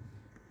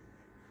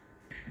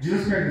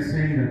 Jesus Christ is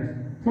saying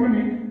that, follow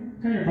me,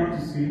 turn your back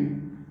to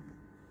sin.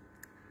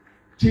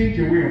 Change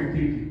your way of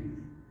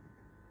thinking.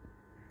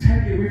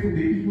 Turn away from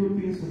the evil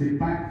things or the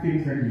bad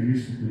things that you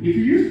used to do. If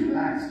you used to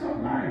lie,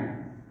 stop lying.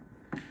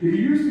 If you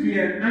used to be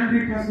an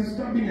angry person,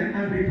 stop being an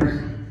angry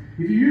person.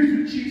 If you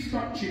used to cheat,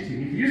 stop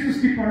cheating. If you used to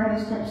sleep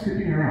around, stop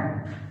sleeping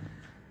around.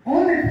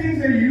 All the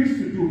things that you used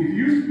to do, if you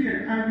used to be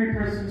an angry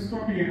person,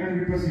 stop being an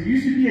angry person. If you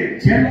used to be a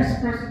jealous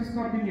person,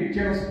 stop being a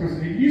jealous person.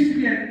 If you used to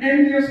be an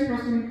envious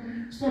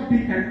person, stop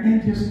being an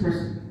envious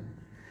person.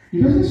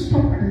 He doesn't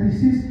stop at that. He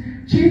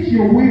says, change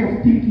your way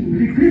of thinking,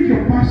 regret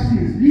your past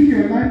sins, live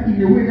your life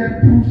in a way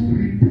that proves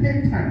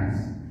repentance.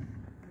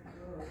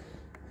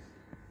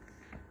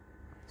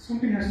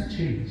 Something has to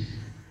change.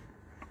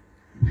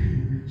 When you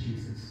meet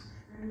Jesus.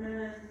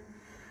 Amen.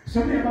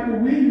 Something about the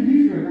way you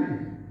live your life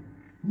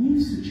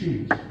needs to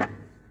change.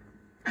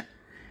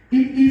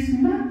 It is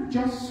not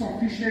just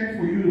sufficient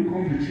for you to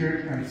come to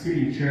church and sit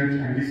in church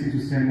and listen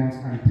to sermons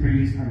and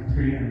praise and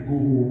pray and go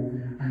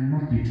home and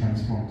not be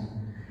transformed.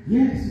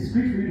 Yes, it's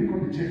great for you to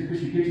come to church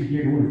because you get to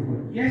hear the word of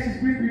God. Yes, it's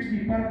great for you to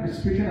be part of a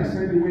spiritual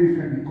assembly where you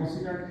can be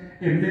considered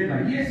a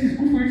member. Yes, it's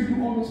good for you to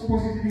do all those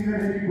positive things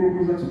that help you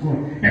grow closer to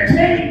God. But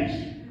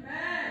change!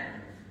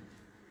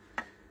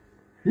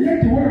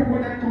 Let the word of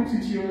God that comes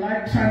into your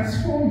life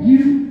transform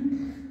you.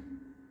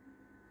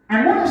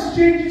 And what those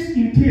changes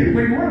entail,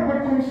 when the word of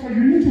God comes for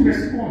you, you need to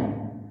respond.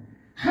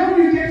 How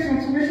do you get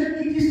transformation?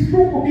 It is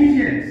through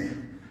obedience.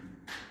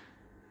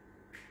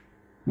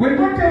 When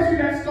God tells you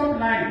that stop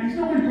lying, He's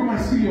not going to come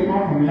and seal your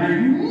mouth on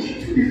lying. You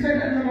need to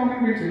decide that no longer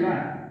going to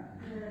lie.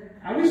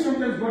 I wish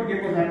sometimes God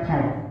gave us that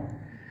power.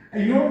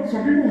 And you know,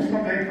 some people will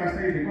stop lying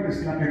faster, they got to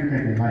slap every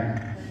time they lie.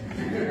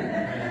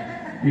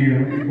 You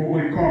know,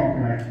 or a cop,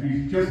 like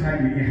you just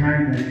had a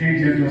hand and an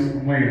angel just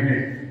over your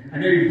head.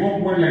 And then you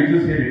bump one like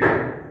just hit it.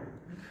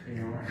 You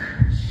know,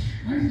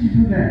 why did you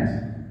do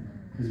that?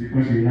 It's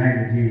because you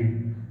lied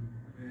again.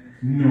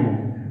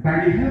 No.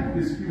 By the help of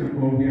the Spirit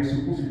of God, we are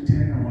supposed to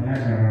turn our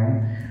lives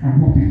around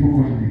and walk before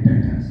God in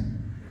repentance.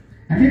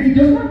 And then it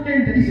does not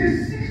end there. It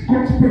says, seek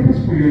God's purpose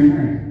for your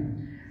life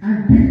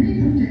and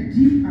believe with a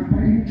deep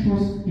abiding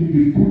trust in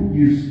the good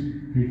news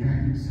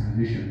regarding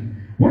salvation.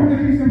 One of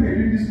the things that we are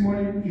doing this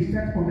morning is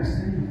that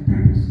understanding of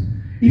purpose.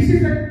 It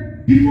says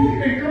that before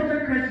you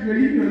encounter Christ, you are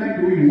living your life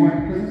the way you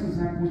want because this is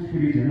how most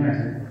people live their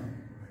lives.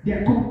 They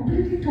are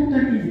completely,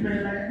 totally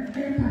independent, like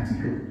an air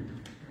particle.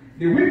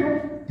 They wake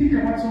up, think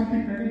about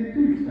something, and then they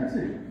do it. That's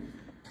it.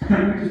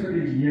 I'm going to study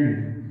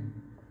engineering.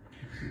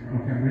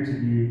 Okay, I'm going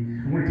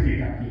to take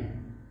that here.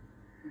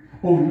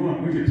 Oh no,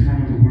 I'm going to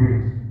travel the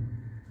world.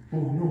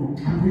 Oh no,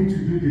 I'm going to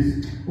do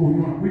this. Oh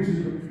no, I'm going to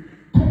do it.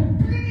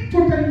 Completely,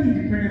 totally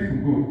independent from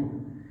God.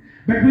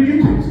 But when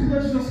you come to the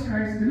Lord Jesus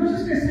Christ, the Lord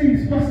Jesus Christ is saying in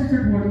His passage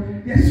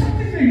word, there's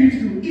something that you need to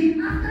do.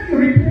 If after your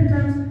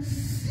repentance,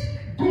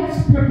 seek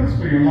God's purpose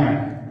for your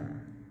life.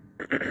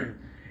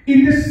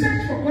 In the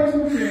search for God's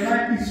purpose for your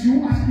life is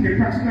you asking the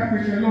practical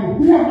question, Lord,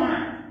 who am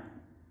I?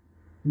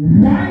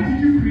 Why did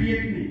you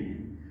create me?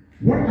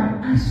 What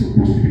am I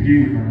supposed to be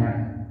doing with my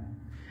life?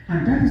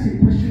 And that is a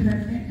question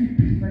that every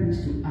believer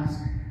needs to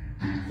ask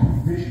at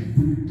conversion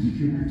when you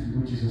give your life to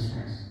Lord Jesus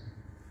Christ.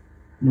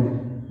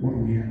 Lord, what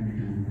will you have me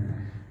do with my life?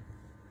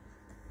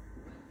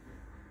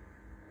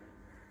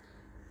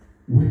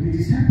 When the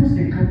disciples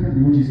encountered the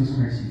Lord Jesus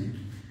Christ here,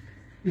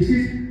 it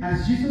says,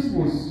 as Jesus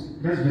was,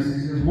 that's verse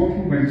 6, was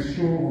walking by the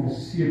shore of the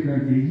Sea of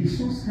Galilee, he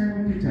saw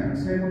Simon Peter and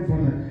Simon's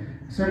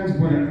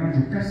brother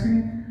Andrew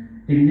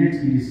casting a net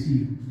in the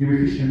sea. They were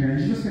fishermen, and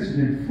Jesus said to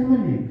them, follow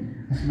me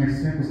as my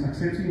disciples,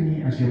 accepting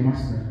me as your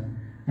master,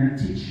 and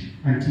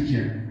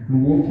teacher,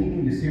 and walking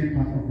in the same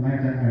path of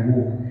life that I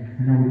walk,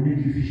 and I will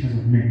make you fishers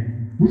of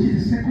men. Which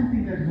is the second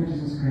thing that Lord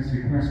Jesus Christ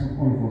requires from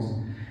all of us.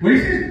 When he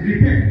says,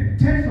 repent,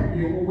 turn from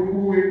your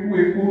own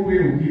way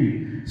of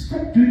living.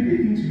 Stop doing the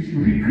things you should.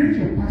 Regret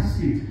your past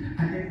sins.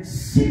 And then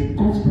seek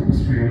God's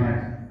purpose for your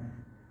life.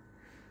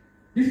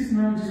 This is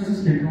now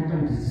Jesus' encounter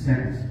with his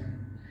disciples.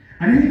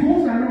 And then he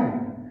goes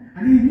along.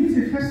 And then he meets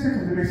the first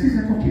set of them and says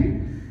that,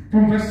 okay,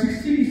 from verse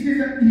 16, he says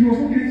that he was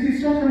walking, he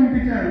saw Simon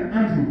Peter and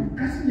Andrew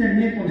casting their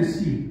net on the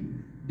sea.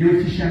 They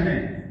were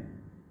fishermen.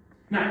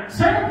 Now,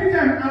 Simon Peter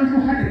and Andrew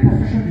had a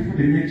profession before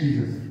they met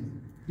Jesus.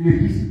 They were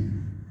busy.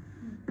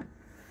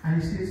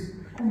 And he says,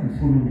 come and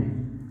follow me.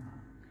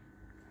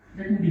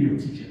 Let me be your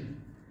teacher.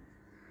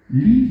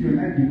 Live your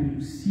life the way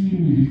you see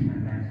me live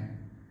my life.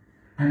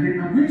 And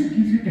then I'm going to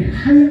give you a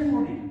higher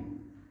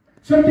calling.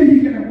 Something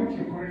bigger than what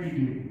you're currently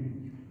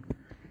doing.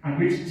 I'm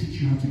going to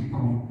teach you how to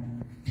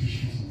become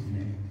teachers of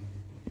men.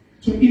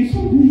 So in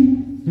so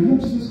doing, the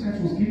Lord Jesus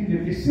Christ was giving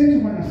them a sense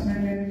of an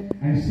assignment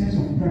and a sense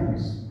of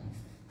purpose.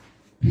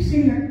 He's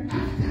saying that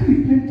after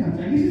repentance,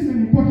 and this is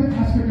an important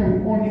aspect that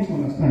we all need to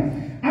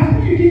understand.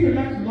 After you give your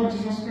life to the Lord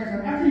Jesus Christ,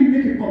 and after you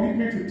make a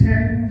commitment to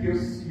turn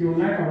your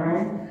life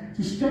around,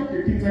 to stop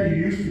the things that you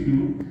used to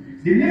do,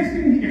 the next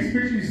thing He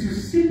expects you is to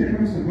seek the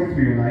purpose of God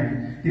for your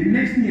life. The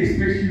next thing He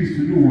expects you is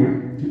to do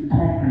what? To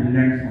come and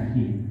learn from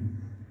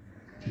Him.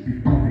 To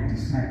become a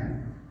disciple.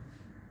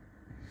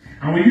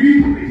 And when you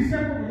become a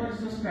disciple of the Lord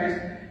Jesus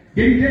Christ,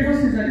 then He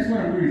therefore says that this is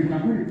what I'm going to do.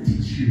 I'm going to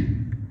teach you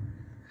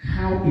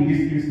how in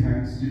this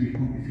instance to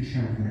become a fisher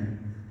of men.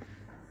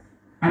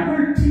 I'm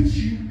going to teach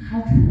you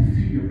how to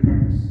fulfill your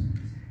purpose.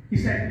 He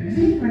said,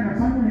 leave and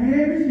abandon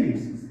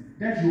everything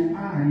that you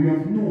are and you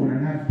have known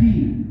and have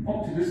been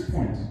up to this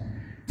point.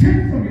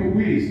 Turn from your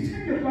ways.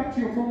 Turn your back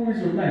to your former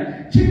ways of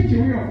life. Change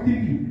your way of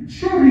thinking.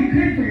 Show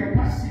regret for your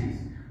past sins.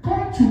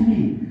 Come to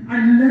me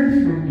and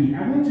learn from me.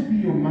 I want to be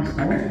your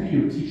master. I want to be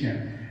your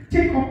teacher.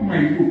 Take up my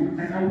yoke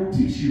and I will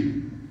teach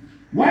you.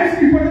 Why is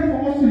it important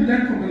for us to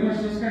learn from the Lord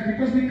Jesus Christ?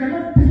 Because we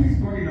cannot please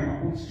God in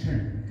our own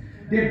strength.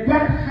 The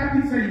bad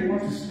habits that you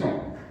want to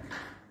stop,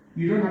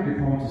 you don't have the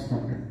power to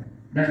stop them.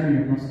 That's why you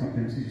have not stopped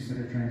them since you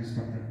started trying to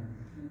stop them.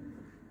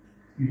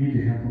 You need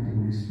the help of the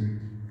Holy Spirit.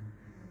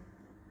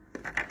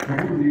 But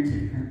what will it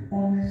take? An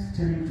honest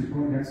telling to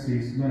God that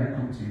says, Lord, I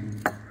come to you.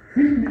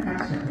 Read me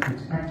Acts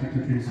chapter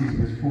 26,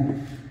 verse 4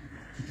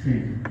 to 20.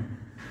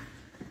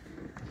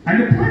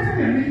 And the point that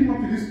we are making up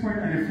to this point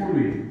are the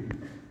following.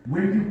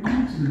 When you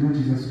come to the Lord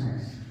Jesus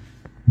Christ,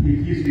 He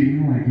gives you a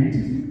new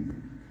identity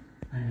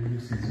and a new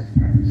sense of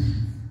purpose.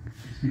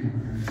 Speak of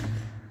that.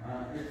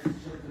 Acts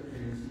chapter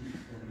 26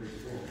 and verse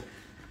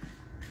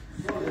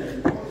 4. So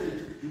then, all the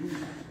Jews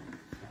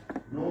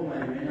know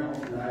my manner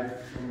of life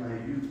from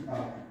my youth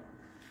up,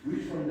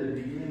 which from the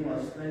beginning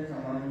was spent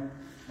among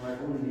my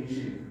own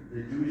nation,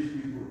 the Jewish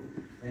people,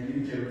 and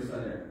in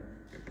Jerusalem.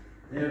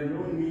 They have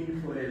known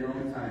me for a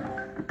long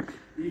time,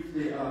 if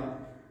they are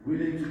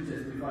willing to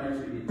testify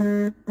to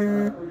it.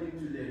 According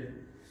to the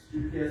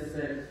strictest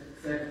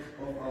sect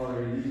of our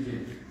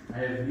religion, I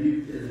have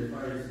lived as a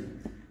Pharisee.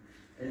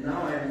 And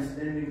now I am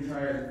standing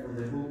trial for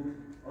the hope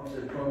of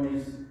the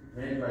promise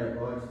made by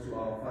God to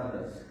our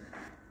fathers,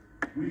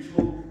 which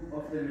hope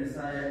of the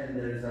Messiah and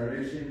the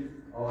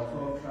resurrection our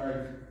 12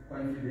 tribes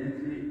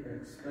confidently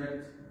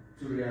expect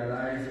to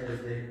realize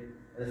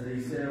as they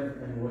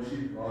serve and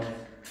worship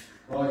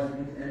God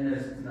in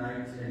earnest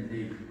night and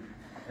day.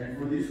 And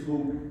for this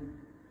hope,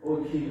 O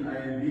King, I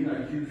am being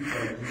accused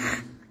by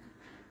Jews.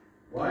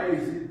 Why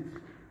is it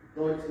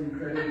thought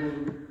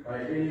incredible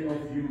by any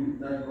of you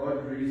that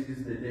God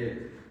raises the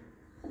dead?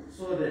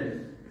 So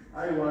then,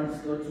 I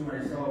once thought to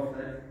myself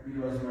that it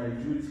was my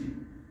duty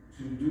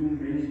to do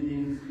many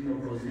things in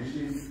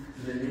opposition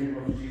to the name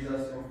of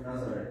Jesus of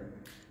Nazareth.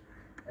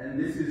 And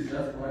this is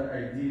just what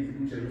I did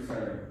in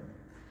Jerusalem.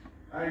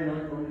 I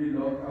not only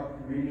locked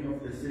up many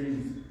of the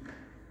saints,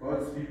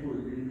 God's people,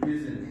 in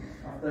prison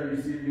after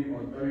receiving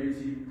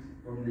authority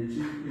from the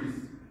chief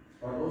priests,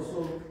 but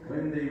also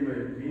when they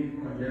were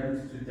being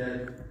condemned to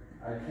death,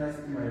 I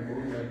cast my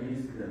vote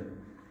against them.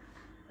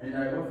 And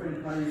I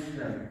often punished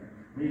them,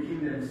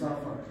 making them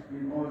suffer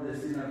in all the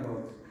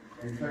synagogues,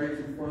 and tried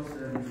to force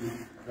them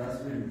to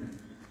blaspheme.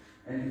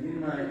 And in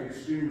my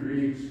extreme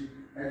rage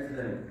at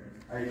them,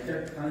 I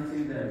kept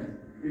hunting them,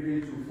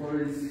 even to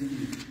foreign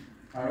cities,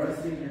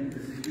 harassing and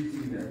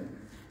persecuting them.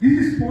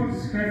 This is Paul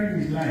describing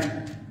his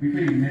life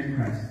before he met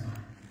Christ.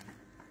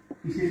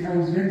 He says, I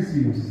was very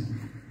serious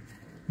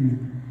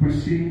in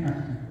pursuing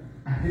after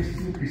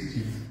arresting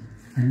Christians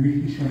and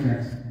making sure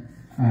that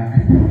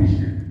I punish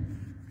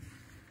them.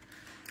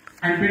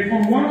 And when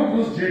on one of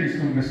those journeys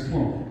from verse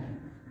 12,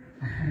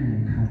 I had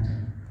an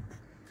encounter.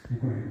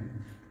 Go ahead.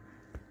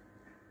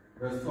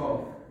 Verse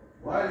 12.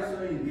 While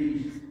so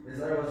engaged,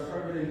 as I was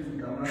traveling to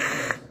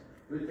Damascus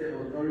with the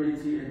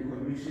authority and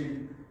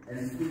commission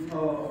and full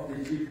power of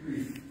the chief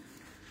priest,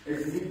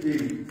 at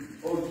midday,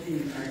 O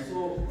King, I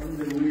saw on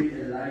the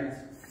way a light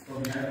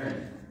from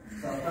heaven,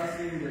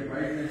 surpassing the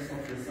brightness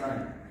of the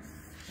sun,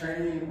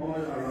 shining all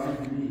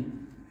around me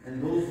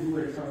and those who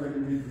were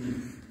traveling with me.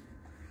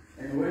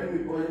 And when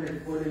we all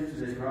had fallen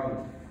to the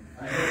ground,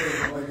 I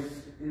heard a voice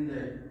in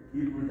the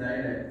Hebrew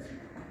dialect,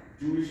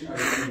 Jewish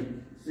Aramaic,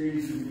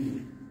 saying to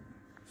me,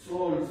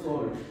 Saul,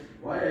 Saul,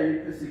 why are you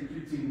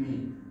persecuting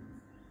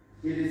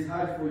me? It is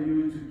hard for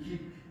you to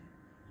kick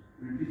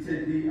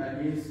repeatedly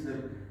against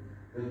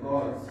the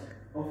gods,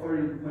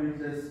 offering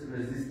pointless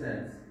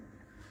resistance.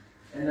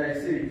 And I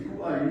said,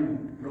 Who are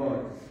you,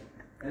 Lord?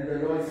 And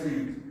the Lord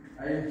said,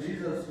 I am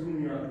Jesus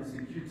whom you are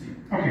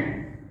persecuting.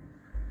 Okay.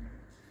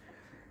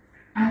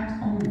 At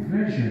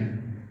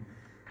conversion,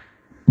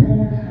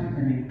 Paul had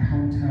an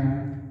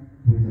encounter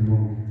with the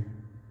Lord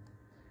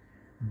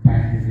by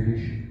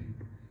revelation.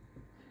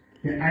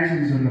 The eyes of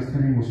his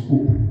understanding was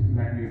opened,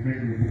 like we have read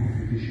in the book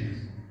of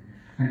Ephesians.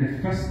 And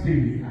the first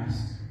thing he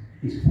asked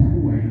is,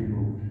 Who are you,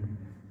 Lord?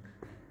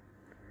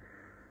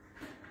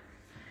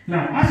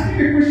 Now, asking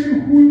the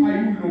question, Who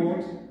are you,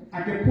 Lord,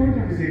 at the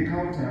point of his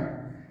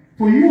encounter,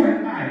 for you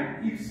and I,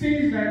 it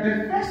says that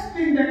the first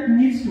thing that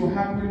needs to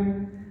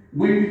happen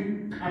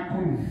when we are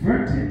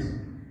converted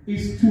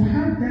is to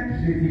have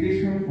that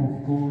revelation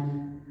of God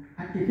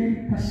at a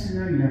very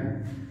personal level,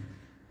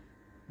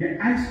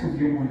 the eyes of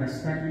your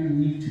understanding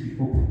need to be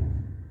open.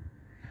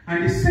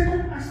 And the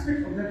second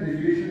aspect of that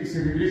revelation is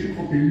a revelation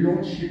of the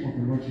Lordship of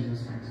the Lord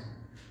Jesus Christ.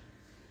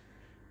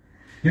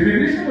 The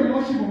revelation of the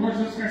Lordship of the Lord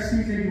Jesus Christ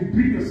means that you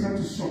bring yourself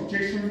to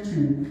subjection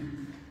to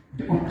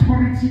the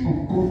authority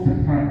of God the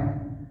Father.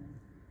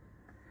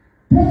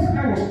 Paul's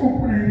eye was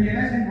open and he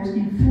realized that he was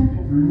in front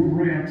of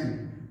royalty.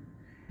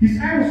 His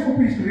eye was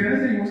open to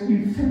realize that he was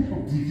in front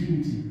of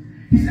divinity.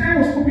 His eye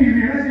was open, he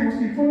realized that he was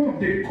in front of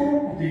the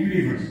God of the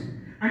universe.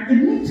 And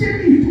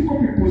immediately he took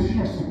up a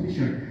position of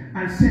submission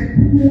and said,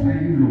 "Who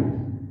are you, Lord?"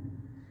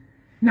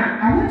 Now,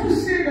 I want to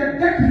say that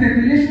that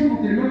revelation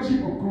of the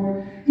Lordship of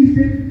God is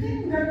the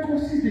thing that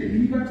causes the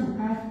believer to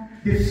have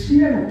the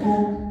fear of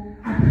God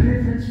and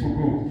reverence for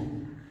God.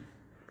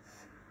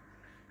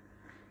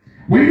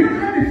 When you don't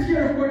have the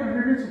fear of God and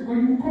reverence for God,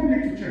 you will come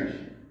late to church.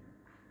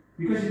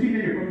 Because you think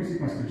that you're coming to see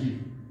Pastor G.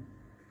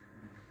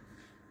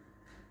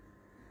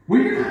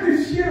 When you don't have the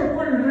fear of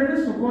God and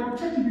reverence for God,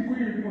 church will be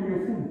going on your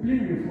phone,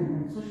 playing on your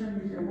phone, on social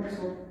media,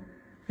 WhatsApp,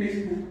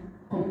 Facebook,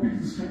 completely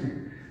distracted.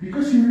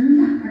 Because you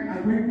lack an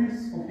awareness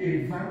of the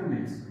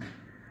environment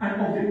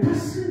and of the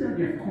person that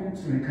you have come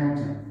to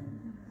encounter.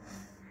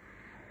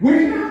 When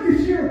you don't have the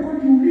fear of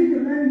God, you will live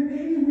your life in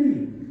any way.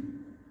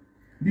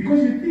 Because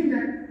you think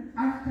that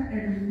after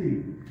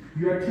everything,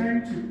 you are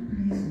trying to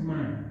please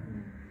man.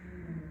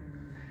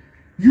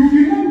 You'll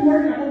be more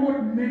worried about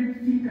what men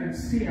think and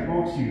say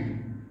about you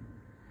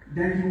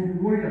than you'll be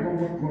worried about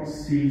what God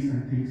says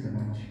and thinks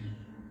about you.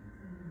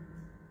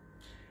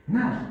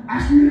 Now,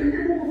 as we read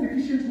the book of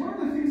Ephesians, one of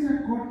the things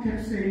that God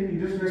kept saying in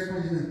those verse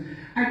passages is,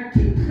 I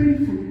keep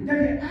praying for you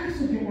that the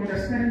eyes of your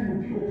understanding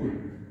will be open.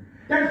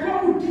 That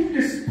God will give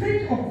the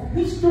spirit of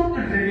wisdom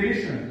and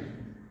revelation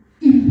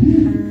in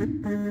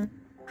Him,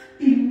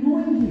 in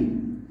knowing Him.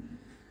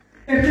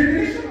 A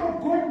revelation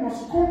of God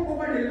must come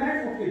over the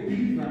life of a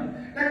believer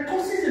that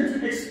causes them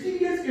to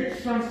experience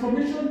a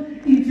transformation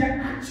in their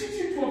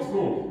attitude towards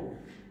God.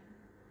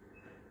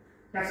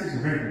 That's His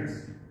reverence.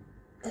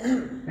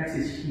 That's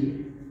His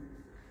fear.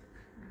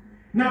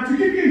 Now, to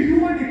give you a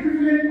human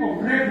equivalent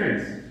of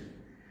reverence,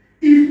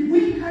 if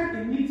we had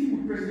a meeting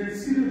with President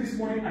Cyril this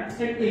morning at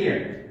 10 a.m.,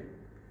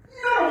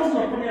 none of us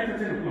were coming after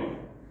 10 o'clock.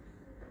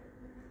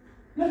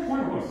 Not one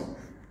of us.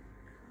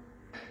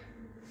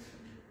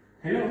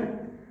 Hello?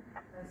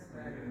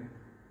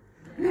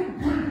 Not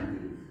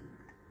one.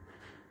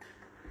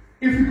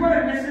 If we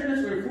got a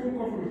message or a phone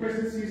call from the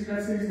president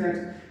that says that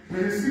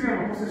President Cyril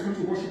and Apostle is going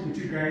to worship with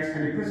you guys,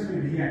 and the president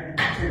will be here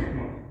at 10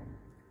 o'clock.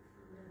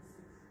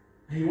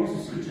 And he wants to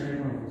speak to every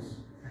one of us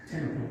at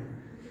 10 o'clock.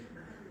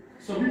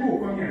 Some people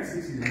will come here at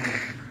 6 in the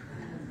morning.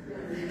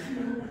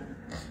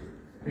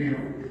 You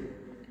know?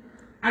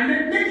 And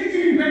then make it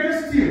even better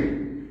still.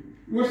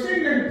 We're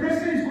saying that the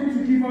president is going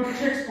to give out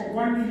checks of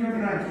 1 million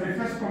rand on a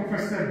first come,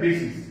 first served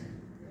basis.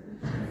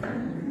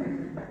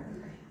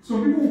 So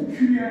people will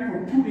queue here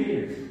from 2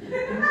 a.m.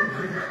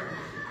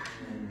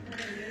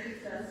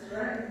 That's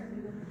right.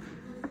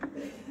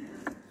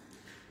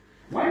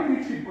 Why do we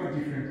treat God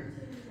differently?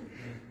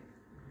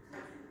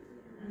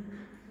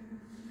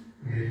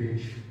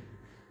 Revelation.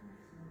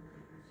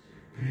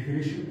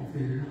 Revelation of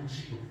the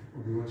Lordship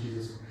of the Lord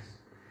Jesus Christ.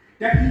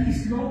 That He is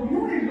Lord. You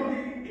know what a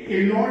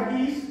Lord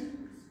is?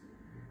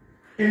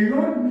 A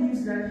Lord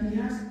means that He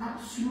has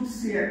absolute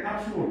say and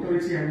absolute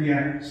authority, and we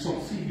are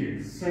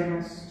subservient,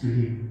 servants to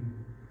Him.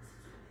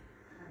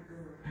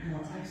 And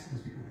our eyes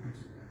must be open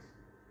to that.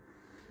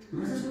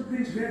 Because that's what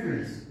brings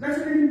reverence. That's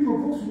what even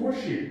provokes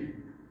worship.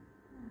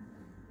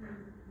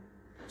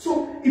 So,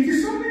 it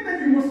is something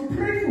that you must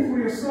pray for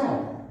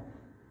yourself.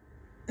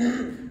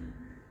 You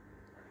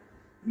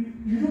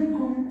don't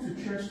come to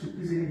church to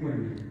please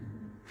anybody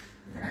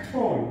at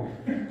all.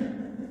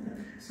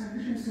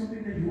 Salvation is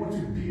something that you want to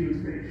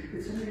build.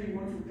 It's something that you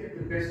want to get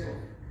the best of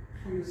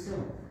for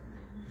yourself.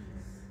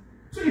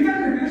 So if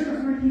that revelation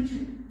does not hit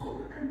you, go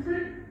back and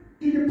pray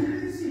in the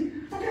privacy.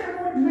 Forget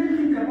about what men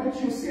think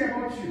about you or say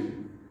about you.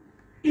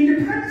 In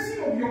the privacy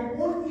of your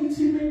own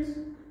intimate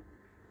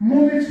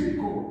moments with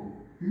God,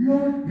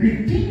 Lord,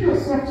 reveal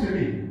yourself to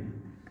me.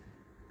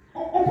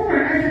 Open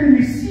my eyes and let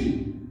me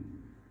see.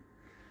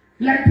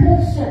 Like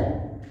Paul saw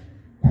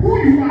who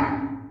you are,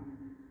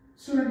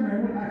 so that my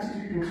whole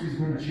attitude also is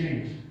going to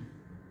change.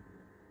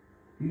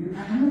 You know,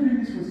 I'm not doing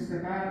this for Sister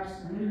Babs,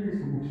 I'm not doing this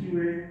for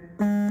Mokiwe,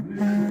 I'm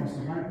not doing this for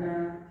Pastor Magda,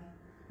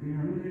 I'm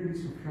not doing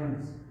this for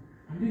friends.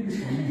 I'm doing this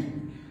for me.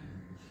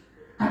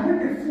 I want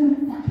the full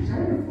package, I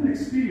want the full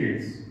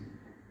experience.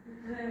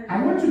 I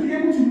want to be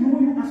able to know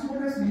you as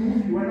others know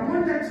you, and I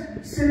want that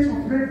sense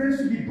of reverence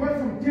to be brought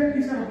from deep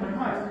inside of my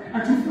heart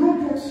and to flow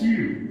towards you,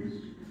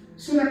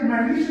 so that my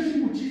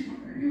relationship with Jesus will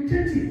be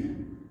authentic.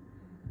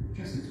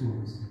 Just the two of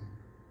us.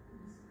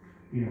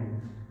 You know,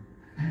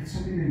 and it's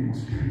something that you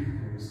must pray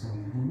for yourself.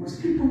 We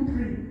must keep on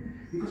praying,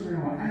 because when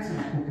our eyes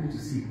are open to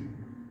see,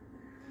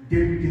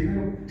 then we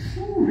develop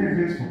true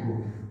reverence for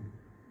God.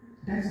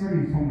 That is not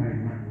informed by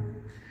man.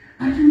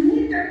 And you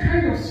need that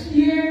kind of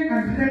fear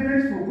and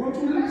reverence for God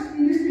to last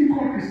in this thing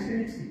called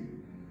Christianity.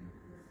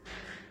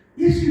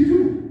 Yes, you do.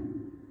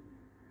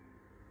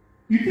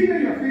 You think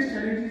that you have faced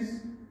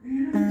challenges, and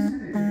you're not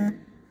excited.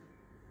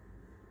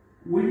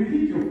 When you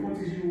hit your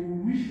 40s, you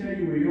wish that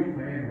you were young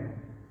forever.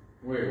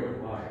 Wait,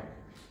 why?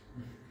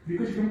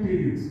 Because you don't pay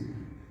bills.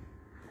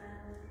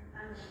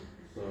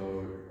 So,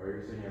 are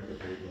you saying you have to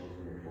pay bills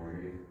when you're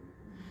 40?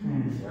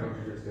 Why don't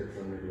you just get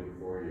something to do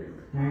for you?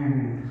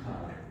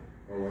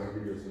 Or why don't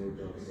you just move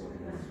on to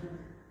something else?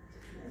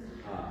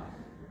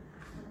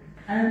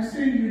 I am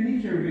saying you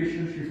need your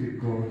relationship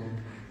with God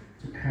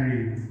to carry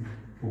you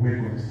for where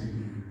God is taking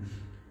you.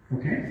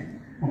 Okay?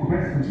 Uncle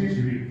Brian, continue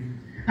to read.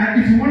 And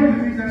it's one of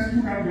the things that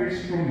stood out very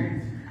strongly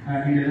in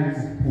the life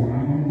of Paul.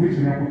 I'm going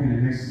to wrap up in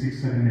the next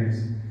 6-7 minutes.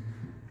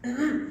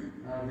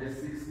 Verse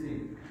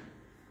 16.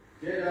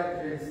 Get up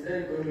and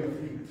stand on your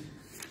feet.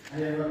 I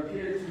have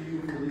appeared to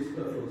you for this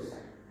purpose,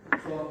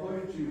 to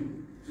appoint you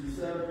to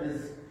serve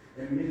as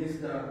a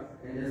minister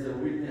and as a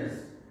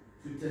witness,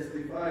 to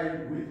testify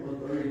with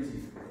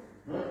authority,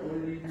 not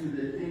only to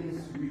the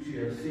things which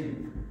you have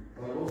seen,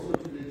 but also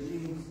to the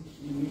things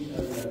in which I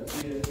will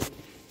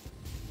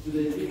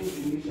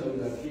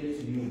appear,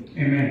 to you.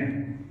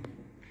 Amen.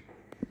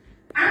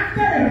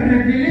 After a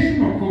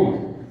revelation of God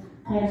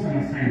comes an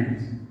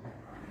assignment.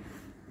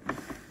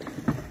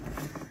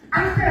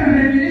 After a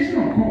revelation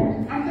of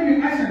God, after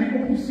you ask the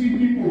people to see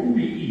him for who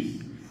he is,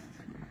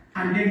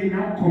 and then he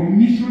now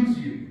commissions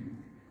you.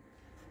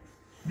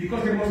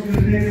 Because there must be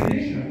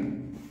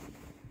revelation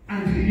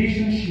and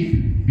relationship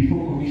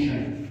before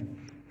commission.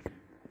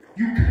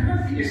 You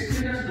cannot be a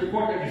stranger to the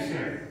God that you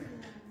serve.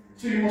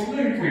 So you must know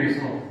him for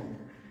yourself.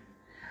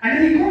 And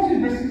then he comes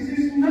in verse 6 and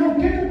says, now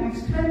get up and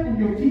stand on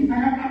your feet. I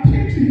have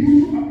appeared to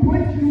you to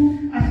appoint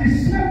you as a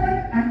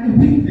servant and a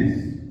witness.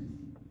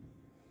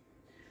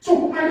 So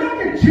along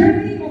the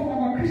journey of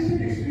our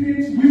Christian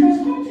experience, we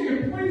must come to a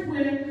point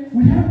where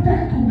we have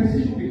that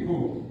conversation with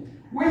God,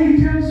 where he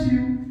tells you,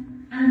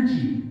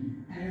 Angie,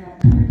 I have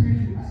appointed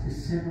you as a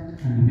servant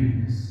and a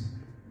witness.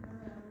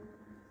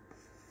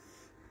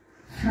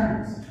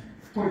 Friends,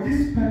 for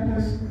this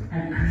purpose I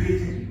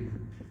created you.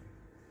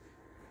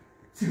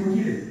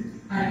 Timothy,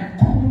 I have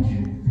called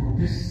you for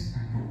this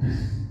and for this.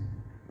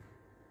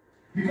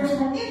 Because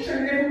for each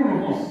and every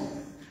one of us,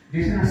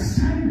 there's an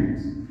assignment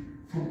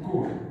from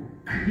God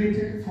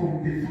created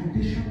from the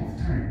foundation of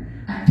time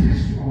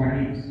attached to our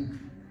names.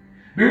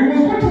 But we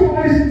must go through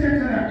all these steps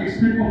that I've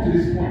explained up to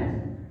this point.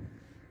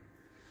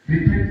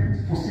 Repentance,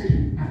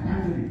 forsaking,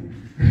 abandoning,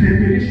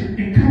 revelation,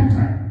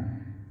 encounter,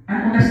 and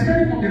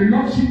understanding of the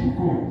Lordship of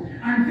God.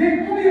 And then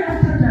only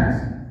after that,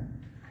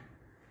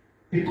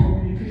 a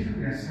communication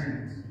with assignment.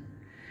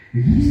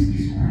 This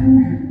is who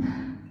you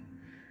are.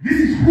 This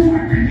is who I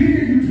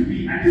created you to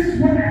be. And this is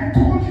what I have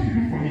called you to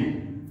do for me.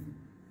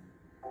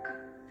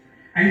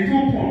 And he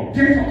told Paul,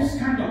 get up,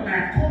 stand up. I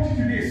have called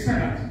you to be a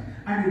servant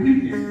and a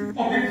witness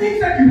of the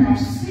things that you have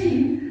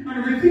seen and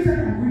of the things that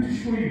I'm going to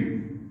show you.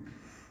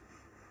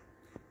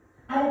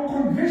 Our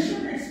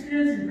conversion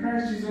experience in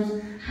Christ Jesus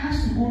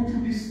has to go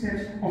through these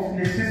steps of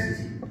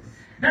necessity.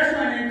 That's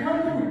why an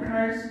encounter with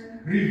Christ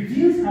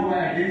reveals our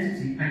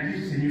identity and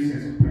gives us a new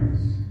sense of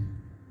purpose.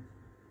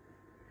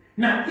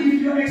 Now,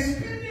 if your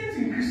experience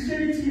in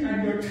Christianity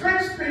and your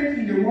time spent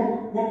in the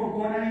work of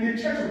God and in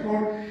the church of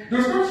God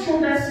does not show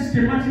that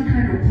systematic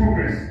kind of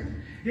progress,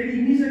 then it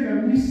means that you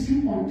are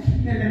missing on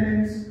key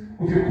elements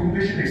of your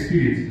conversion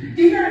experience.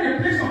 Either at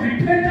the place of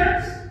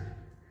repentance,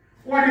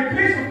 or at the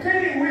place of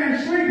turning away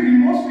and showing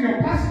remorse for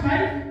your past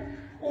life,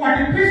 or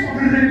at the place of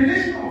the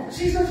revelation of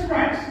Jesus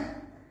Christ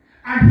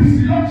and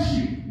his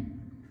Lordship.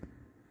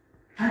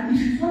 And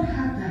if you don't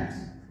have that,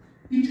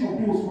 each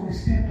of those on a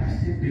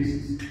step-by-step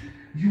basis,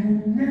 you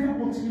will never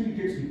ultimately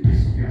get to the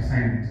place of your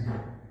assignment.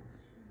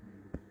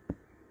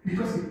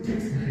 Because it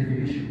takes the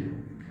revelation.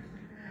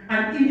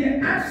 And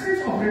in the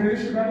absence of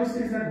revelation, the Bible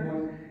says that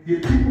what? The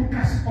people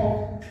cast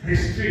off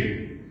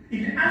restraint.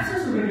 In the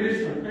absence of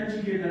revelation,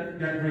 Angie gave that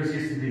verse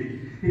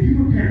yesterday, the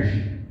people perish.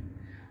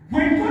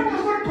 When God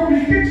does not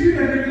communicate to you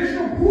the revelation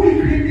of who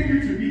he created you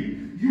to be,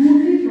 you will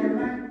live your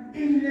life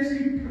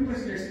aimlessly,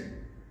 purposelessly.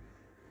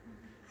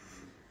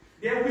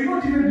 There will be no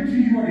difference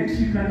between you and a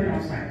tree planted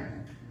outside.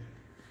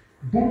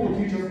 Both of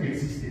you just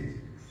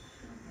existed.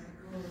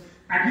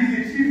 At least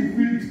the tree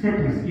fulfilled its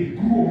purpose. It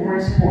grew on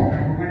one spot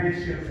and provided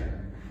shelter.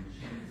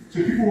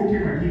 So people will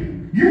came and live.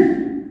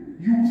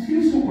 You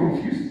feel so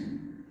confused.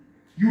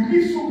 You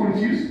live so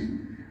confused.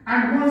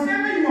 And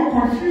whenever you are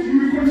confused, you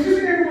will be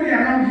confusing everybody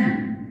around you.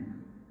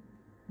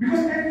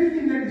 Because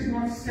everything that is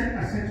not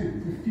set aside to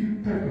fulfill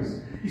purpose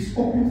is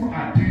open for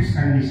abuse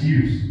and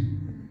misuse.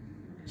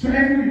 So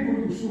everywhere you go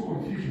to sow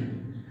confusion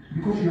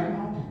because you are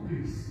out of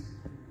place.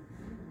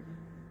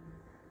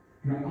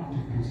 You are out of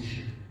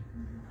position.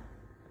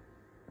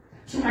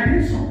 So I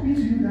then submit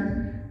to you that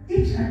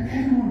each and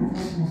every one of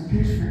us must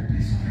get to that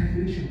place of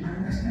revelation and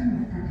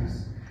understanding of purpose.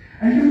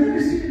 And you're going to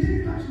receive it, take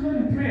it back to Lord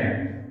in prayer.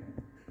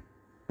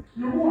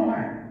 Lord, who am I?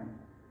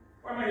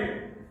 Why am I here?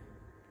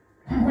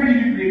 Why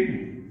did you create me?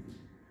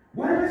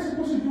 What am I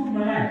supposed to do with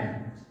my life?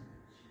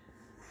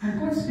 And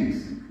God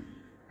speaks.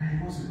 And he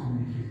wants to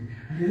communicate.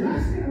 And the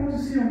last thing I want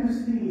to say on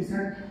this thing is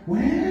that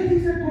whatever it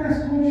is that God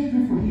has called you to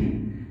do for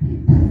Him, He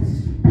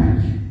promises to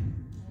back you.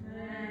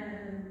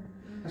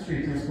 That's what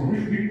it tells God.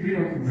 Read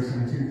on from verse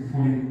 17,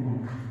 following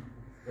on.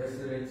 Verse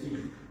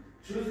 17.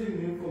 Choosing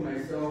you for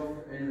myself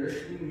and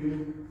rescuing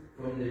you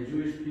from the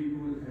Jewish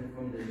people and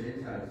from the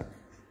Gentiles,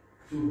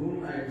 to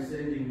whom I am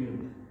sending you,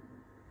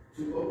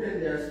 to open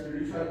their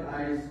spiritual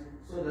eyes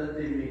so that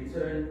they may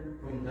turn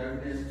from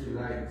darkness to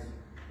light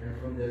and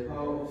from the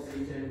power of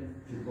Satan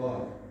to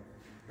God,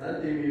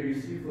 that they may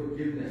receive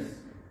forgiveness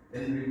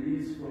and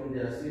release from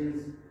their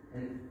sins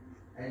and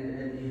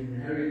an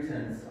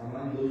inheritance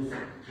among those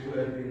who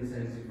have been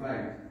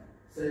sanctified,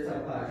 set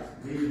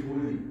apart, made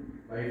holy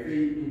by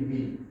faith in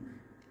me.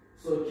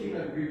 So King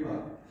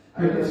Agrippa,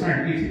 That's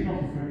fine. 18 up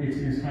to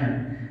 18 is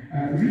fine.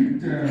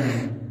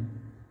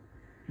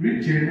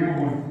 Read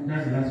Jeremiah 1.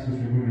 That's the last verse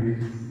we're going to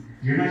read.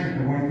 Jeremiah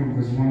chapter 1 from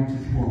verse 1 to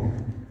 12.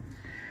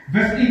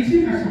 Verse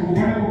 18 as for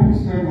Obadiah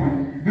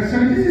 1. Verse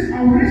 17 says, I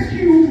will rescue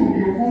you from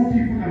your own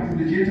people and from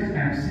the Gentiles I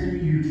am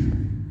sending you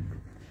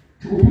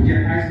to open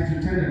their eyes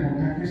and to turn them from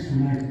darkness to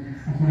light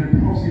and from the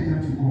power of Satan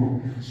to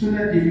God, so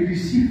that they will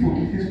receive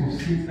forgiveness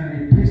of sins and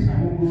a place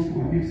among those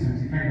who are being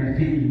sanctified by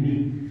faith in me.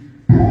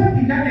 Paul,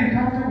 in that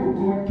encounter with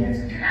God, gets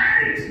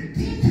clarity,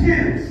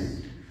 details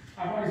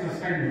about his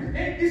assignment.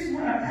 And this is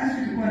what I've asked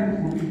you to go and do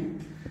for me.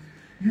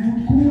 You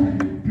would go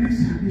and you bring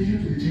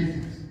salvation to the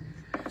Gentiles,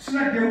 so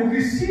that they will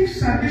receive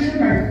salvation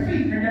by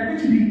faith, and they are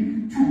going to be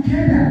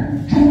together,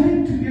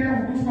 joined together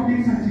with those who are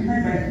being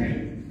sanctified by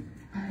faith.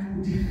 And I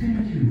will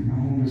defend you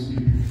among those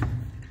people.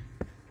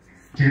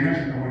 Jeremiah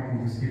chapter 1 from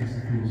verse 8 as I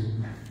close.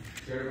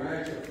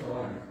 Jeremiah chapter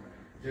 1.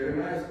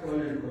 Jeremiah's call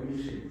and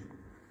commission.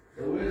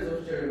 The words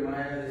of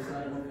Jeremiah the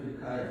son of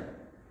Hilkiah,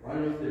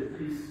 one of the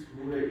priests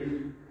who were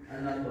in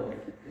Anathoth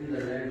in the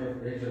land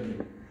of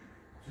Benjamin,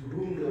 to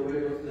whom the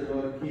word of the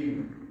Lord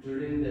came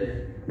during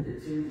the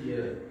 18th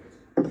year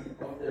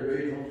of the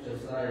reign of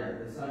Josiah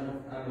the son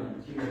of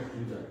Ammon, king of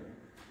Judah.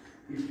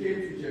 It came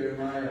to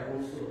Jeremiah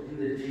also in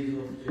the days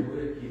of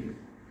Jehoiakim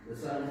the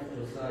son of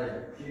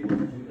Josiah, king of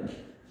Judah,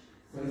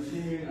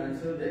 continuing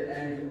until the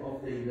end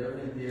of the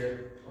 11th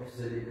year of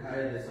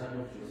Zedekiah the son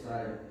of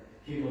Josiah,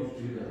 king of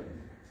Judah,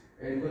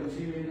 and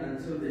continuing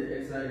until the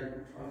exile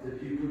of the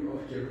people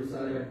of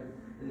Jerusalem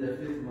in the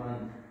 5th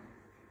month.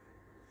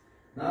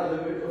 Now the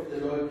word of the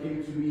Lord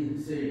came to me,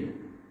 saying,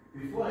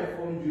 Before I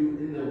formed you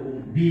in the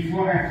womb,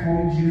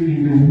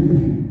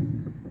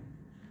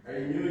 I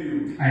knew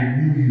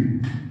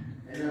you,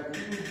 and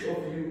approved of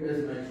you as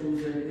my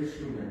chosen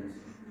instrument.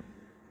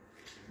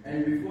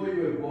 And before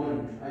you were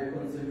born, I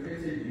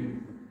consecrated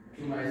you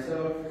to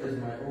myself as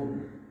my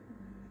own.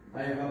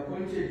 I have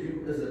appointed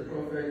you as a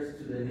prophet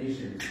to the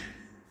nations.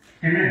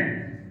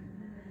 Amen.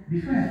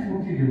 Before I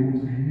formed you in the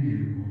womb, I knew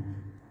you.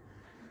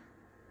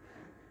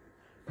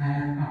 I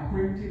have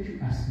appointed you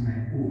as my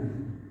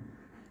own.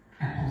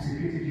 I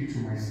consecrated you to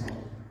myself.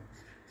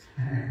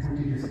 And I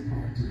appointed you as a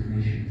prophet to the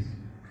nations.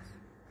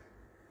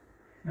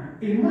 Now,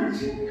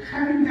 imagine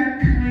having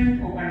that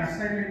kind of an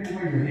assignment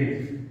over your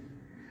head,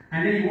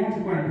 and then you want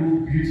to go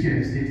and do beauty and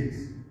aesthetics.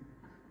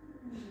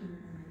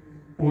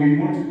 Or you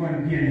want to go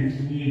and be an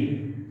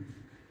engineer.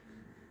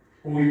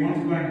 Or you want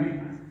to go and be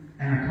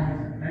an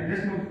accountant.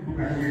 Let's not look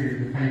at all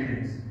the funny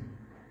things.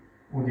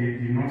 Or the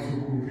not so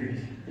cool things.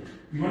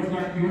 You want to be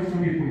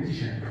a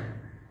politician.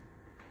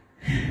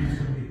 You want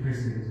to be a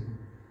president.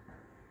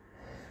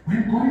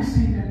 When God is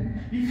saying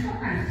that, before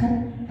I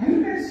formed, are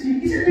you guys seeing?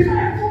 He said, before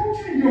I formed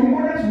you in your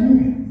mother's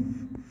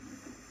womb,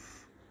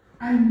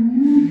 I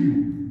knew you.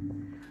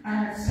 I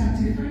had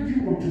sanctified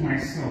you unto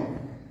myself.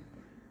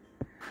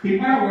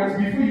 In other words,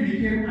 before you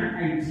became an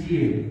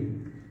idea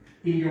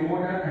in your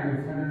mother and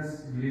your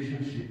father's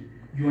relationship,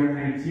 you are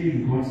an idea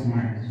in God's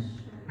mind.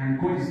 And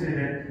God said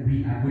that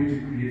we are going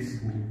to create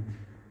school.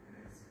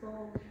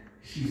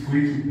 She's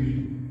going to be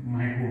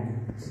my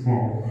own.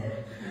 Small.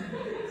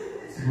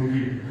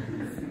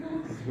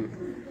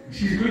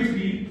 She's going to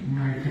be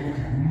my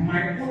daughter,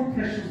 my own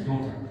precious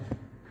daughter.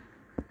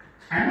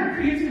 I'm not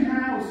creating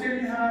her or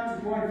sending her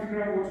to go and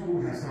figure out what to do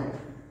with herself.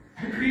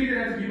 I created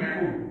her to be my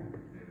own.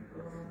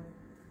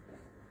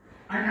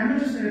 And I'm not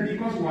just saying that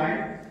because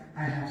why?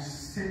 I have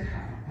set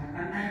her apart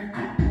and I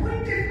have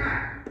appointed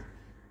her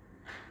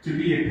to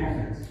be a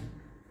prophet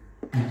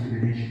unto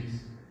the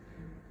nations.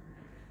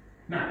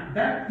 Now,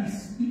 that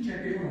is each and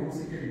every one of us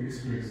seated in this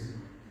place.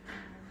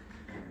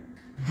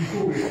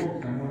 Before we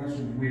talk to mothers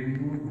who were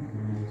known of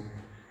the Lord,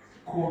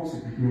 called to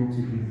belong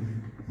to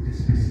Him with a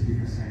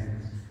specific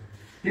assignment.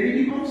 Then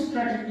it becomes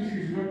tragic if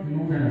you do not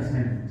know that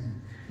assignment.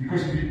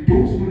 Because if you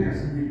don't know the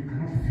assignment, you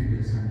cannot fulfill the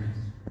assignment.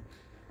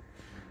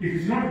 If you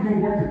do not know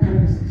what the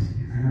purpose is,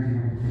 you cannot give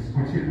up the purpose.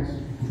 Continue us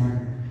to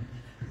command.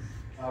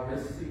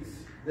 Verse 6.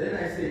 Then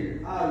I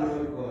said,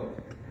 Lord God,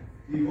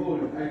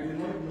 behold, I do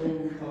not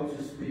know how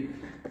to speak,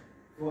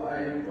 for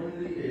I am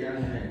only a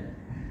young man.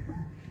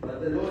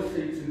 But the Lord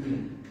said to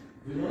me,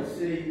 do not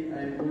say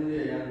I am only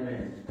a young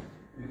man,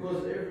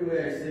 because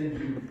everywhere I send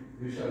you,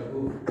 you shall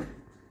go.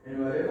 And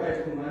wherever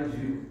I command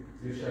you,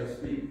 you shall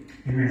speak.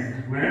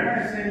 Amen. Wherever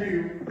I send you,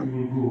 you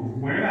will go.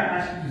 Wherever I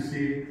ask you to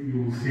say,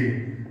 you will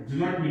say. Do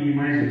not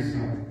minimize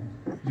yourself.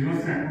 Do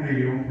not say I'm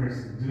only a young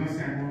person. Do not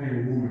say I'm only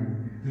a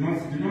woman. Do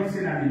not say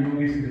that I'm the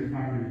youngest in the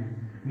family.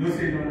 Do not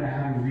say, Lord, I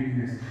have a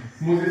weakness.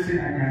 Moses said,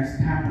 I can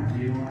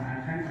stand. You know,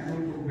 I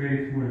don't talk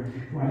very well.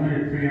 I'm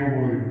not a prayer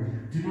warrior.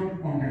 Do not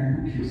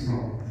underlook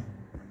yourself.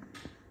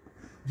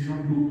 Do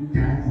not look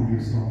down on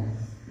yourself.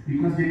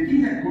 Because the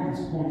thing that God has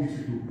called you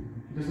to do,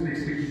 He doesn't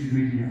expect you to do it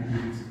in your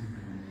ability.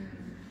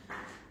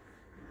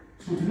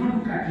 So do not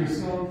look at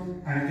yourself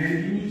and then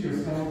limit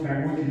yourself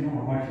by what you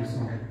know about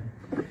yourself.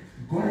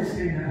 God is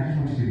saying that I just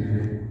want you to be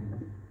available.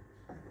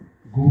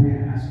 Go where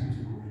I ask you to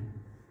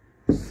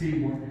go. Say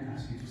what I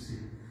ask you to say.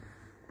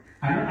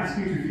 I'm not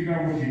asking you to figure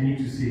out what you need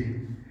to say.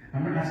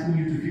 I'm not asking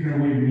you to figure out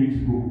where you need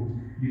to go.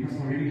 Because I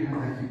already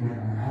have that figured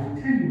out. I will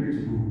tell you where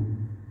to go.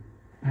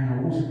 And I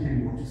will also tell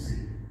you what to say.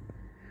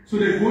 So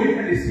the going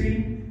and the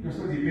saying does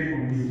not depend on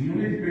you. It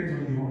only depends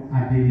on your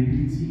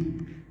availability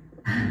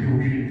and your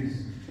willingness.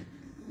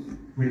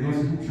 When God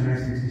says, who shall I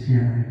say,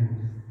 here am I,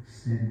 Lord?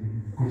 Send me.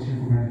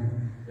 Continue to write.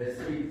 Verse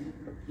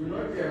 8. Do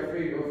not be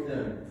afraid of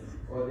them,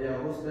 or their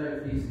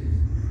hostile faces,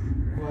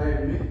 for I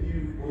am with you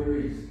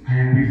always. I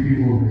am with you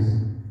always.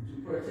 To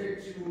protect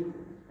you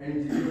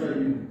and deliver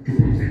you. To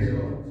protect the you.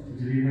 Lord.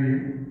 To deliver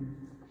you.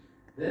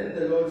 Then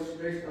the Lord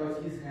stretched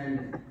out his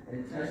hand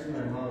and touched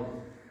my mouth,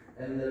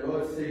 and the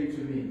Lord said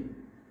to me,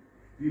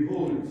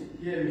 Behold,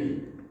 hear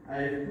me, I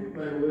have put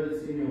my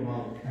words in your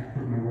mouth. I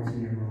put my words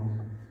in your mouth.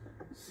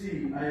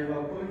 See, I have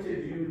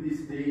appointed you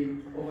this day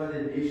over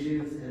the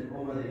nations and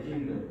over the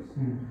kingdoms,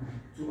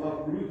 to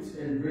uproot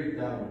and break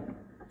down,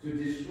 to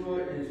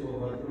destroy and to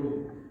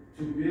overthrow,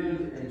 to build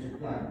and to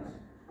plant.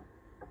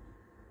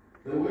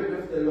 The word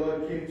of the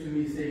Lord came to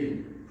me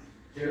saying,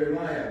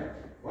 Jeremiah,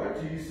 what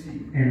do you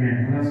see?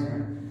 Amen. Well, that's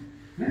fine.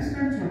 Let's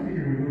turn to our feet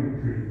and we're going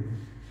to pray.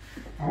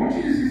 I want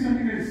you to see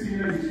something that is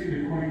similar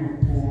between the calling of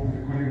Paul and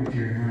the calling of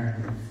Jeremiah.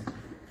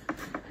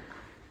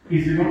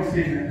 Is the Lord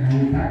saying that I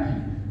will back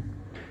you?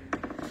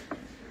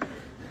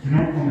 Do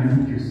not come and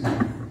look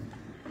yourself.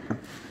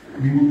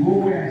 You will go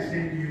where I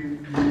send you.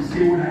 You will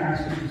say what I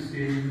ask you to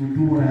say. You will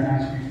do what I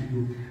ask you to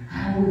do.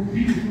 I will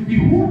be with you.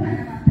 Behold, I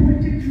have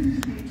appointed you this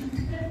day to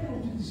tear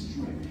down, to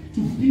destroy, to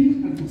build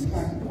and to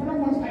start. In other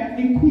words, I have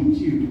equipped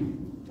you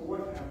for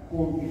what I have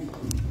called you to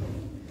do.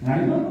 And I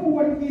don't know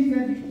what it is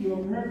that you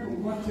have heard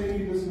from God telling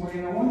you this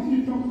morning. I want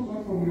you to talk to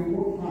God from your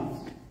own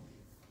heart.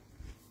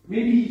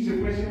 Maybe it's a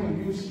question of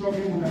you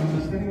struggling with an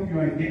understanding of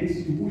your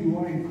identity, who you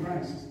are in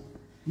Christ.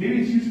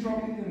 Maybe it's you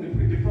struggling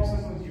in the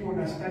process of you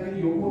understanding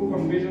your own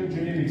conversion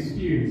journey and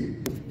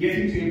experience,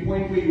 getting to a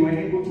point where you are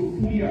able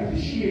to fully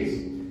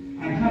appreciate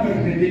and have a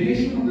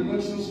revelation of the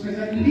Lord Jesus Christ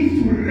that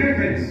leads to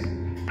reverence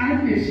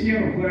and a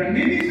fear of God. And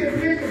maybe it's a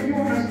place of you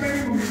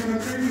understanding or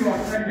misunderstanding your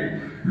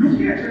assignment,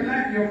 looking at your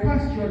life, your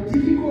past, your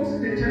difficulties,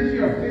 the challenges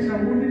you have faced,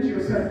 and wondering to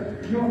yourself,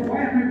 why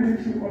am I going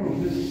through all of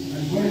this?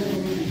 And God is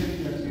coming to tell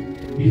you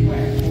that before I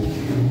spoke to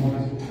your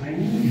mother, I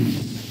knew you.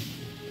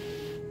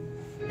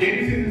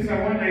 David says in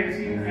Psalm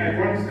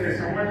 119,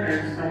 Psalm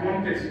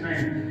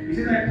 139, he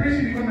says, I praise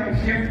you because I'm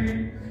fearfully,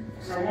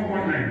 Psalm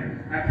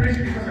 119, I praise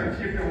you because I'm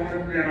fearfully and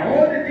wonderfully, and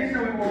all the things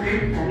that were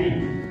ordained for me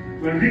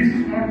were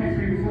written out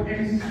before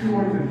any single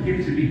one of them came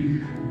to be.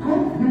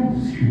 God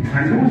knows you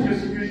and knows your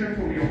situation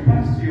from your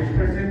past to your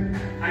present,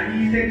 and He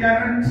is the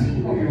guarantee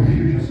of your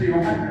future, so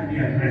your heart can be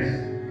at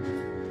rest.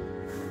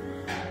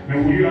 But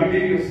will you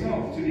avail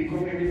yourself to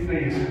become everything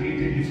that He has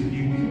created you to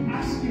be? Will you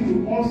ask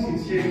Him with all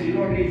sincerity,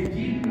 Lord,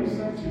 reveal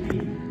yourself to me?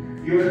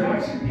 Your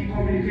Lordship be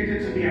communicated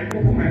to me and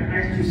open my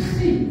eyes to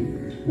see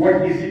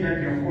what is it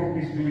that your God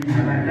is doing,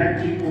 and I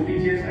that in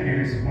obedience and in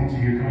response to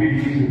you. Can we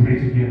begin to pray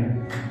together?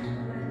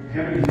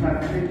 Heavenly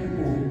Father, thank you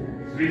for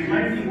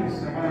reminding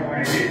us about our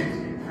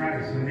identity in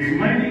Christ, and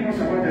reminding us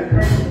about the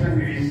purpose that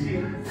we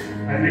receive,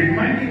 and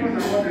reminding us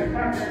about the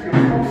fact that your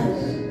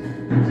purpose to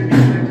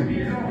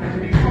be loved and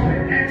to become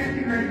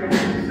everything that you have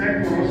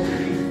designed for us to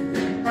be.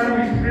 Father,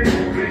 we pray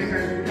for grace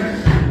and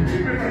mercy.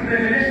 We pray for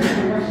revelation of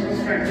the Lord Jesus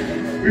Christ.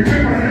 We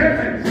pray for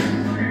reverence. We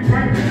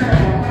pray for our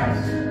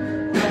hearts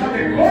about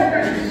the God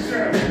that we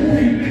serve, who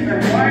He is,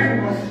 and why we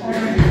must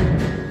honor Him.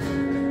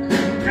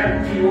 Help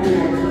me, O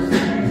Lord, to see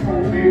Him for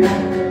who you are.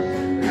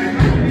 I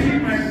not to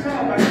leave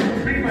myself, I to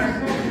bring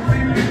myself to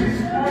bring you this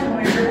honor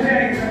in the way I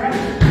interact.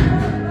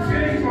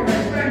 Failing to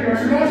understand your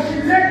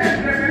Lordship, let that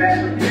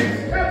revelation be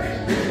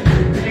established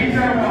into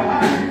our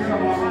hearts, into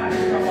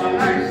our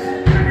lives.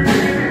 And we will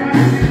give Him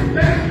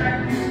let's back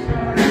this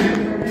God and let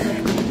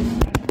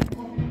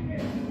from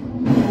Him.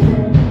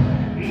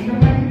 In the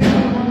mighty name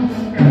of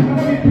Jesus Christ,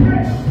 Lord, we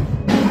pray.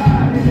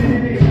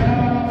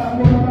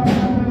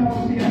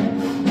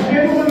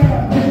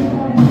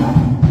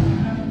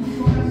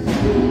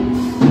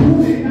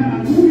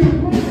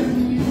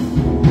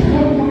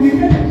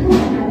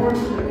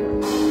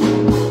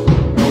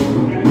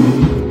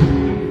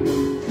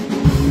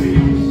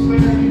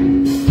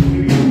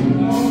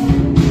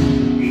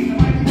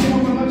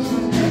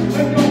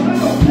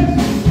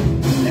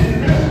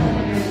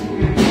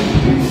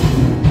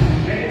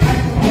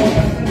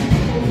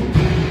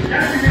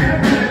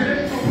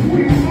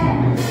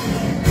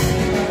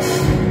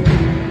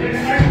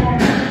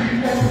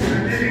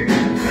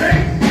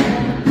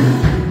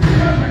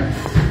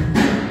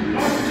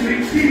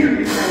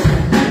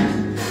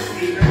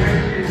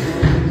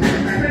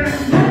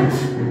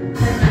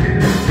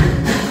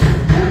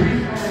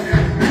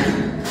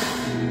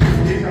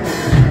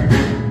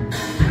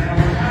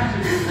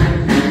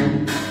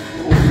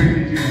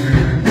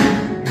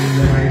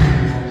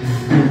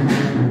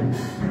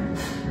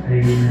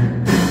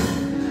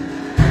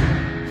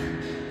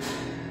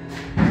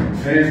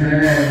 Reminding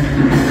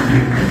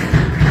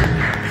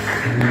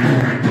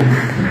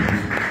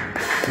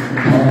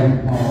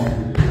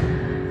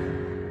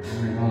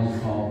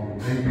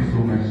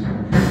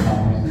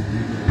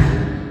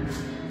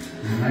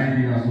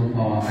us of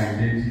our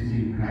identity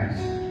in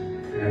Christ.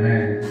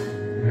 Amen.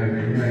 We have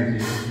a new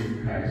identity in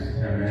Christ.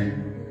 Amen.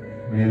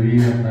 May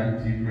we have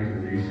that deep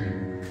revelation.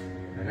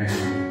 Amen.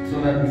 So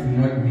that we do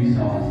not miss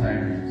our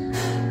assignments.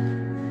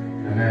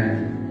 Amen.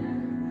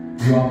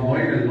 You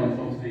avoid a lot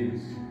of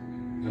things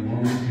the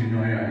moment you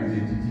know your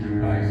identity in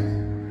Christ.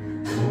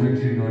 The moment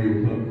you know your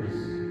purpose.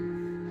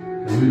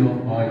 The will of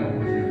God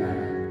upon your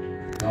life.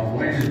 You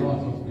avoid a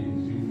lot of things.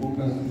 You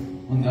focus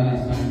on that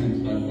assignment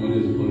that God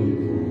has called you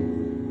for.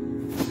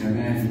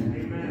 Amen.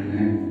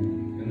 Amen.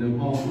 And the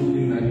powerful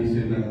thing that he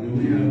said that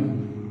we have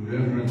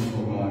reverence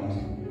for God.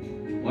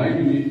 Why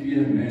do we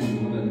fear men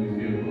more than we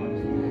fear God?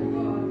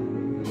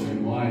 And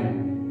why?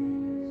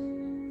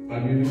 But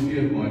when we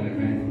fear God,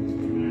 amen,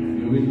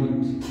 we will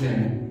not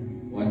care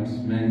what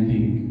men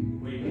think.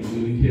 But we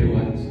will care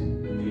what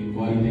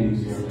God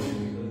thinks.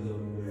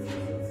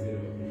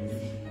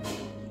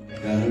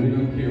 That we will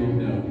not care of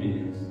their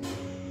opinions.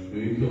 We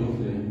will care of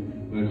the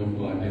word of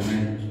God.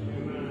 Amen.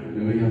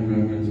 And we have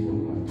reverence for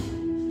God.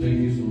 Thank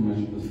you so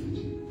much, Pastor G.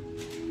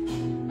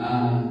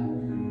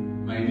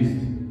 My list.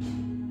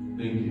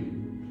 Thank you.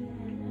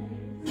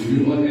 Did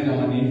we all add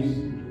our names?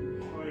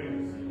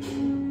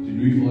 Did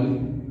we all?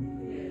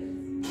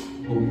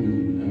 Hopefully.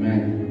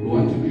 Amen. We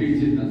want to create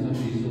it as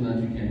something so that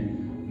we can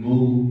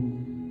know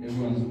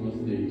everyone's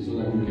birthday, so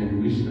that we can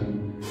wish them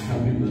a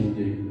happy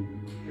birthday.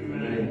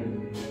 Amen.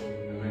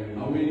 Amen.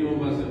 How many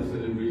of us have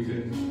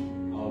celebrated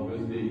our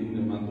birthday in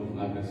the month of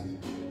August?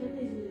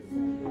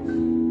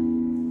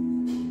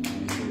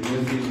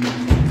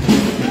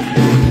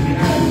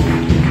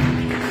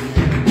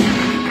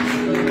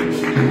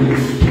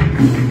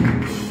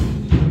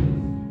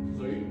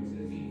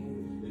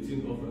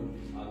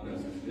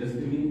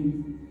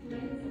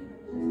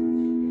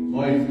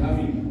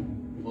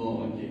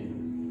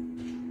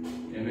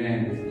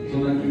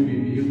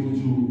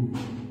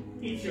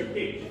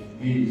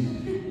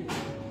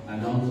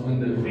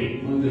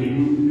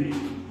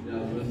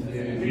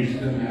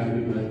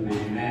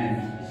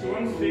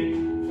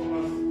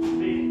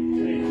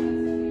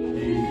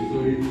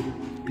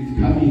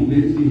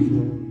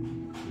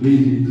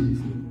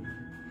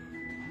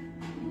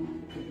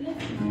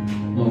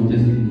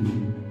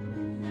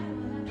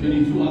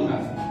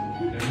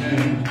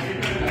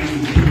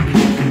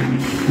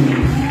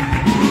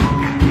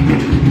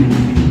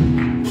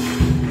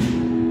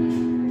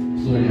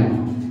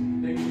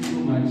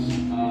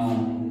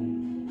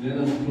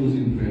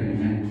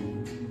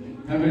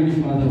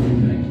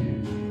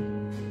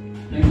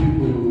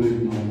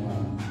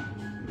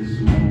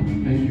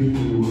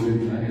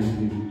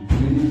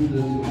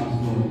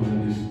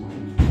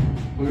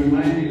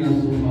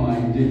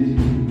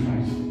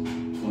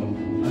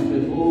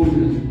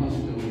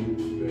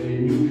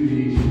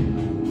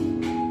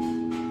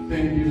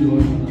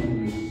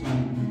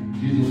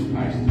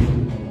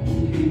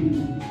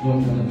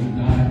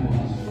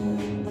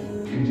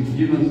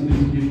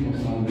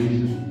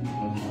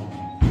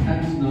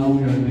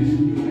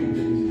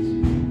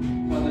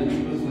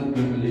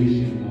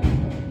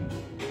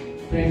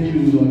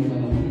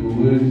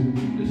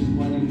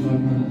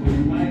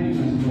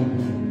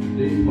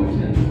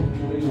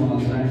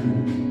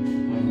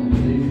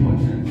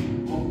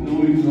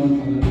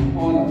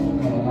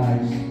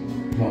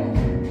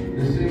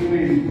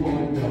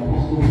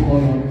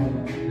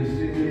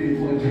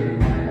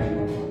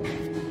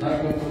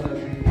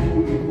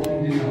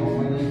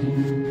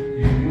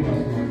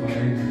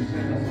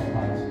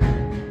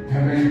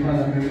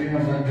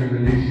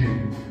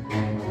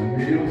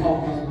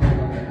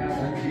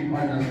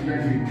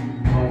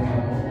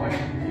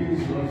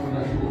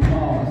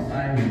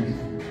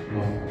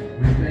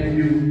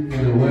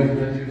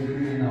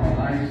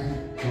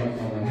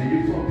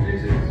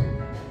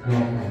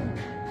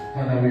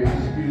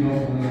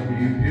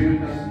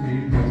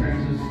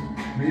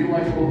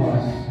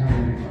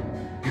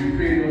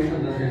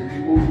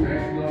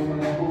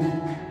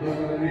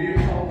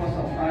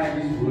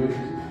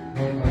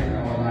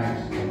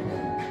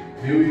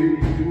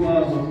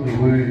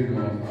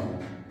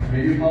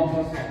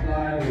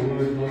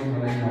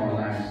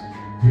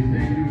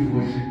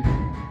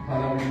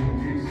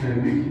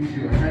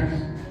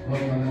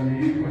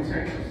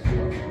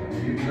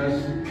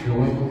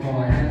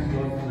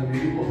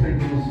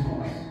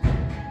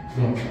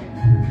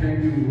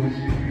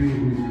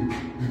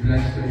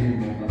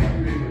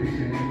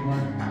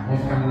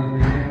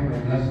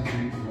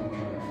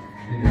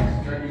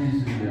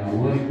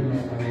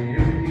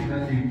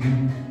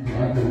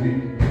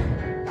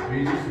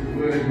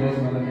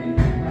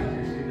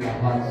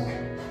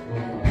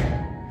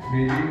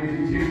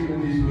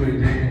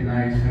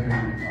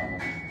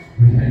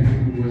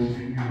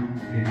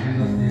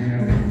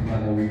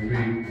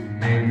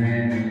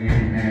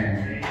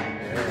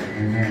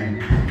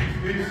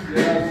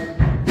 Please,